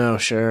that. I know,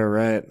 sure,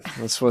 right.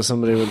 That's what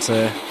somebody would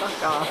say.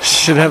 Fuck off.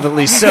 Should have at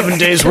least 7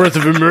 days worth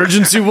of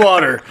emergency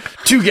water,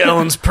 2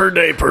 gallons per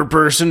day per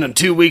person, and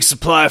 2 weeks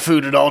supply of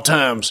food at all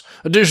times.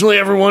 Additionally,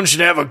 everyone should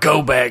have a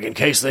go bag in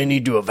case they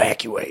need to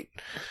evacuate.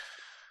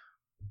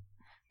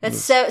 That's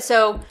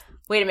so.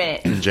 Wait a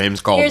minute. James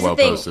Here's Caldwell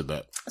the thing. posted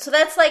that. So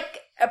that's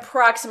like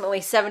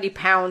approximately 70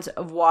 pounds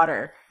of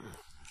water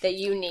that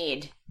you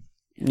need.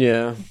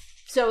 Yeah.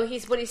 So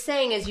what he's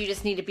saying is you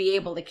just need to be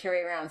able to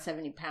carry around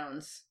 70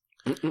 pounds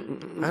I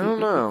don't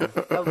know.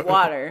 of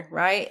water,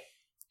 right?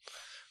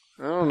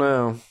 I don't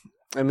know.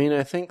 I mean,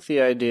 I think the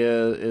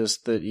idea is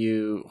that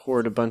you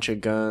hoard a bunch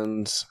of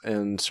guns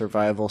and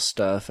survival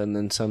stuff, and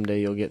then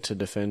someday you'll get to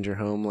defend your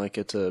home like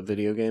it's a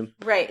video game.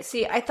 Right.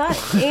 See, I thought...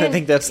 I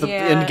think that's the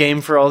end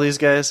game for all these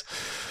guys.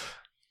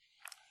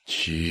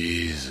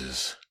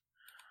 Jesus.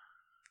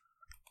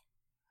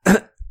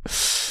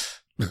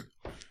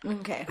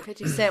 Okay.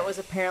 50 Cent was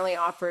apparently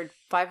offered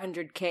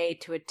 $500K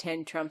to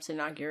attend Trump's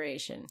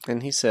inauguration.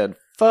 And he said,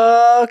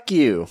 fuck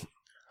you.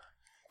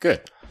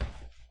 Good.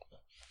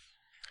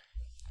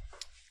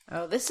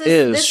 Oh, this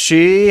Is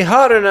she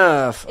hot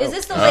enough? Is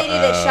this the lady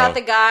that shot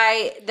the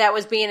guy that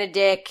was being a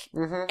dick,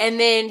 and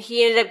then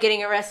he ended up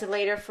getting arrested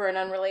later for an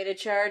unrelated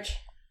charge?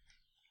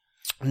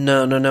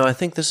 No. I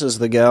think this is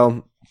the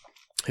gal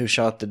who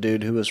shot the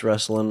dude who was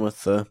wrestling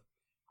with the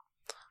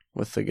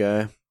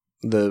guy.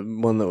 The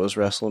one that was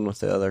wrestling with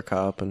the other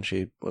cop, and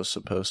she was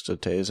supposed to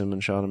tase him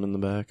and shot him in the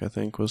back, I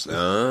think was the...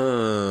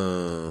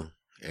 Oh.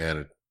 And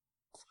a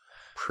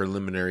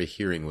preliminary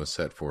hearing was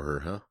set for her,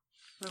 huh?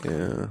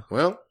 Yeah.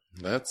 Well,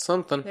 that's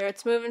something. There,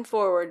 it's moving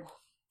forward.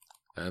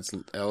 That's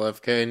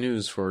LFK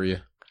news for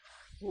you.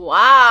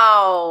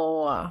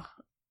 Wow.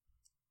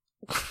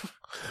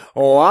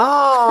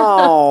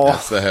 Wow.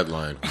 That's the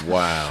headline.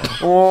 Wow.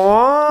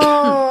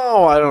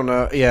 Wow. I don't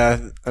know.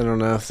 Yeah, I don't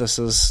know if this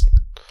is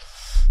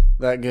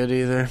that good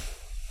either.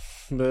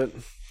 But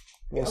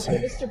we'll see.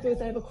 Mr.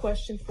 Booth, I have a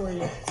question for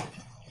you.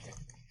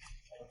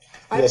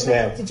 Yes,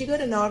 ma'am. Did you go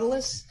to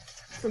Nautilus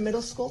for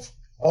middle school?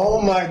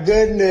 Oh my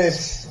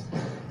goodness.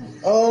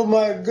 Oh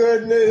my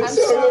goodness. I'm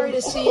sorry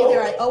to see you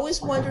there. I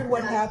always wondered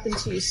what happened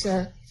to you,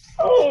 sir.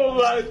 Oh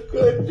my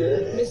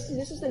goodness.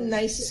 This is the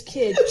nicest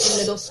kid in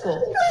middle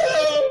school.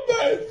 Oh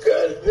my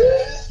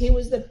goodness. He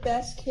was the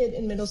best kid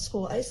in middle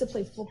school. I used to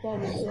play football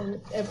with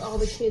him, all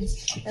the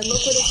kids, and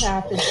look what has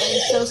happened.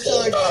 I'm so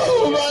sorry.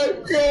 Oh my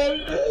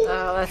goodness.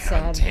 Oh, that's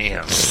sad.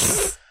 Damn.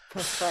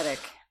 Pathetic.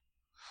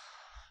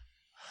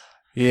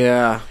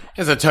 Yeah.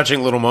 It's a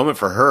touching little moment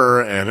for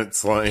her, and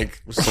it's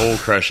like soul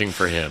crushing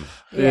for him.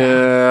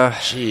 Yeah.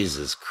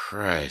 Jesus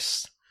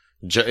Christ.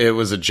 It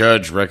was a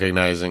judge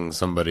recognizing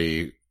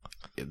somebody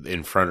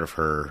in front of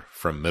her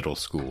from middle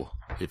school,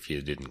 if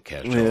you didn't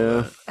catch all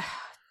Yeah. that.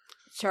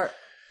 Sure.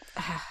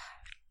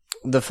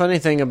 the funny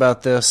thing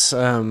about this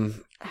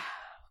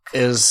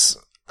is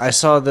I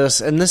saw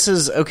this, and this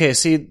is okay.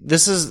 See,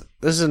 this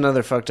is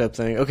another fucked up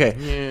thing.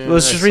 Okay,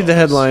 let's just read the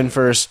headline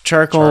first.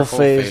 Charcoal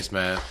face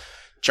mask.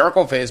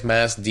 Charcoal face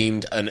mask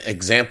deemed an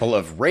example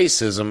of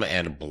racism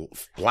and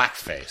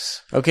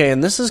blackface. Okay,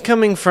 and this is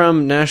coming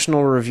from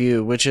National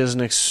Review, which is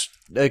an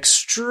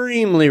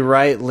extremely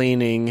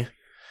right-leaning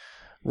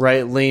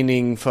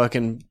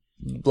fucking,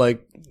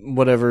 like,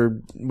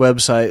 whatever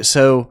website.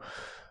 So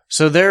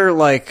they're,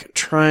 like,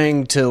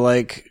 trying to,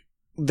 like,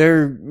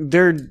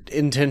 they're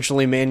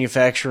intentionally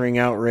manufacturing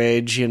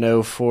outrage,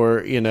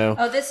 for,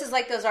 Oh, this is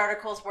like those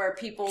articles where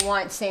people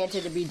want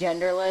Santa to be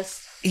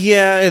genderless.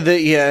 Yeah,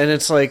 and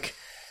it's like,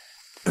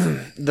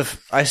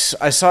 I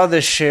saw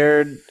this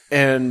shared,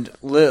 and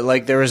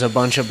like there was a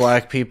bunch of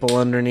black people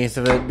underneath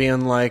of it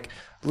being like,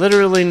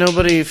 literally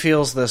nobody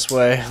feels this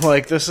way.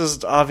 Like, this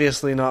is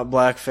obviously not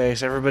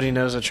blackface. Everybody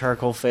knows a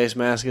charcoal face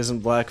mask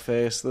isn't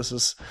blackface. This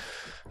is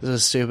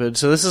stupid.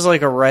 So this is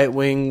like a right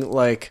wing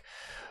like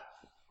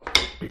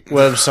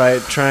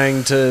website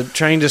trying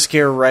to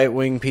scare right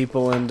wing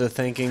people into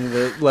thinking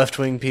that left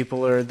wing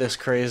people are this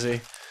crazy.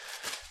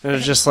 And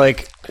it's just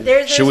like,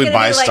 should we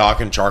buy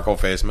stock in charcoal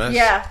face masks?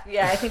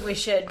 Yeah, I think we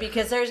should,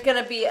 because there's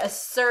going to be a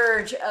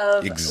surge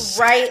of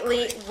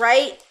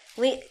right-leaning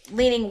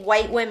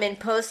white women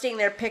posting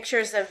their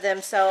pictures of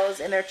themselves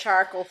in their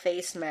charcoal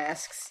face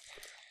masks.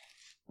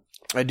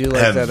 I do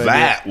like that idea.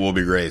 That will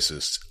be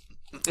racist.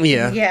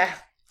 Yeah. Yeah.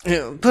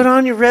 Put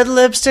on your red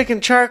lipstick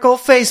and charcoal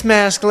face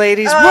mask,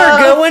 ladies. We're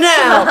going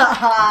out.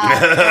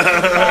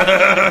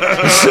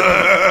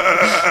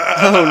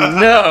 Oh,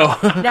 no.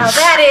 Now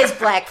that is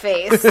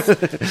blackface.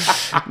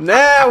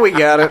 Now we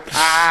got it.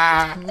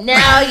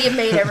 Now you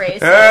made it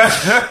racist.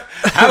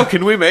 How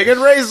can we make it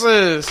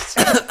racist?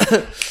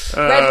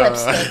 Red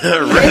lipstick.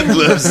 Red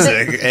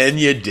lipstick. And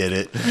you did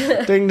it.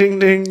 Ding, ding,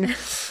 ding.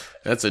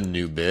 That's a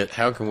new bit.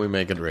 How can we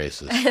make it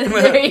racist?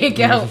 There you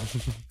go.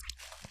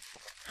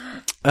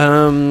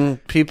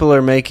 People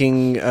are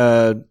making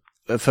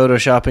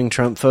photoshopping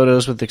Trump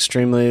photos with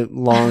extremely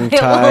long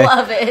tie. I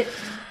love it.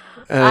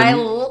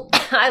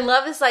 I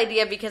love this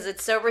idea because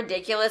it's so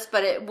ridiculous,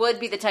 but it would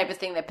be the type of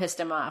thing that pissed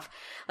him off.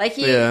 Like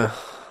he got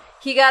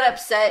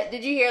upset.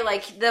 Did you hear?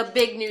 Like, the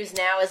big news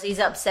now is he's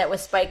upset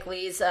with Spike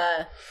Lee's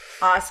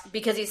Oscar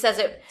because he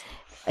says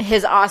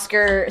his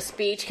Oscar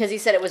speech because he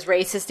said it was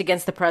racist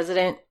against the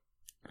president.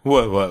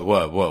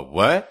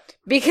 What?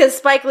 Because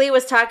Spike Lee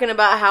was talking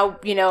about how,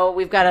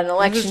 we've got an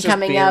election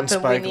coming up,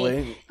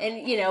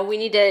 and we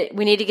need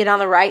to get on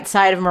the right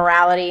side of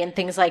morality and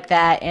things like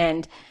that.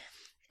 And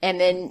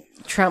then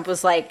Trump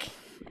was like,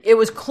 it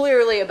was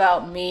clearly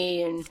about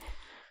me, and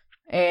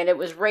it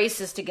was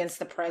racist against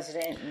the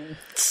president. And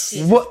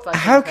what?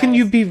 How can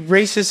you be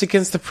racist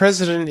against the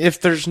president if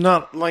there's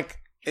not like?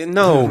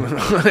 No,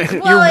 you're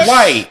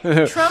white.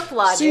 Trump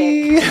logic.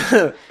 See?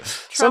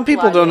 Some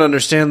people don't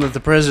understand that the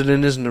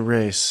president isn't a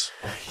race.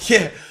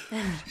 Yeah,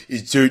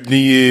 it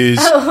certainly is.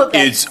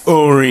 It's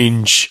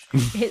orange.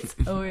 It's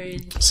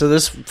orange. So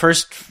this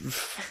first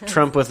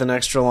Trump with an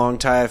extra long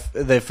tie,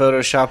 they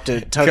photoshopped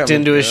it tucked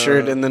into his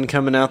shirt and then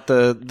coming out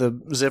the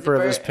zipper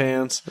of his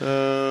pants.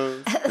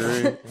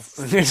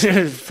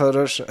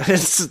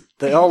 Photoshop.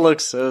 They all look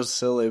so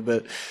silly,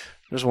 but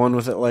there's one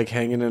with it like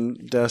hanging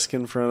in desk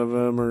in front of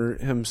him or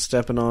him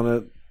stepping on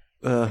it.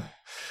 There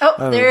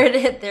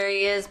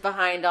he is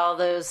behind all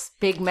those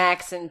Big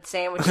Macs and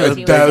sandwiches.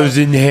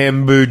 1,000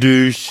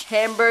 hamburgers.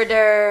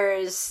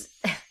 Hamburgers.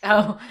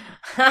 Oh.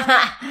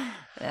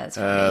 That's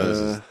funny. This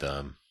is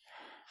dumb.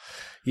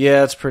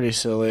 Yeah, it's pretty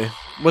silly.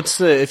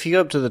 If you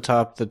go up to the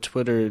top, the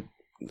Twitter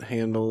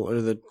handle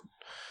or the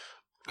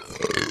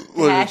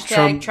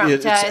hashtag Trump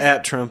it's ties.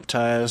 at Trump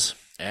ties.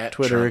 At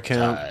Twitter Trump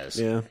account. ties.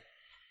 Yeah.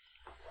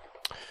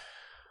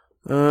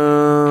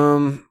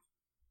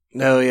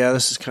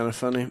 This is kind of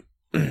funny.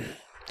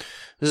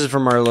 This is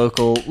from our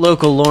local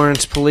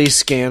Lawrence police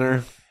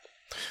scanner.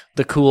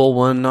 The cool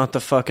one, not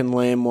the fucking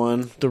lame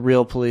one. The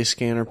real police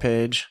scanner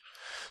page.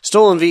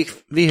 Stolen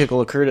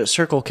vehicle occurred at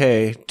Circle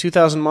K.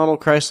 2000 model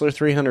Chrysler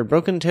 300.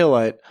 Broken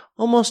taillight.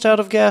 Almost out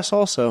of gas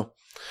also.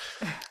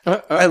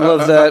 I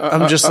love that.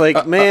 I'm just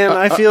like, man,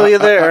 I feel you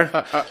there.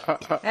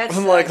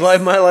 I'm like,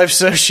 my life's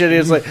so shitty.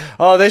 It's like,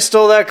 oh, they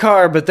stole that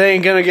car, but they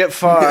ain't gonna get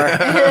far.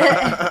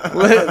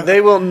 They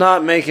will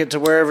not make it to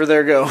wherever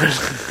they're going.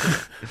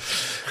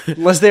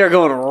 Unless they are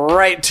going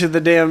right to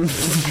the damn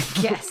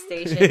gas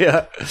station.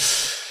 Yeah.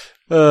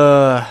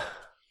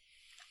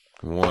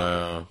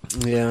 Wow.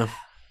 Yeah.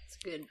 It's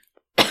good.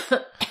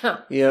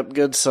 Yep,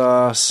 good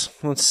sauce.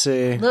 Let's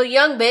see. Little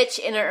young bitch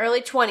in her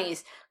early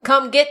 20s.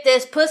 Come get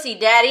this pussy,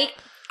 daddy.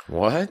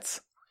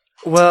 What?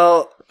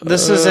 Well,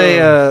 this is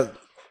a.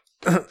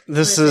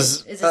 This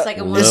is. Is this like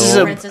a brand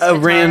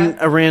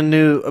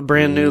new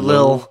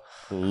Lil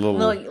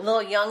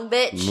young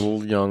bitch?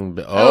 Little young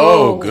bitch.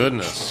 Oh,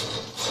 goodness.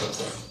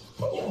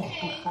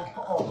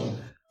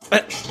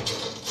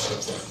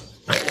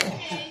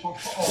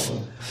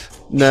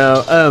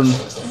 No,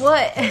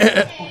 What?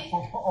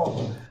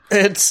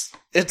 it's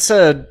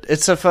a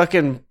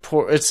fucking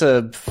it's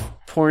a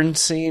porn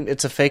scene.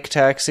 It's a fake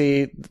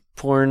taxi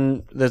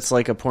porn that's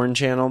like a porn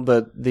channel,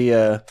 but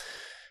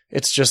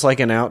it's just like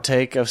an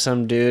outtake of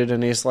some dude,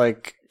 and he's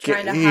like,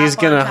 he's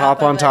gonna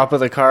hop on top of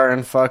the car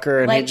and fuck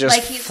her, and he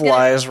just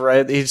flies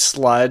right. He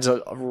slides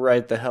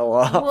right the hell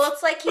off. Well,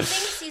 it's like he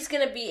thinks he's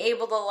gonna be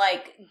able to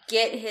like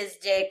get his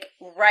dick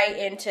right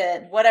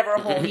into whatever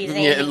hole he's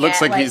aiming at. It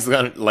looks like he's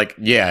gonna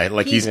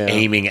he's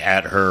aiming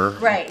at her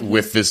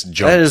with this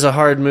jump. That is a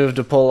hard move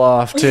to pull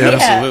off too.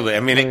 Absolutely. I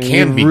mean, it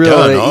can be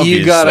done. Obviously.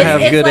 You gotta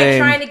have good aim. It's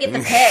like trying to get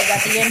the peg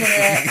at the end of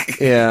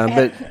the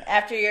but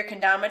after your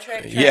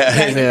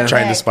condometric.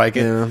 Trying to spike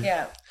it.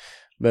 Yeah.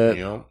 But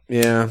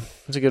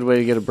it's a good way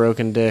to get a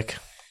broken dick.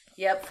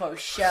 Yep, for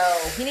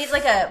sure. He needs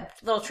like a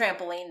little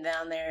trampoline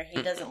down there.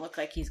 He doesn't look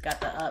like he's got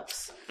the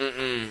ups.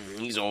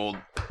 He's old.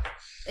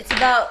 It's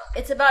about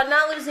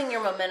not losing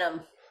your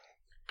momentum.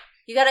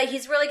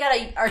 He's really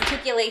gotta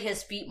articulate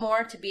his feet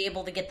more to be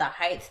able to get the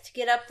height to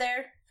get up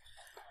there.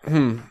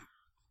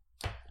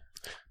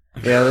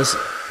 Yeah,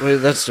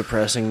 that's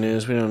depressing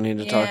news. We don't need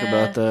to talk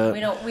about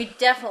that. We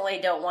definitely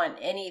don't want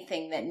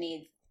anything that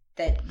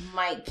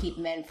might keep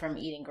men from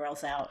eating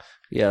girls out.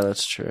 Yeah,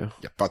 that's true.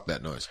 Yeah, fuck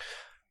that noise.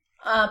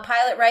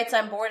 Pilot writes,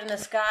 "I'm bored in the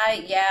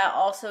sky." Yeah,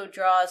 also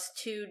draws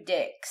 2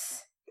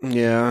 dicks.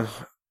 Yeah.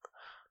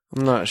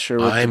 I'm not sure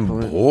what I'm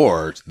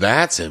bored.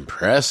 That's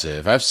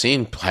impressive. I've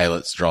seen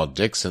pilots draw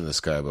dicks in the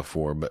sky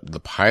before, but the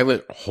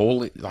pilot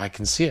I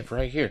can see it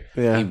right here.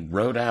 Yeah. He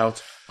wrote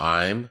out,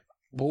 "I'm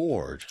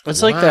bored."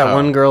 It's like that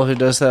one girl who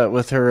does that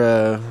with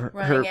her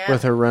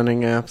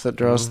running app that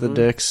draws the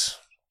dicks.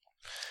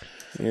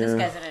 Yeah. This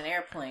guy's in an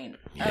airplane.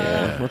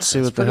 Yeah. Let's see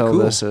what the hell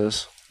this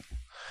is.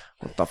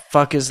 What the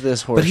fuck is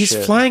this horse But he's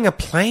shit? flying a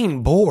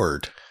plane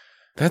bored.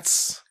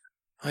 That's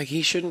like,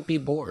 he shouldn't be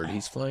bored.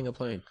 He's flying a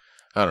plane.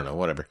 I don't know,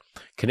 whatever.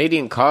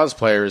 Canadian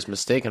cosplayer is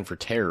mistaken for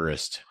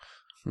terrorist.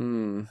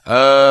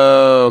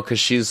 Oh, because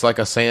she's like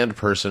a sand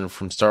person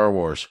from Star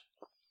Wars.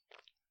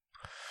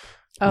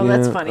 Oh,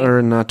 that's funny.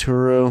 Or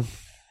Naturo.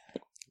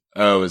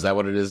 Oh, is that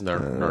what it is?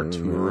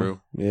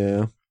 Naturo?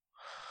 Yeah.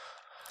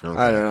 Okay.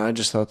 I don't know. I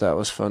just thought that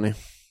was funny.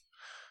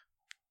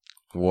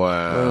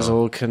 Wow. Those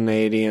old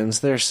Canadians.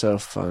 They're so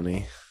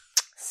funny.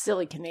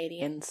 Silly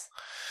Canadians.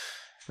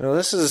 Well,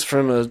 this is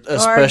from a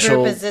special... Our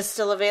group, is this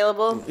still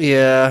available?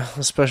 Yeah,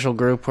 a special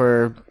group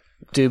where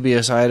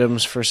dubious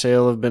items for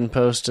sale have been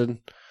posted.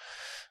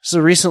 This is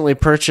a recently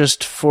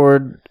purchased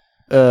Ford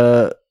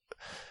Fusion,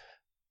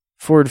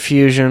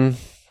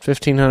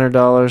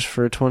 $1,500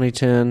 for a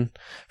 2010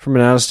 from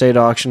an out-of-state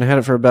auction. I had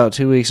it for about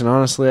 2 weeks, and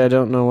honestly, I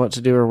don't know what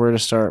to do or where to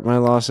start. My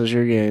loss is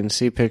your gain.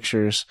 See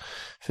pictures.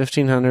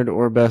 $1,500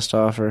 or best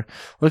offer.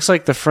 Looks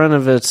like the front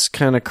of it's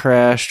kind of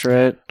crashed,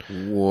 right?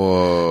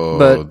 Whoa!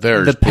 But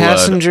there's the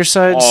passenger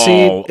side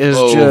seat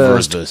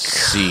is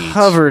just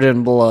covered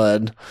in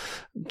blood.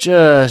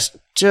 Just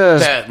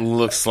that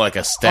looks like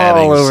a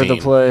stabbing all over scene.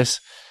 the place.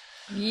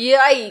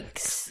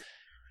 Yikes!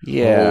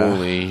 Yeah.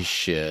 Holy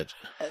shit.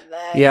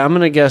 Yeah, I'm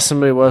gonna guess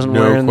somebody wasn't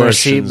wearing their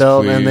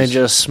seatbelt and they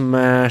just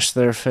smashed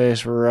their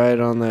face right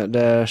on that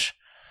dash,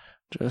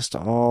 just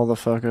all the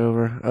fuck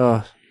over.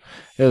 Oh,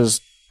 it was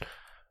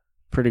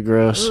pretty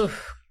gross.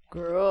 Oof,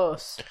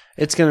 gross.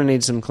 It's gonna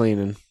need some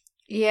cleaning.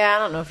 Yeah, I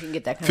don't know if you can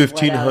get that kind of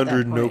blood out at that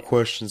 $1,500, no point.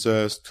 questions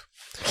asked.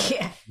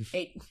 Yeah,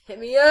 hey, hit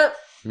me up.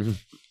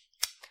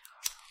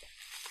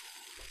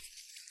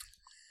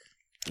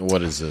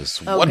 What is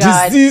this? Oh, What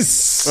God. is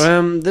this?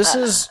 This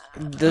is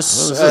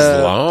This is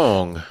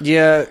long.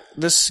 Yeah,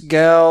 this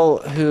gal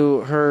who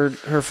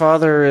her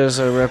father is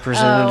a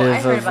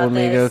representative of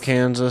Wamego,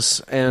 Kansas,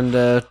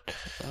 and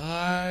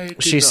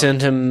she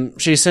sent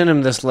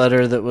him this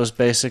letter that was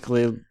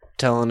basically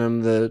telling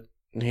him that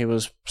he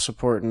was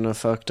supporting a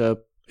fucked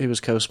up. He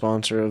was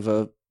co-sponsor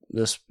of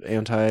this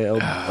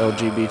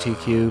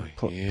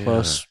anti-LGBTQ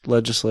plus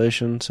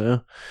legislation.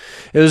 So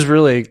it was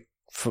really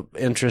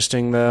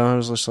interesting, though. I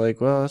was just like,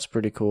 well, that's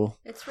pretty cool.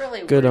 It's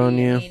really good wordy. on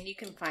you. I mean, you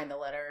can find the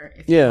letter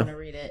if you want to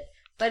read it.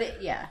 But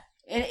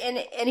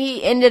and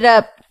he ended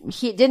up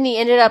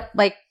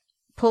like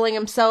pulling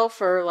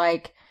himself, or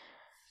like,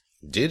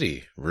 did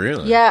he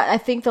really? Yeah, I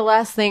think the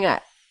last thing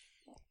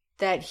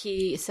that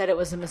he said, it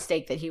was a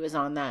mistake that he was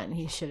on that, and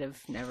he should have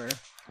never.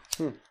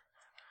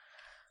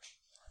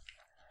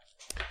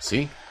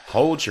 See,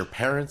 hold your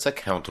parents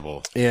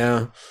accountable.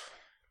 Yeah.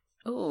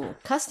 Ooh,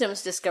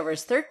 Customs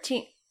discovers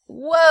 13.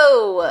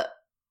 Whoa.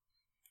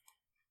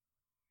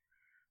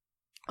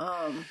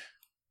 Well,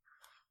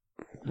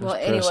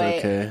 anyway.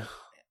 Okay.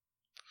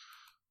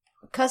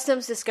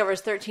 Customs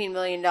discovers $13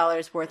 million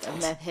worth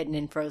of meth hidden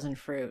in frozen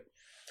fruit.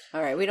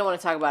 All right, we don't want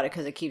to talk about it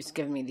because it keeps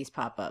giving me these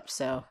pop-ups.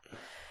 So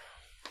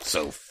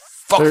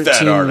fuck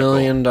that article. $13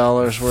 million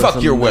worth fuck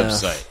of your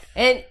meth. website.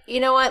 And you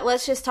know what?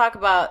 Let's just talk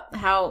about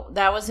how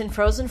that was in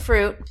frozen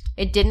fruit.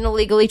 It didn't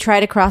illegally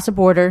try to cross a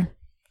border.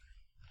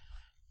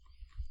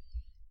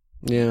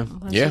 Yeah.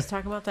 Let's just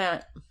talk about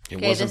that. It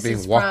wasn't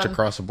being walked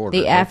across a border.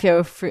 The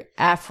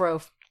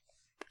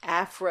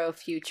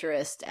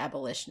Afrofuturist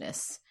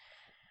abolitionists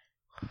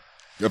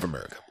of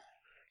America.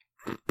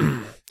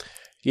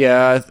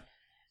 Yeah.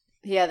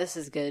 Yeah, this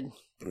is good.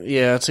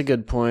 Yeah, it's a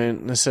good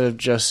point. Instead of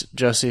just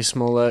Jussie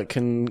Smollett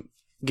can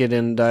get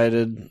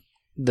indicted,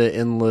 the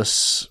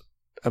endless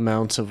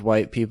amounts of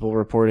white people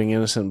reporting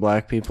innocent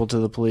black people to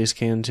the police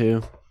can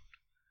too.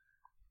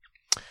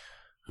 I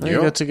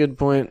think that's a good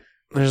point.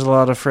 There's a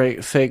lot of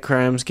fake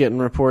crimes getting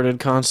reported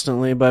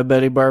constantly by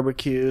Betty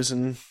Barbecues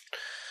and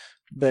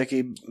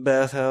Becky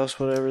Bathhouse,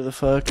 whatever the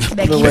fuck.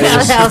 Becky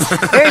Bathhouse.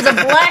 There's a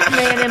black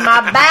man in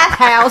my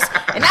bathhouse,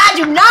 and I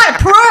do not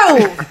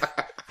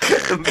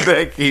approve.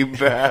 Becky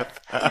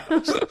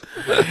Bathhouse.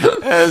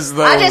 As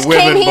the I just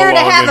came here to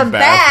have a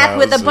bath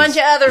with a bunch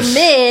of other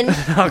men.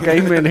 I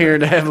came in here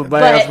to have a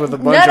bath with a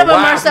bunch none of them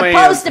white are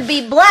supposed to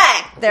be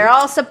black. They're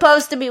all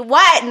supposed to be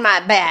white in my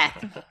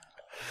bath.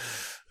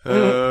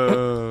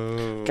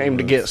 Came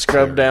to get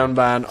scrubbed down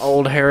by an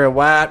old hairy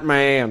white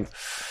man.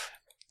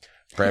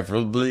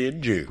 Preferably a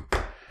Jew.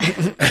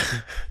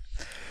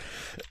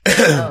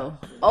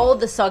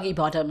 The Soggy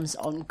Bottoms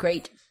on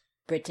Great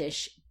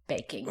British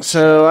Baking.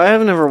 So I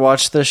have never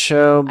watched this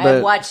show, but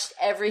I've watched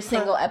every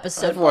single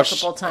episode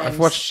multiple times. I've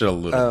watched it a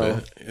little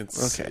bit.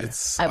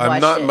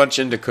 I'm not much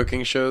into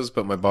cooking shows,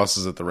 but my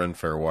bosses at the Ren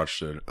Fair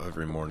watched it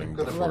every morning.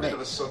 Got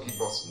a soggy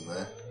bottom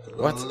there.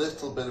 What? A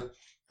little bit of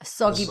a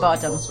soggy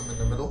bottom. In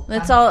the middle.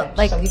 That's all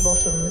like soggy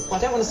bottoms. I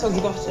don't want a soggy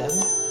bottom.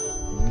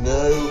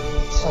 No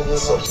soggy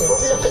bottom.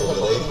 Look at the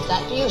bottom.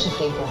 That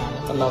beautifully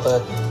brown. Another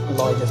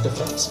line of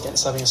defence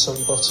against having a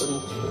soggy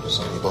bottom.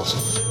 Soggy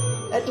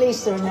bottom. At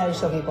least there are no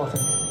soggy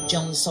bottoms.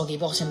 John's soggy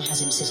bottom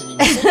has him sitting in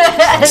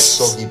the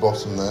Soggy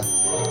bottom there.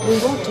 We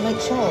want to make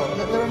sure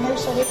that there are no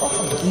soggy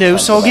bottoms. no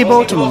soggy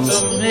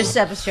bottoms. This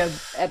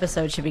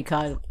episode should be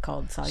called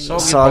Soggy.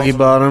 Soggy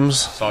Bottoms.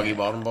 Soggy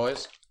Bottom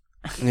Boys.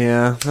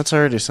 Yeah, that's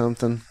already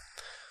something.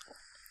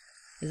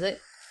 Is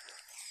it?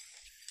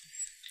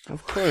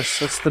 Of course,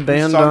 that's the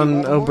band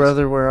on "Oh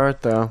Brother, Where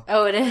Art Thou."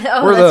 Oh, it is.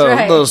 Oh, We're that's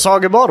right. the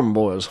Soggy Bottom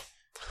Boys.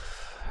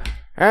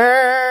 I'm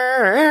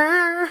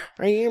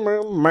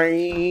a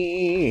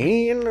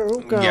man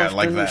of Yeah,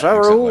 like that.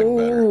 sorrow. Except like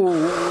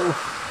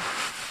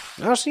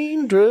better. I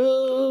seen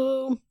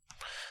Drew.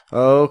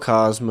 Oh,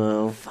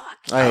 Cosmo.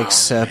 I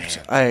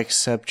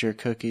accept your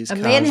cookies. A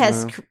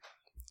Cosmo.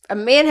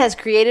 man has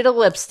created a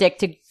lipstick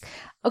to.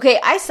 Okay,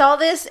 I saw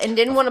this and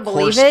didn't want to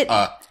believe it.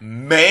 A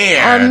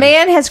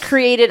man has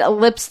created a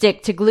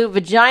lipstick to glue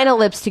vagina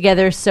lips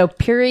together so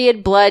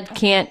period blood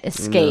can't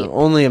escape. No,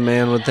 only a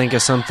man would think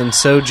of something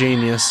so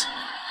genius.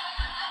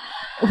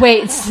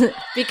 Wait,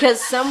 because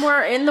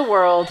somewhere in the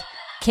world,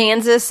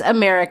 Kansas,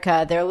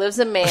 America, there lives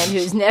a man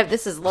who's never.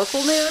 This is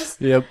local news.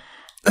 Yep.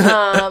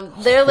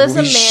 There lives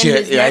a man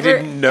who's never. I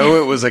didn't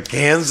know it was a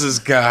Kansas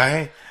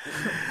guy.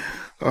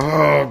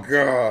 Oh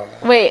God.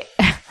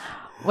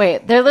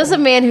 Wait, there lives a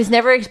man who's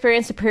never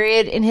experienced a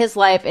period in his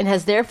life and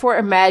has therefore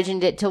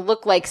imagined it to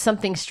look like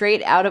something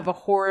straight out of a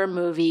horror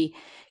movie.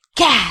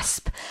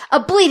 Gasp!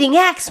 A bleeding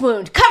axe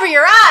wound! Cover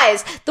your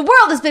eyes! The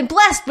world has been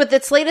blessed with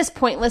its latest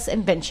pointless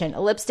invention.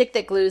 A lipstick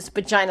that glues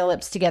vagina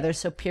lips together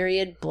so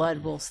period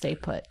blood will stay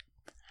put.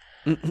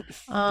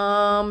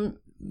 No.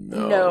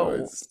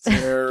 It's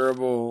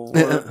terrible.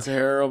 What a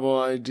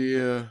terrible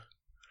idea.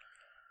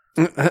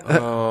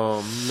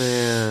 Oh,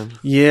 man.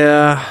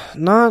 Yeah,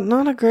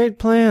 not a great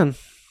plan.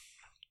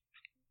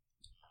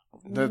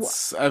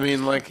 That's, I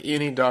mean, like,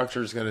 any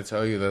doctor's going to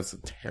tell you that's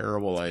a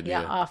terrible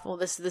idea. Yeah, awful.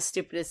 This is the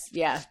stupidest.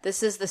 Yeah,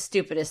 this is the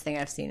stupidest thing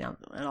I've seen in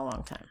a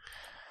long time.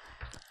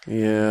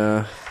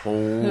 Yeah.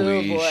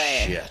 Holy Oh,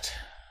 boy. shit.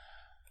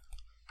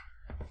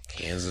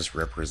 Kansas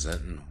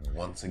representing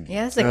once again.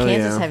 Yeah, this is a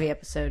Kansas heavy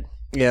episode.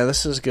 Yeah,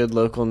 this is good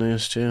local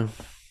news, too.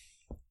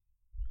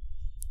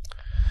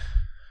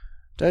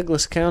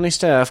 Douglas County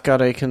staff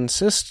got a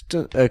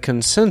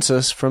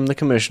consensus from the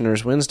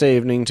commissioners Wednesday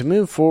evening to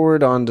move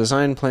forward on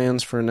design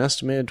plans for an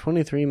estimated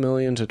 $23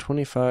 million to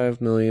 $25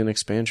 million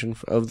expansion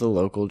of the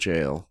local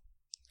jail.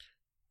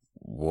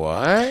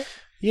 What?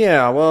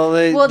 Yeah, well,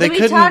 they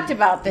couldn't. talked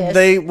about this.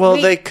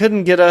 They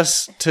couldn't get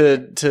us to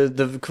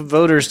the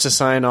voters to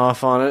sign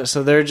off on it,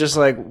 so they're just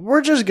like,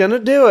 we're just gonna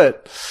do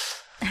it.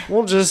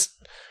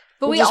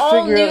 But we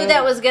all knew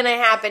that was going to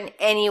happen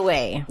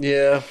anyway.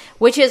 Yeah.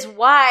 Which is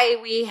why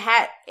we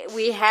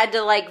had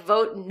to like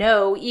vote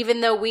no,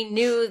 even though we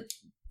knew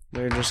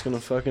they're just going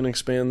to fucking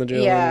expand the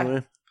jail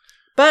anyway.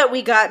 But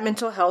we got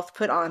mental health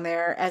put on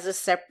there as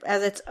its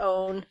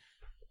own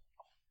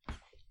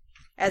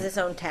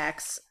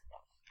tax.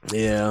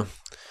 Yeah.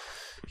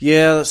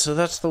 Yeah, so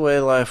that's the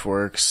way life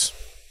works.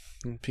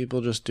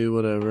 People just do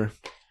whatever.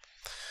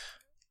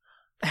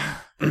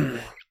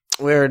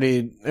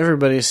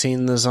 Everybody's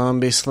seen the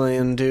zombie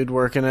slaying dude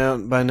working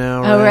out by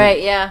now, right? Oh,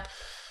 right, yeah.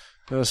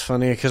 That was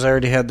funny because I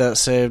already had that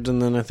saved,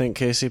 and then I think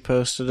Casey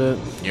posted it.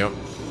 Yep.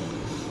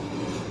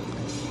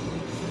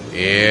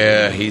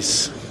 Yeah,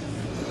 he's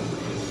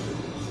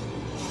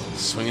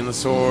swinging the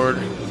sword,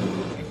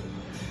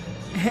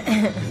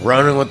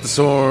 running with the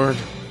sword.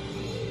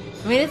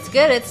 I mean, it's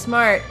good, it's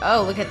smart.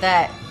 Oh, look at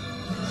that.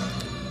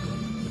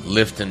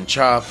 Lift and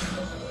chop.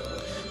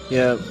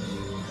 Yep.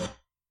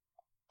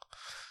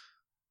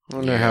 I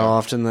wonder how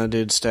often that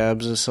dude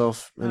stabs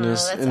himself in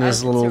his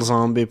that's little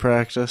zombie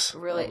practice.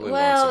 Really? Probably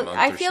Well, once a month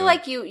I or feel so.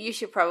 like you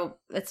should probably.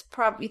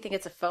 You think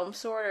it's a foam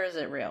sword or is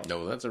it real?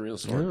 No, that's a real I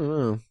sword. don't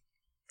know.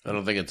 I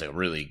don't think it's a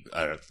really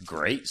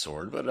great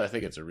sword, but I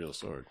think it's a real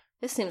sword.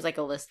 This seems like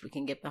a list we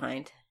can get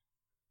behind.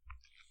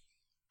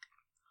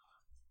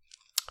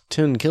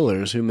 10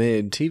 killers who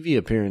made TV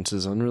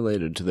appearances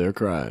unrelated to their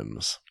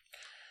crimes.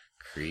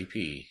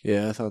 Creepy.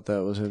 Yeah, I thought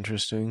that was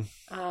interesting.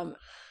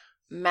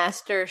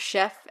 Master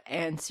chef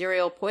and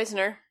serial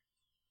poisoner.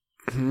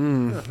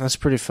 That's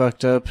pretty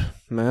fucked up.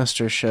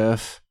 Master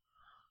Chef.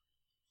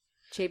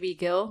 J.B.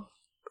 Gill.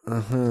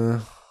 Uh-huh.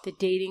 The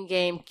dating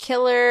game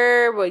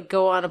killer would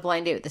go on a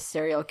blind date with the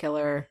serial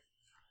killer.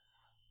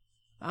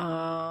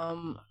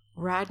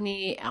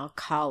 Rodney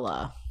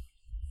Alcala.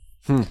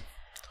 The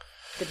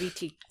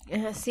BT.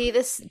 See,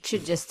 this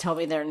should just tell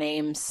me their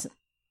names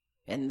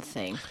in the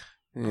thing.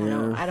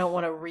 Yeah. I don't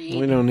want to read.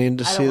 We don't need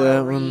to see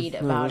that one. Read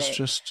about it.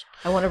 Just,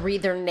 I want to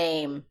read their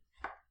name.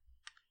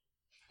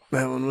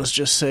 that one was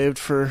just saved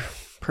for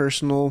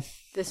personal.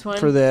 This one?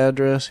 For the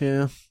address,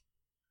 yeah.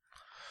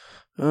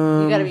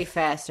 You gotta be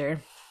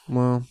faster.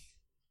 Well,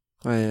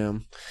 I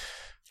am.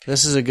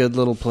 This is a good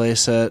little play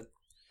set.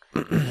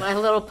 My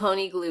Little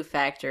Pony Glue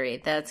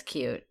Factory. That's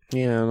cute.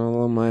 Yeah, and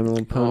all of my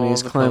little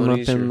ponies the climb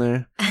ponies up in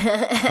are-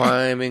 there.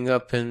 Climbing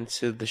up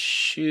into the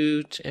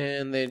chute,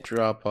 and they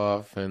drop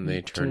off, and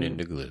they turn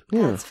into glue.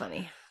 Yeah, That's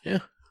funny. Yeah,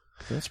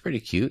 that's pretty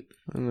cute.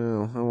 I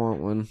know. I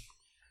want one.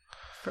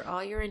 For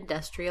all your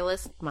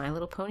industrialist My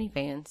Little Pony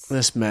fans.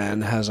 This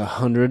man has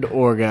 100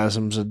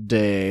 orgasms a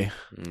day.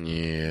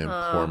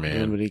 Yeah, poor man.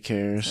 Nobody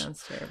cares.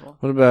 Sounds terrible.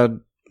 What about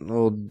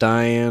old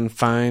Diane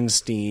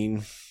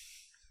Feinstein?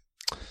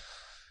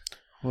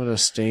 What a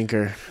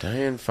stinker.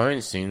 Diane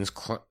Feinstein's...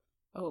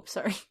 Oh,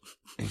 sorry.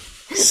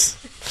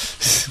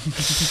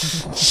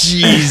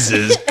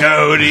 Jesus,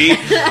 Cody.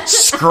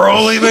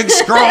 Scrolly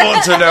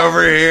McScrollington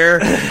over here.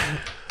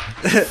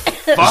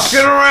 Fucking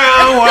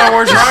around while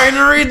we're trying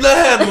to read the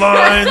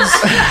headlines.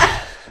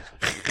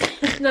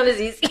 It's not as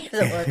easy as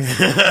it looks.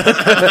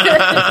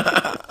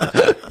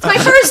 It's my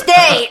first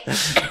date.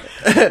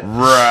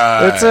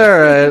 Right. That's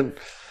alright.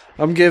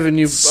 I'm giving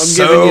you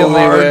So leeway.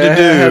 hard to I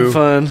do. had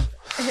fun.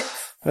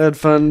 I had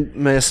fun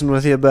messing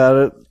with you about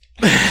it.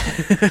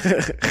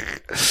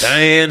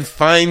 Diane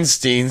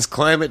Feinstein's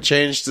climate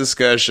change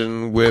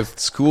discussion with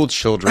school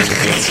children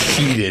gets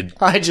heated.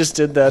 I just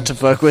did that to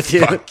fuck with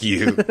you. Fuck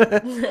you.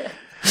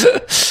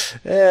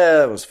 Yeah,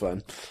 that was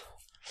fun.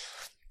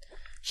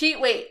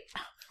 Senator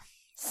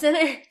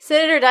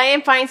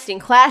Dianne Feinstein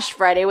clashed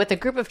Friday with a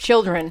group of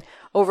children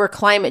over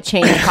climate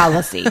change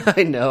policy.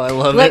 I know, I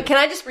love Look, it. can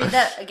I just read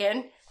that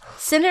again?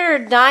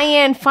 Senator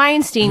Dianne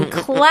Feinstein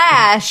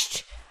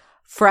clashed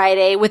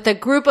Friday with a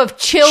group of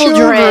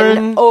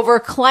children over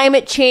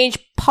climate change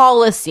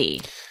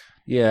policy.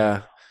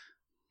 Yeah.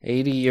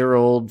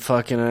 80-year-old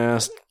fucking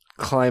ass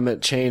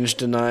climate change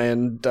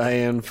denying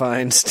Dianne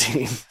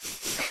Feinstein.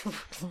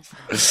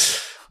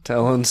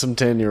 Telling some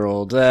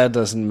 10-year-olds. That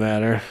doesn't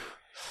matter.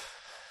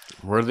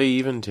 Were they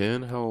even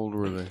 10? How old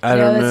were they? I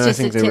don't know. That's I just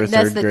think they were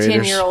that's third the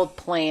graders. 10-year-old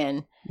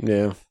plan.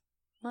 Yeah.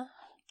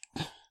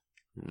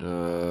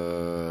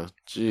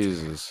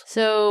 Jesus.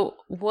 So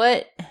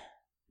what?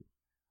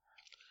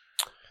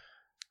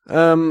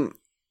 Oh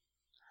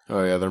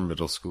yeah, they're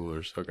middle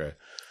schoolers. Okay.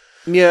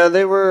 Yeah,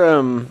 they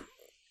were,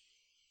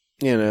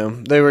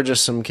 they were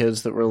just some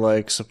kids that were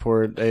like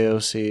support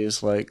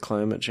AOC's like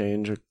climate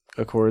change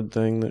accord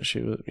thing that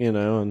she was,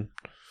 and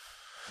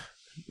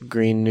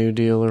Green New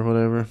Deal or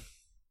whatever.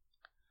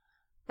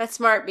 That's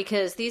smart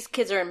because these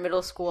kids are in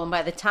middle school, and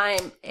by the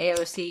time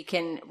AOC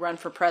can run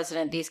for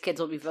president, these kids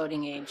will be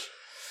voting age.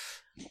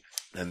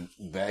 And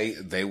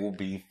they will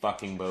be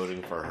fucking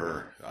voting for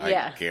her.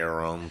 Yeah. I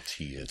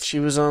guarantee it. She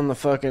was on the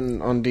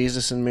fucking on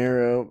Desus and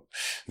Miro.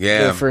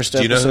 Yeah. The first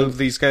Do you know who episode.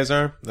 these guys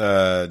are?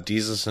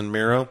 Desus and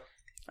Miro,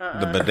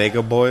 the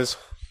Bodega Boys.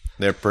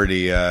 They're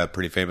pretty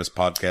famous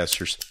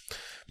podcasters.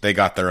 They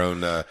got their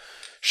own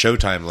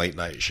Showtime late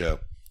night show.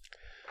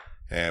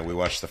 And we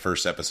watched the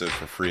first episode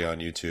for free on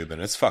YouTube,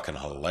 and it's fucking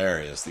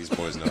hilarious. These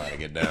boys know how to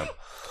get down.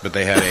 But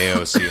they had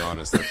AOC on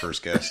as their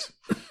first guest.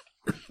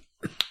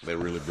 They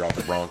really brought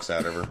the Bronx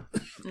out of her.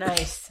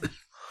 Nice.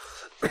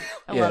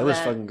 I Yeah, love it was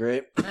that. fucking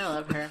great. I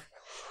love her.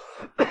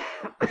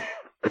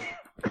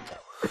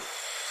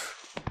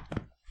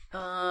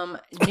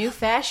 New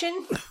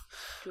fashion?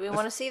 Do we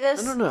want to see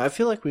this? I don't know. I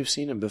feel like we've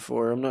seen it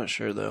before. I'm not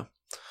sure though.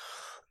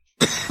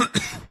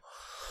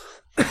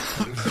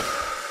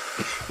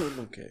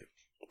 Okay.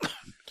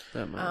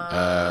 That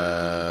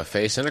might.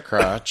 Face and a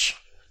crotch.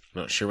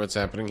 Not sure what's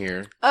happening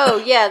here. Oh,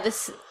 yeah,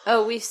 this...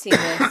 Oh, we've seen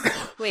this.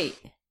 Wait.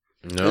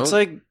 No. It's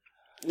like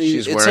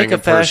She's it's wearing like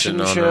a person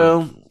fashion on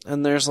show,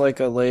 and there's like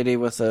a lady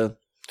with a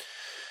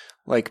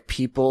like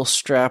people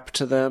strapped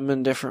to them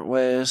in different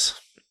ways.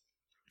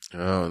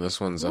 Oh, this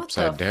one's What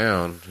upside the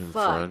down in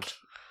fuck front.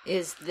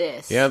 is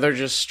this? Yeah, they're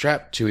just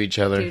strapped to each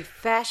other. Dude,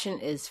 fashion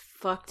is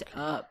fucked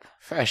up.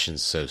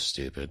 Fashion's so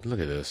stupid. Look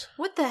at this.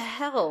 What the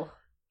hell?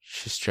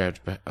 She's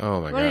strapped back.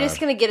 Oh my What, are you god. just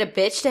gonna get a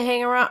bitch to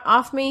hang around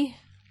off me?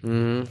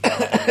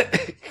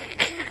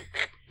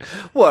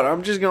 What?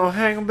 I'm just gonna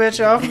hang a bitch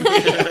off?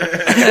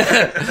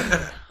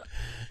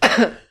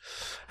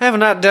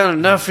 Haven't I done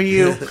enough for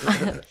you?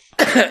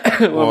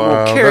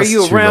 We'll carry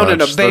you around in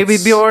a baby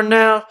Bjorn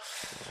now.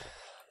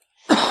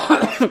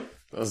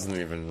 Doesn't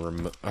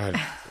even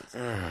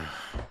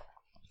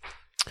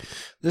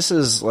This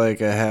is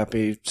like a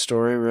happy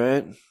story,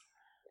 right?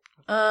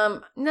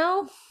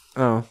 No.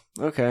 Oh,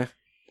 okay.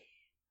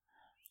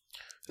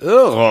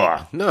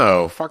 Ugh,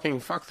 no, fuck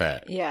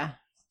that. Yeah.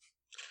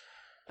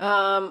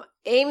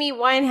 Amy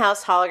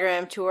Winehouse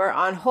hologram tour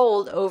on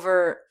hold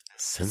over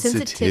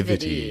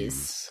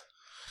sensitivities.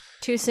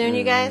 Too soon,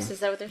 you guys? Is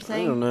that what they're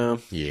saying? I don't know.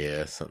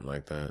 Yeah, something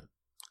like that.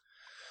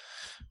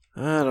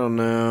 I don't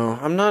know.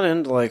 I'm not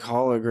into like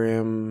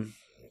hologram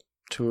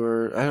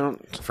tour. I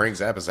don't. Frank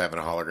Zappa's having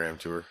a hologram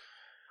tour.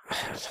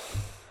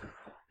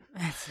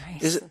 That's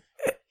nice. Is it?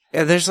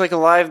 Yeah, there's like a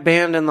live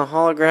band and the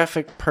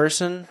holographic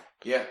person.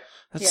 Yeah.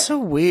 That's so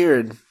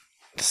weird.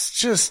 It's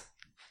just,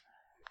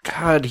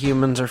 God,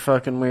 humans are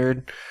fucking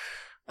weird.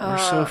 We're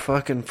so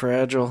fucking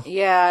fragile.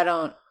 Yeah, I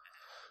don't.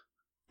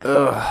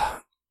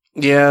 Ugh.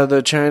 Yeah,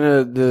 the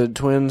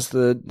twins,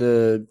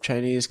 the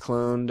Chinese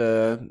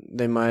cloned,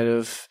 they might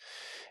have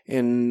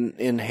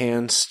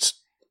enhanced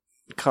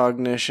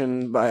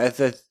cognition by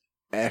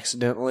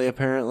accidentally,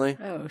 apparently.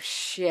 Oh,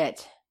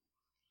 shit.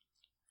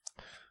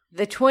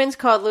 The twins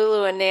called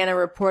Lulu and Nana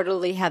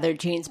reportedly had their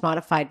genes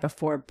modified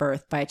before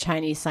birth by a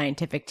Chinese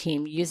scientific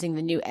team using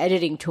the new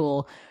editing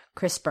tool,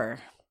 CRISPR.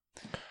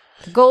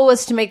 The goal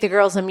was to make the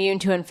girls immune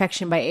to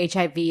infection by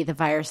HIV, the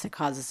virus that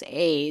causes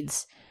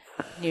AIDS.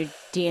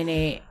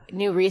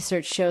 New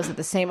research shows that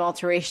the same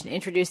alteration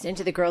introduced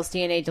into the girls'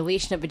 DNA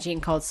deletion of a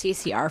gene called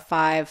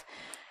CCR5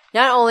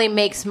 not only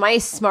makes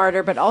mice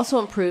smarter, but also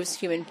improves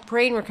human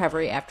brain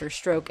recovery after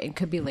stroke and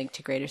could be linked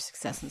to greater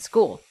success in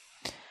school.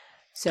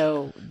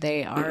 So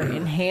they are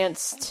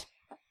enhanced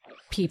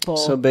people.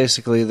 So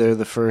basically, they're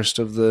the first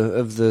of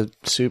the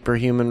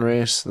superhuman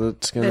race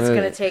that's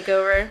gonna take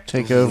over.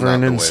 Take over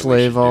and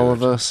enslave all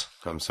of us.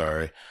 I'm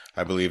sorry.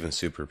 I believe in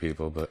super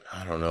people, but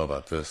I don't know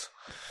about this.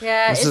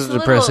 Yeah, this it's is a little,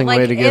 depressing like,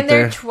 way to get and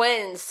they're there.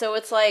 twins, so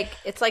it's like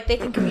they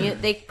can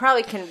communicate. They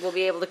probably will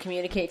be able to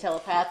communicate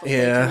telepathically.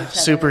 Yeah, to each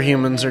other.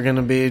 superhumans are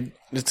gonna be.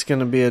 It's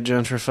gonna be a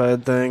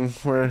gentrified thing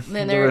where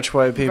the rich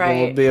white people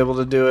will be able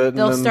to do it.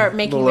 They'll and then start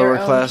making the their lower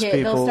own class kids.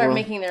 people They'll start will-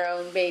 making their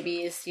own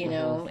babies. You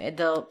know,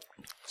 they'll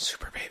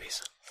super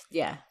babies.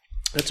 Yeah.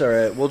 It's all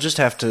right. We'll just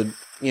have to,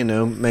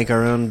 make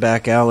our own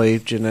back alley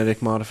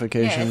genetic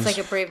modifications. Yeah, it's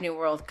like a Brave New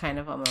World kind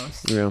of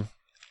almost. Yeah.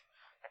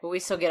 But we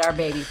still get our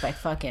babies by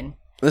fucking.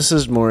 This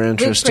is more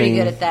Luke's interesting. pretty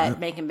good at that,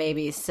 making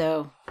babies.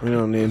 So We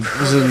don't need.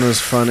 This isn't as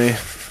funny.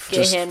 Get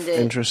Just him to-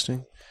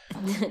 interesting.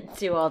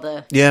 do all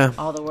the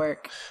all the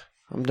work.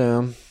 I'm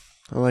down.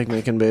 I like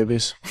making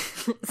babies.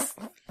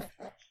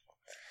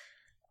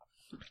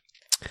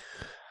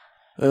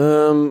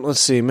 Let's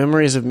see.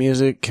 Memories of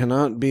music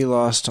cannot be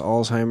lost to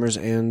Alzheimer's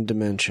and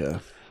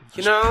dementia.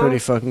 You know, pretty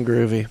fucking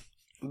groovy.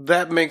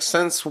 That makes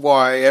sense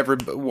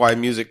why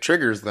music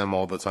triggers them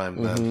all the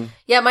time then.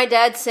 Yeah, my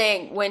dad's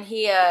saying when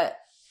he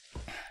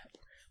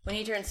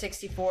turned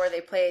 64,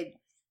 they played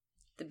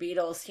the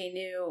Beatles. He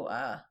knew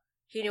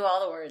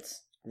all the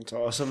words. That's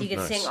awesome. He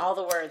could sing all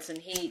the words, and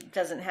he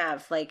doesn't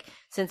have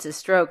since his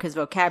stroke, his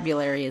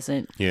vocabulary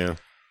isn't. Yeah.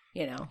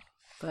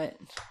 But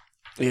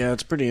yeah,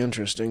 it's pretty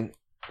interesting.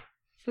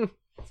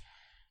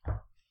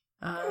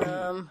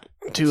 um,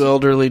 Two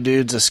elderly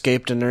dudes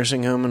escaped a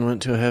nursing home and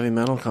went to a heavy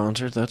metal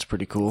concert. That's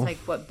pretty cool. it's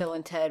like what Bill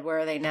and Ted. Where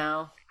are they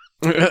now?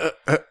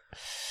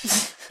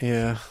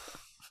 Yeah.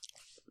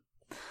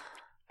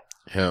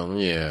 Hell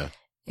yeah.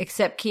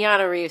 Except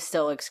Keanu Reeves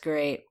still looks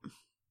great.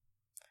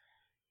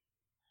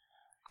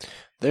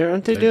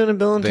 Aren't they doing a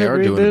Bill and Ted reboot? They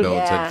are doing a Bill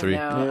and Yeah, Ted 3.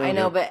 no, Yeah. I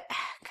know, but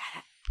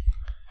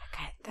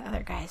God, the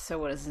other guy. So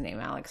what is his name?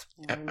 Alex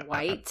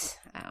White?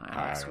 I don't know.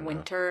 Alex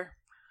Winter.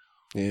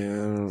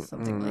 Yeah.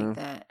 Something like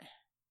that.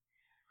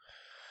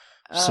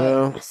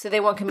 So they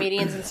want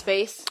comedians in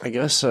space? I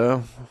guess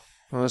so.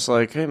 I was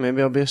like, hey,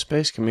 maybe I'll be a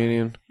space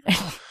comedian.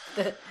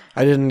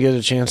 I didn't get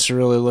a chance to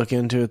really look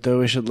into it, though.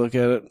 We should look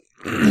at it.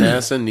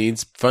 NASA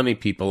needs funny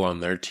people on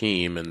their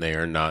team, and they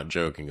are not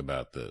joking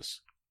about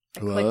this. I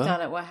clicked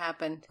on it. What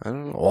happened? I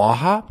don't know. What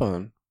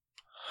happened?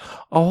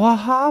 Oh, what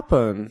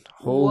happened?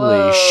 Holy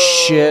Whoa.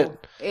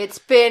 shit. It's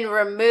been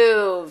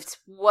removed.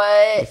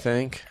 What? You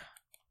think?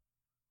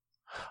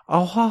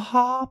 Oh, what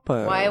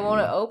happened? Why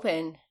won't it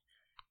open?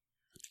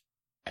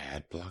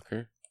 Ad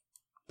blocker?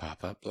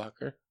 Pop-up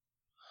blocker?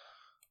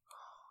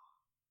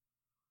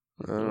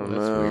 I don't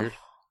That's know. weird.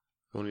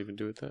 Won't even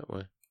do it that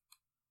way.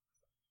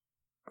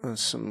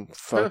 That's some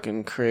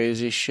fucking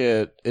crazy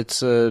shit.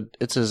 It's a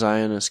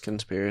Zionist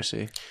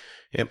conspiracy.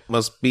 It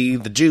must be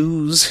the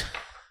Jews.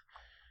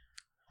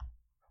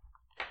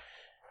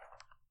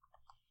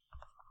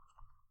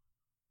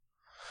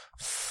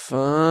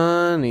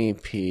 Funny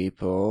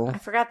people. I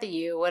forgot the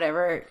U.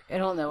 Whatever. I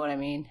don't know what I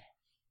mean.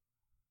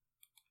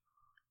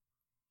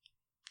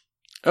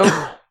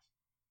 Oh.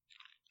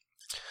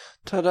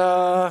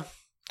 Ta-da!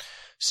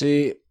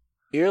 See,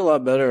 you're a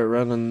lot better at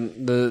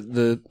running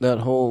that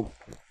whole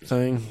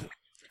thing.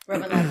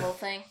 Rubbing that whole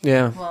thing?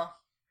 Yeah. Well,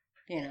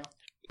 you know.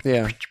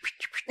 Yeah.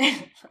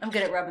 I'm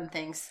good at rubbing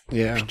things.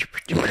 Yeah.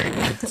 Got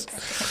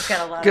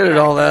a lot Good of at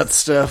all that practice.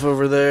 stuff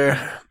over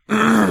there.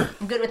 I'm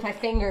good with my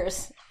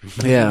fingers.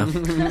 Yeah.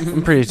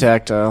 I'm pretty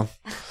tactile.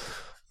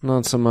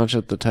 Not so much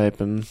at the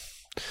typing.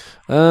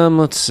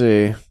 Let's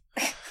see.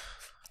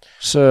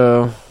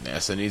 So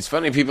NASA needs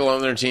funny people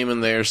on their team,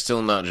 and they're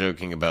still not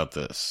joking about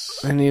this.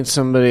 I need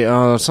somebody.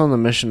 Oh, it's on the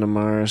mission to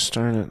Mars.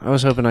 Darn it! I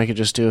was hoping I could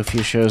just do a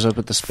few shows up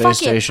at the space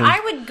station. I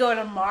would go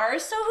to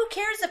Mars, so who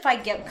cares if I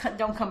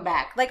don't come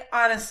back? Like,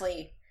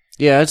 honestly.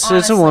 Yeah, it's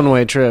a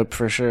one-way trip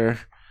for sure.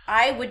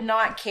 I would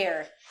not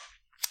care.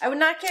 I would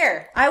not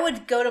care. I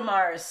would go to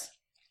Mars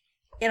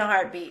in a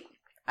heartbeat.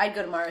 I'd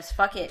go to Mars.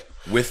 Fuck it.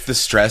 With the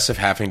stress of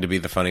having to be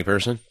the funny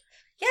person?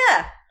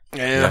 Yeah.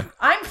 Yeah.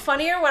 I'm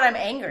funnier when I'm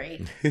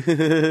angry.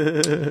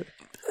 You're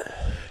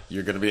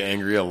going to be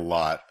angry a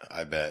lot,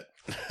 I bet.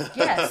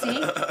 Yeah,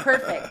 see?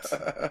 Perfect.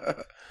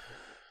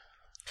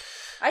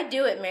 I'd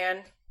do it,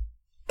 man.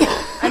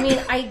 I mean,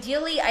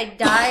 ideally, I'd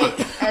die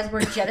as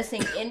we're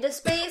jettisoning into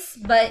space,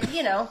 but,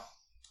 you know.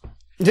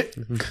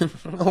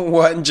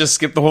 What? And just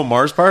skip the whole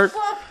Mars part?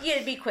 Well, yeah,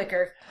 it'd be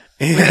quicker.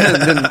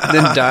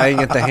 than dying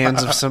at the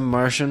hands of some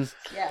Martian.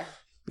 Yeah.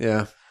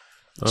 Yeah.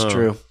 It's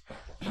true.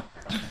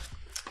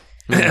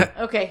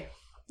 Okay.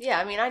 Yeah,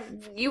 I mean,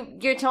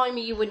 you're telling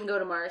me you wouldn't go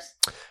to Mars?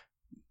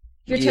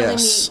 You're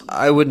Yes, telling me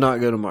I would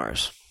not go to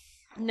Mars.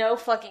 no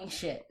fucking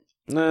shit.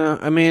 No,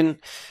 I mean,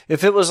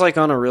 if it was like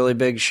on a really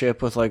big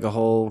ship with like a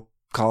whole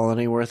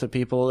colony worth of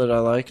people that I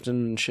liked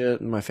and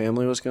shit, and my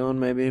family was going,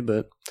 maybe,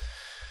 but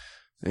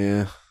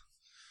yeah.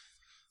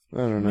 I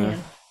don't know.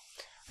 Man,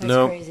 that's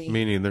No, crazy.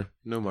 me neither.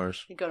 No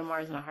Mars. You'd go to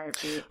Mars in a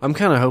heartbeat. I'm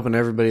kind of hoping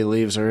everybody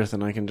leaves Earth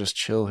and I can just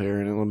chill here,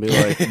 and it'll be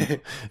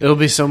like, it'll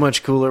be so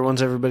much cooler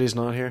once everybody's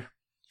not here.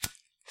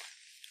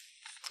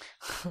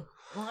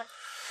 What?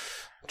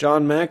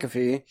 John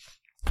McAfee,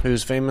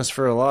 who's famous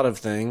for a lot of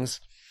things.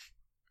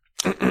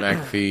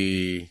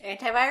 McAfee.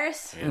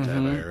 Antivirus?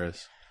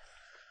 Antivirus.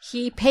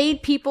 He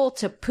paid people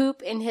to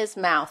poop in his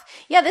mouth.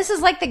 Yeah, this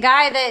is like the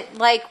guy that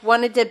like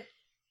wanted to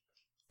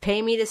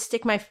pay me to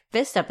stick my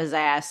fist up his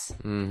ass.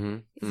 Mm-hmm.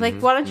 It's like,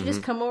 why don't you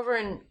just come over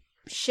and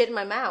shit in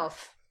my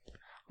mouth?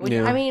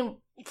 Yeah. I mean,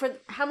 for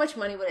how much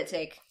money would it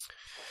take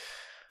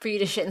for you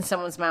to shit in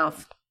someone's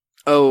mouth?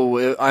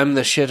 Oh, I'm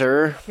the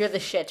shitter. You're the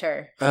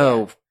shitter.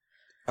 Oh,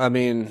 I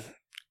mean,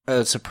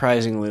 a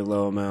surprisingly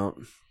low amount.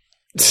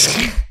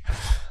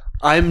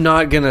 I'm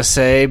not gonna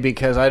say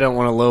because I don't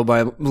want to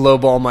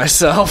lowball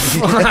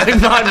myself. I'm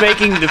not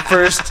making the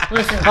first.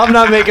 I'm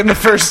not making the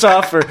first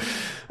offer.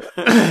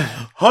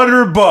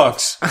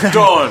 $100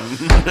 done.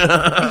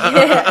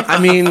 I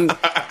mean,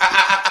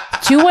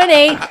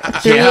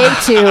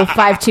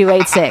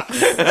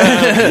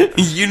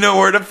 218-382-5286. You know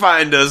where to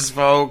find us,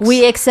 folks.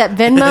 We accept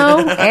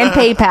Venmo and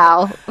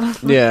PayPal.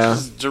 yeah,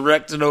 Just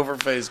direct it over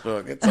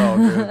Facebook. It's all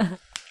good.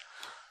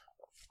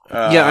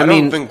 Yeah, I I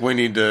mean- don't think we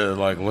need to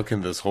like look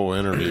into this whole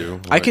interview.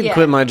 I could Yeah.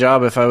 quit my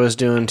job if I was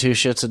doing 2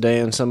 shits a day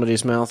in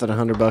somebody's mouth at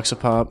 $100 a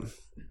pop.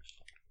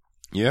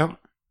 Yeah.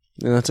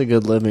 And that's a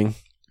good living.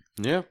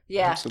 Yeah.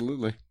 Yeah.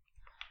 Absolutely.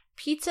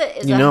 Pizza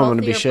is You a know I'm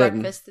gonna be healthier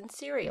shitting. breakfast than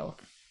cereal.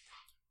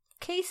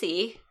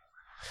 Casey.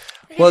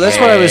 Well, that's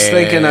what I was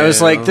thinking. I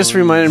was like, this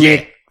reminded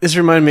me. This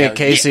reminded me of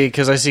Casey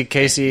because I see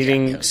Casey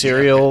eating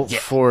cereal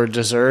for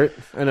dessert,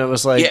 and it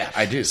was like, Yeah,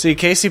 I do. See,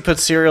 Casey put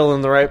cereal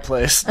in the right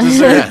place,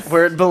 dessert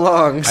where it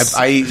belongs.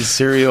 I eat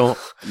cereal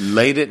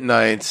late at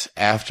night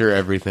after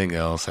everything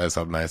else as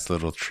a nice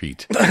little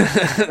treat.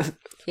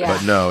 Yeah.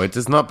 But no, it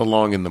does not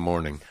belong in the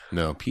morning.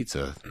 No,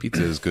 pizza.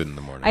 Pizza is good in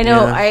the morning. I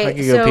know. Yeah, I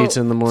could go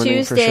pizza in the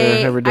morning for sure,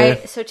 every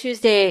day. So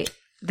Tuesday,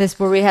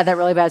 where we had that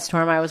really bad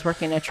storm, I was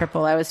working a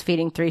triple. I was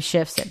feeding 3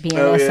 shifts at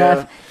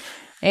BNSF,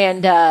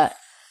 and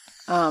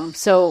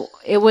so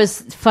it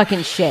was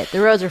fucking shit.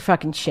 The roads were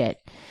fucking shit,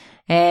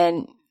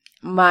 and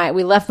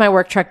we left my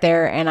work truck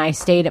there, and I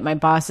stayed at my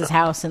boss's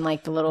house in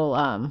like the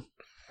little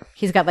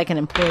he's got like an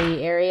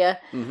employee area.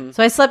 Mm-hmm.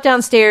 So I slept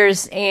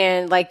downstairs,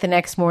 and like the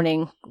next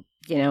morning,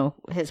 you know,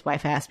 his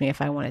wife asked me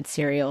if I wanted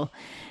cereal.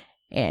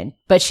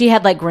 But she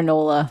had like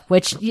granola,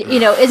 which, you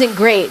know, isn't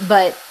great,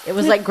 but it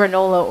was like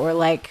granola or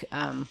like,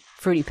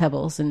 Fruity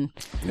Pebbles and,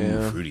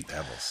 Fruity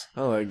Pebbles.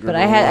 I like granola. but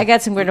I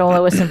got some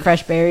granola with some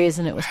fresh berries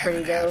and it was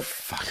pretty dope.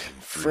 Fucking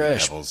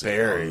Fresh Pebbles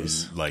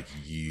berries. like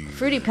you.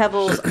 Fruity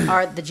Pebbles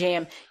are the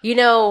jam. You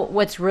know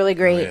what's really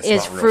great it's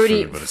is not real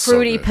food, but it's so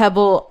Fruity good.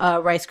 Pebble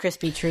Rice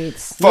Krispie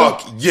treats.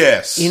 Fuck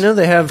yes. You know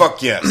they have.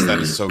 Fuck yes. That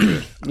is so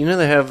good. You know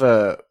they have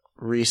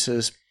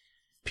Reese's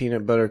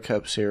peanut butter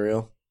cup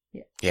cereal.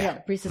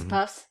 Yeah, Reese's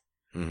Puffs.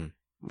 Mm-hmm.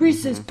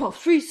 Reese's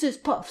Puffs. Reese's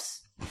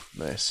Puffs.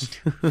 Nice.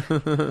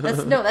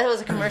 That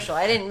was a commercial.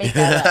 I didn't make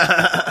that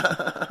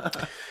up.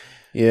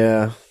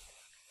 Yeah.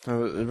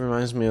 Oh, it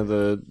reminds me of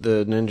the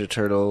Ninja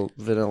Turtle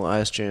Vanilla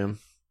Ice Jam.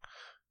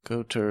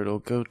 Go Turtle,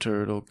 go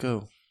Turtle,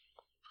 go.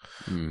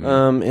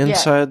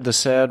 Inside the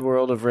sad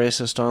world of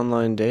racist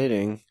online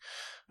dating,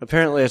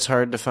 Apparently, it's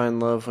hard to find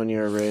love when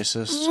you're a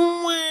racist.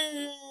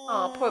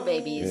 Oh, poor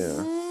babies.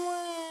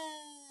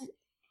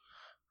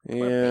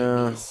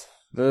 Yeah.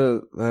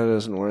 That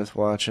isn't worth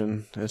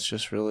watching. It's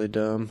just really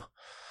dumb.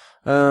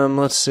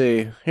 Let's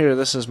see. Here,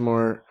 this is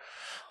more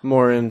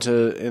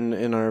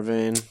in our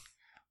vein.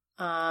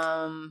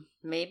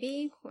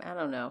 Maybe? I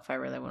don't know if I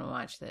really want to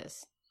watch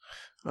this.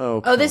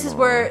 Oh, this is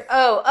where...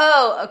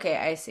 Oh, okay,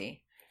 I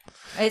see.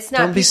 It's not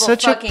Don't people be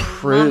such a fucking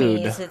prude.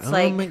 mummies. It's Oh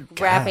my like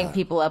God. wrapping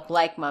people up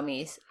like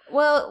mummies.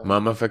 Well,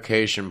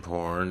 Mummification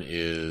porn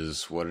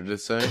is, what did it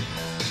say?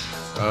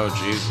 Oh,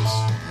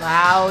 Jesus.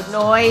 loud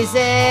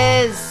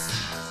noises.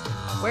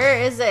 Where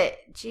is it?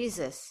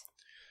 Jesus.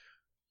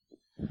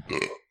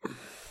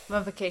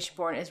 Mummification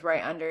porn is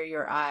right under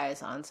your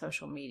eyes on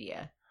social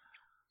media.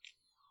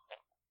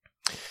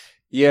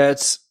 Yeah,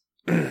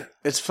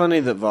 it's funny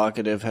that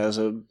Vocative has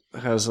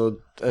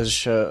a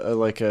show,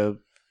 like a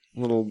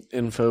little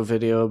info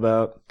video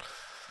about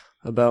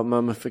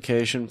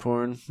mummification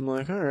porn. I'm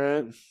like, all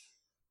right.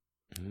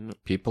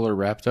 People are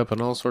wrapped up in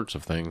all sorts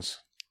of things.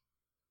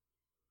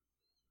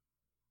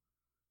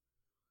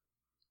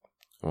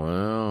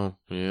 Well,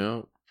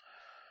 yeah.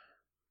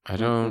 I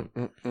don't...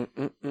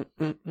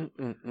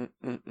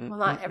 Well,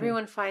 not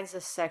everyone finds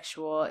this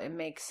sexual. It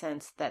makes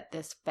sense that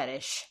this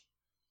fetish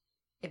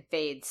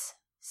evades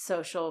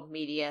social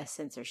media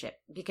censorship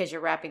because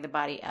you're wrapping the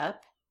body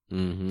up.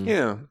 Mm-hmm.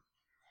 Yeah.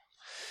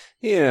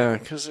 Yeah,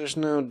 because there's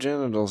no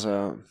genitals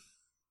out.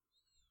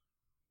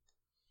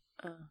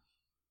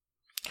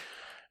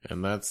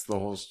 And that's the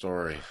whole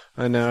story.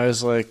 I know, I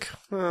was like,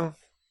 well,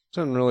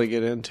 didn't really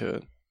get into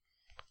it.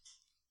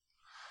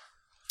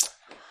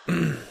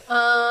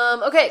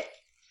 Okay.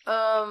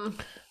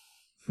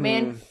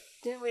 Man,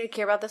 didn't we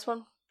care about this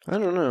one? I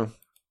don't know.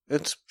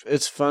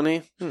 It's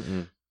funny.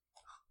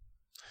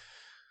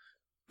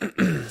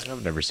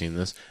 I've never seen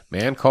this.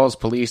 Man calls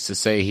police to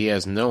say he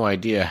has no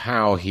idea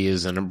how he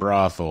is in a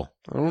brothel.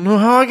 I don't know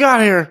how I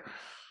got here.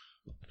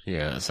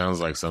 Yeah, it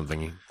sounds like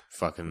something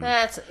fucking...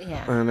 That's,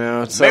 yeah. I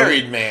know. It's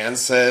Married man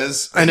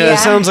says... I know, Yeah. it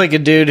sounds like a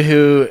dude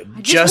who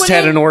just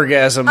had an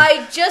orgasm.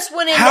 I just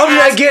went in How to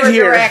did I ask get for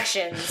here?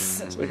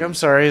 directions. It's like, I'm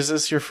sorry, is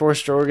this your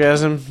forced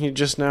orgasm? You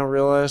just now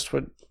realized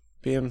what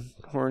being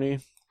horny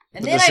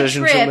And the then I decisions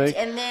you'll tripped, make?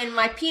 and then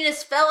my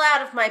penis fell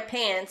out of my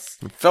pants.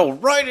 Fell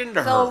right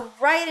into her. Fell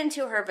right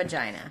into her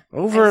vagina.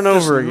 Over and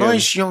over again.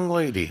 Nice young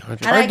lady. I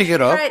And tried to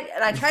get up.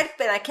 And I kept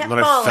But I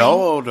falling.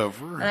 fell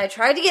over. And I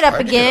tried to get up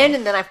again,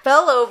 and then I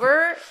fell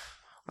over.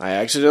 I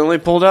accidentally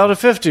pulled out a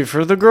 50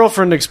 for the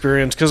girlfriend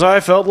experience because I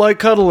felt like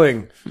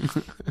cuddling.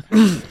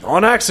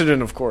 On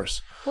accident, of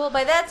course. Well,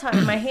 by that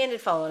time, my hand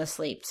had fallen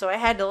asleep, so I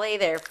had to lay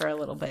there for a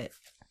little bit.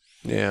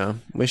 Yeah,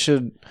 we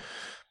should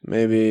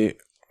maybe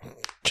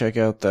check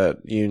out that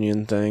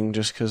union thing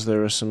just because there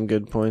were some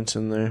good points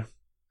in there.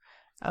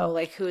 Oh,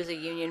 like who's a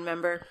union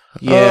member?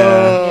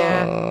 Yeah.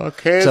 Yeah.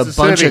 It's a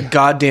bunch of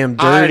goddamn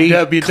dirty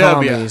IWW.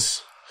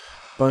 commies.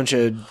 Bunch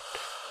of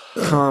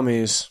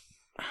commies.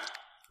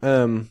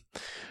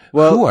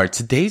 Well, who are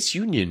today's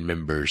union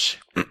members?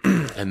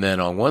 And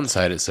then on one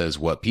side it says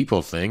what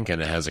people think,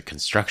 and it has a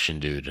construction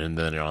dude. And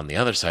then on the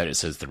other side it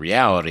says the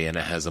reality, and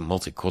it has a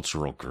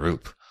multicultural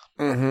group.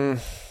 Mm-hmm.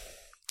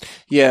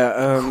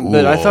 Yeah,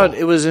 but I thought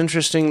it was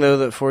interesting, though,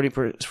 that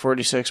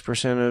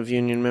 46% of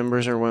union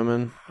members are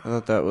women. I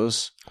thought that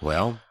was...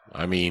 Well,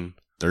 I mean,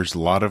 there's a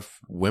lot of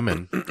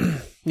women.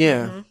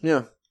 Yeah,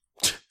 yeah.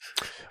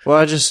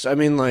 Well, I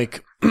mean,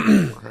 like...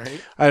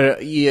 Right?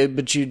 Yeah,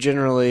 but you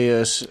generally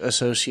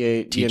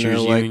associate,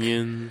 Teachers like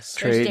unions,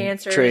 There's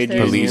dancers, trade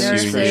there's police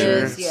nurses,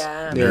 unions,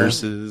 yeah.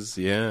 nurses,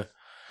 yeah.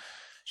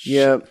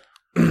 Yep.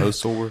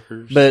 Postal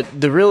workers. But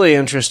the really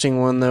interesting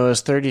one, though,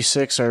 is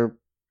 36%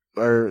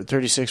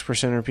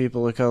 are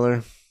people of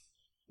color.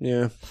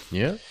 Yeah.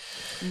 Yeah.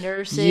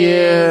 Nurses.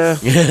 Yeah.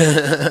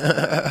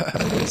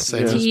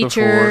 Same as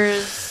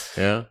Teachers.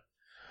 before.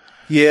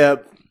 Yeah.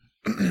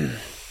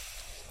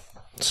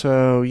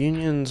 So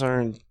unions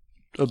aren't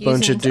a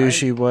bunch of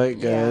douchey white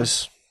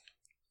guys.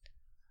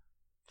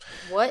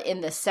 What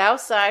in the South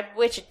Side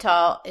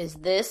Wichita is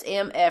this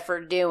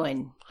MFer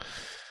doing?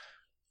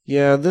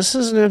 Yeah, this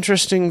is an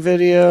interesting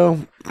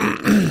video.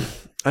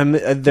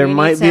 There you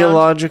might need be a sound?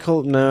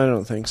 logical... No, I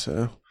don't think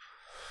so.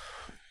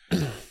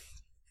 I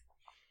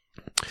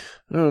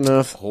don't know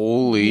if...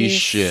 Holy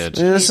shit.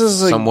 This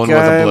is a someone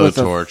guy with a with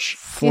blowtorch.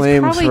 He's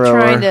probably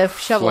trying to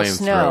shovel Flamethrower.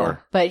 snow,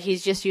 but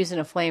he's just using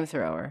a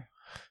flamethrower.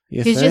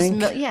 You He's think?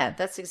 just yeah,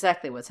 that's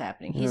exactly what's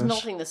happening. He's Yes.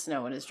 melting the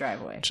snow in his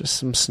driveway, Just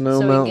some snow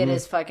so he melting. can get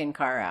his fucking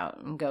car out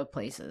and go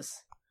places.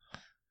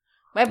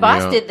 My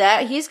boss Yeah. did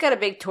that. He's got a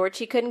big torch.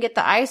 He couldn't get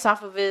the ice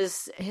off of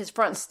his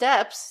front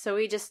steps, so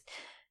he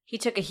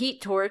took a heat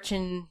torch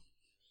and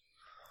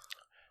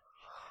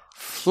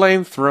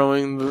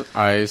Flamethrowing the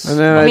ice. I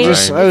know, I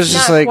was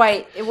just not like...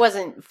 quite. It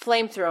wasn't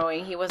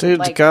flamethrowing. He wasn't Dude's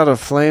like. got a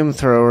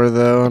flamethrower,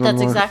 though. and I'm That's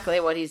like, exactly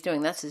what he's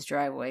doing. That's his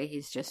driveway.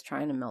 He's just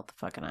trying to melt the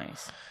fucking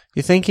ice.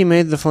 You think he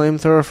made the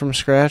flamethrower from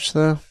scratch,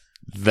 though?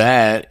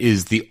 That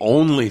is the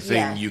only thing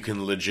Yeah. you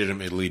can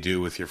legitimately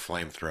do with your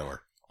flamethrower.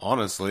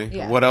 Honestly,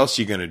 Yeah. what else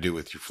you gonna do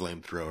with your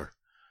flamethrower?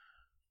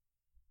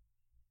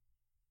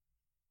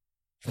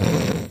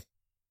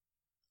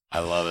 I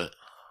love it.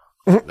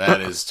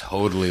 That is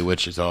totally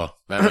Wichita.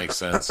 That makes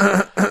sense.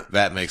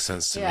 That makes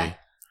sense to me.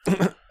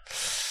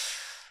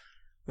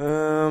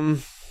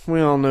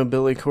 We all know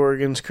Billy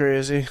Corgan's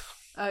crazy.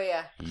 Oh,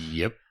 yeah.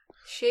 Yep.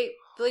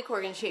 Billy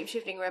Corgan,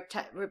 shape-shifting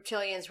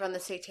reptilians run the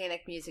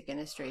satanic music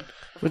industry.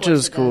 Which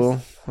is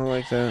cool. I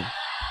like that.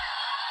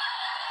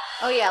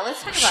 Oh, yeah,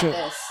 let's talk about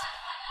this.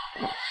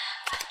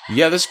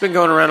 Yeah, this has been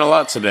going around a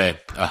lot today.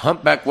 A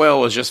humpback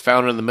whale was just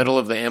found in the middle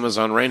of the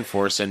Amazon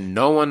rainforest, and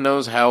no one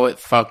knows how it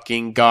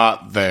fucking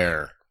got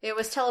there. It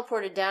was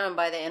teleported down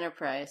by the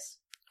Enterprise.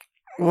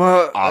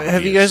 Well,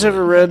 have you guys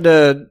ever read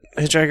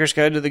Hitchhiker's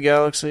Guide to the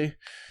Galaxy?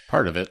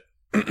 Part of it.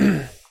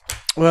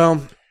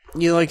 Well,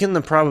 you like in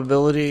the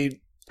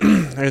probability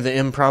or the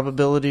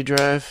improbability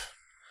drive?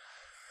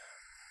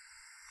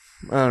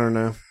 I don't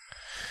know.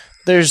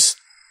 There's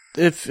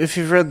if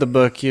you've read the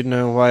book, you'd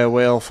know why a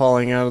whale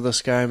falling out of the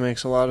sky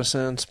makes a lot of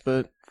sense,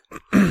 but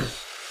I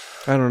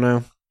don't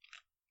know.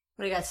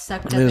 What, he got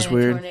sucked up in a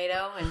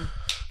tornado?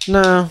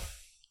 No,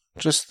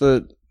 just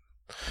that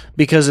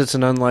because it's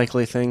an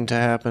unlikely thing to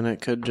happen,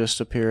 it could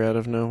just appear out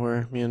of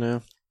nowhere, you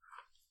know?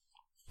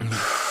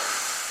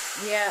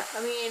 Yeah,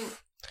 I mean...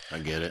 I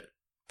get it.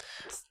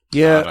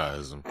 Yeah.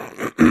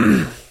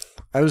 Dadaism.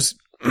 I was...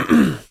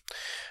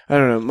 I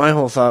don't know. My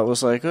whole thought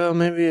was like, oh,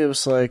 maybe it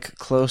was like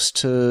close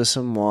to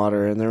some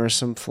water and there was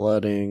some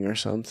flooding or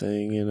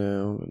something, you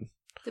know.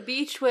 The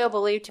beach whale,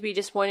 believed to be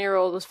just 1 year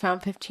old, was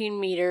found 15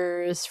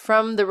 meters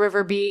from the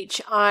river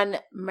beach on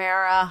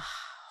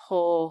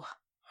Marajo.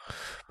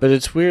 But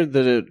it's weird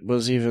that it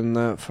was even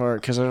that far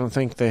because I don't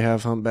think they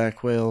have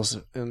humpback whales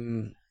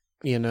in,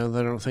 you know,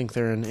 I don't think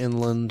they're an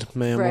inland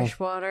mammal.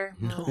 Freshwater?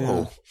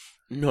 No.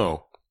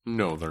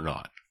 No, they're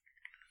not.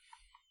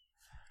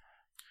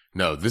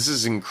 No, this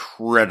is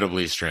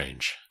incredibly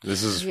strange.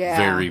 This is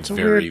very, it's a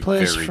very, weird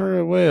place very, for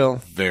a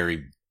whale.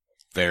 Very,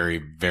 very,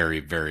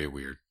 very, very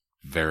weird.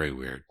 Very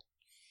weird.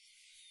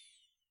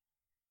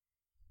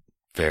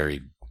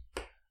 Very,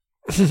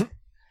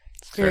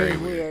 very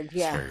weird.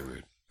 Yeah. Very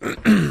weird.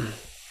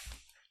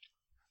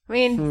 I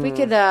mean, we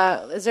could,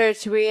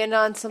 should we end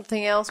on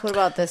something else? What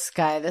about this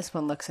guy? This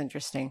one looks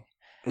interesting.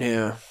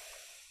 Yeah.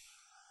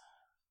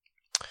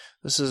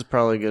 This is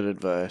probably good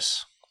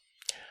advice.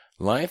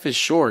 Life is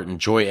short.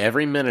 Enjoy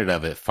every minute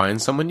of it.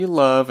 Find someone you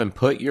love and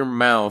put your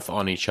mouth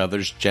on each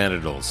other's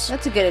genitals.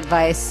 That's a good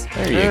advice.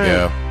 There you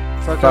go.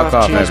 Fuck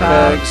off, cheese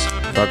bags.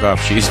 Fuck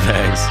off, cheese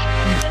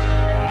bags.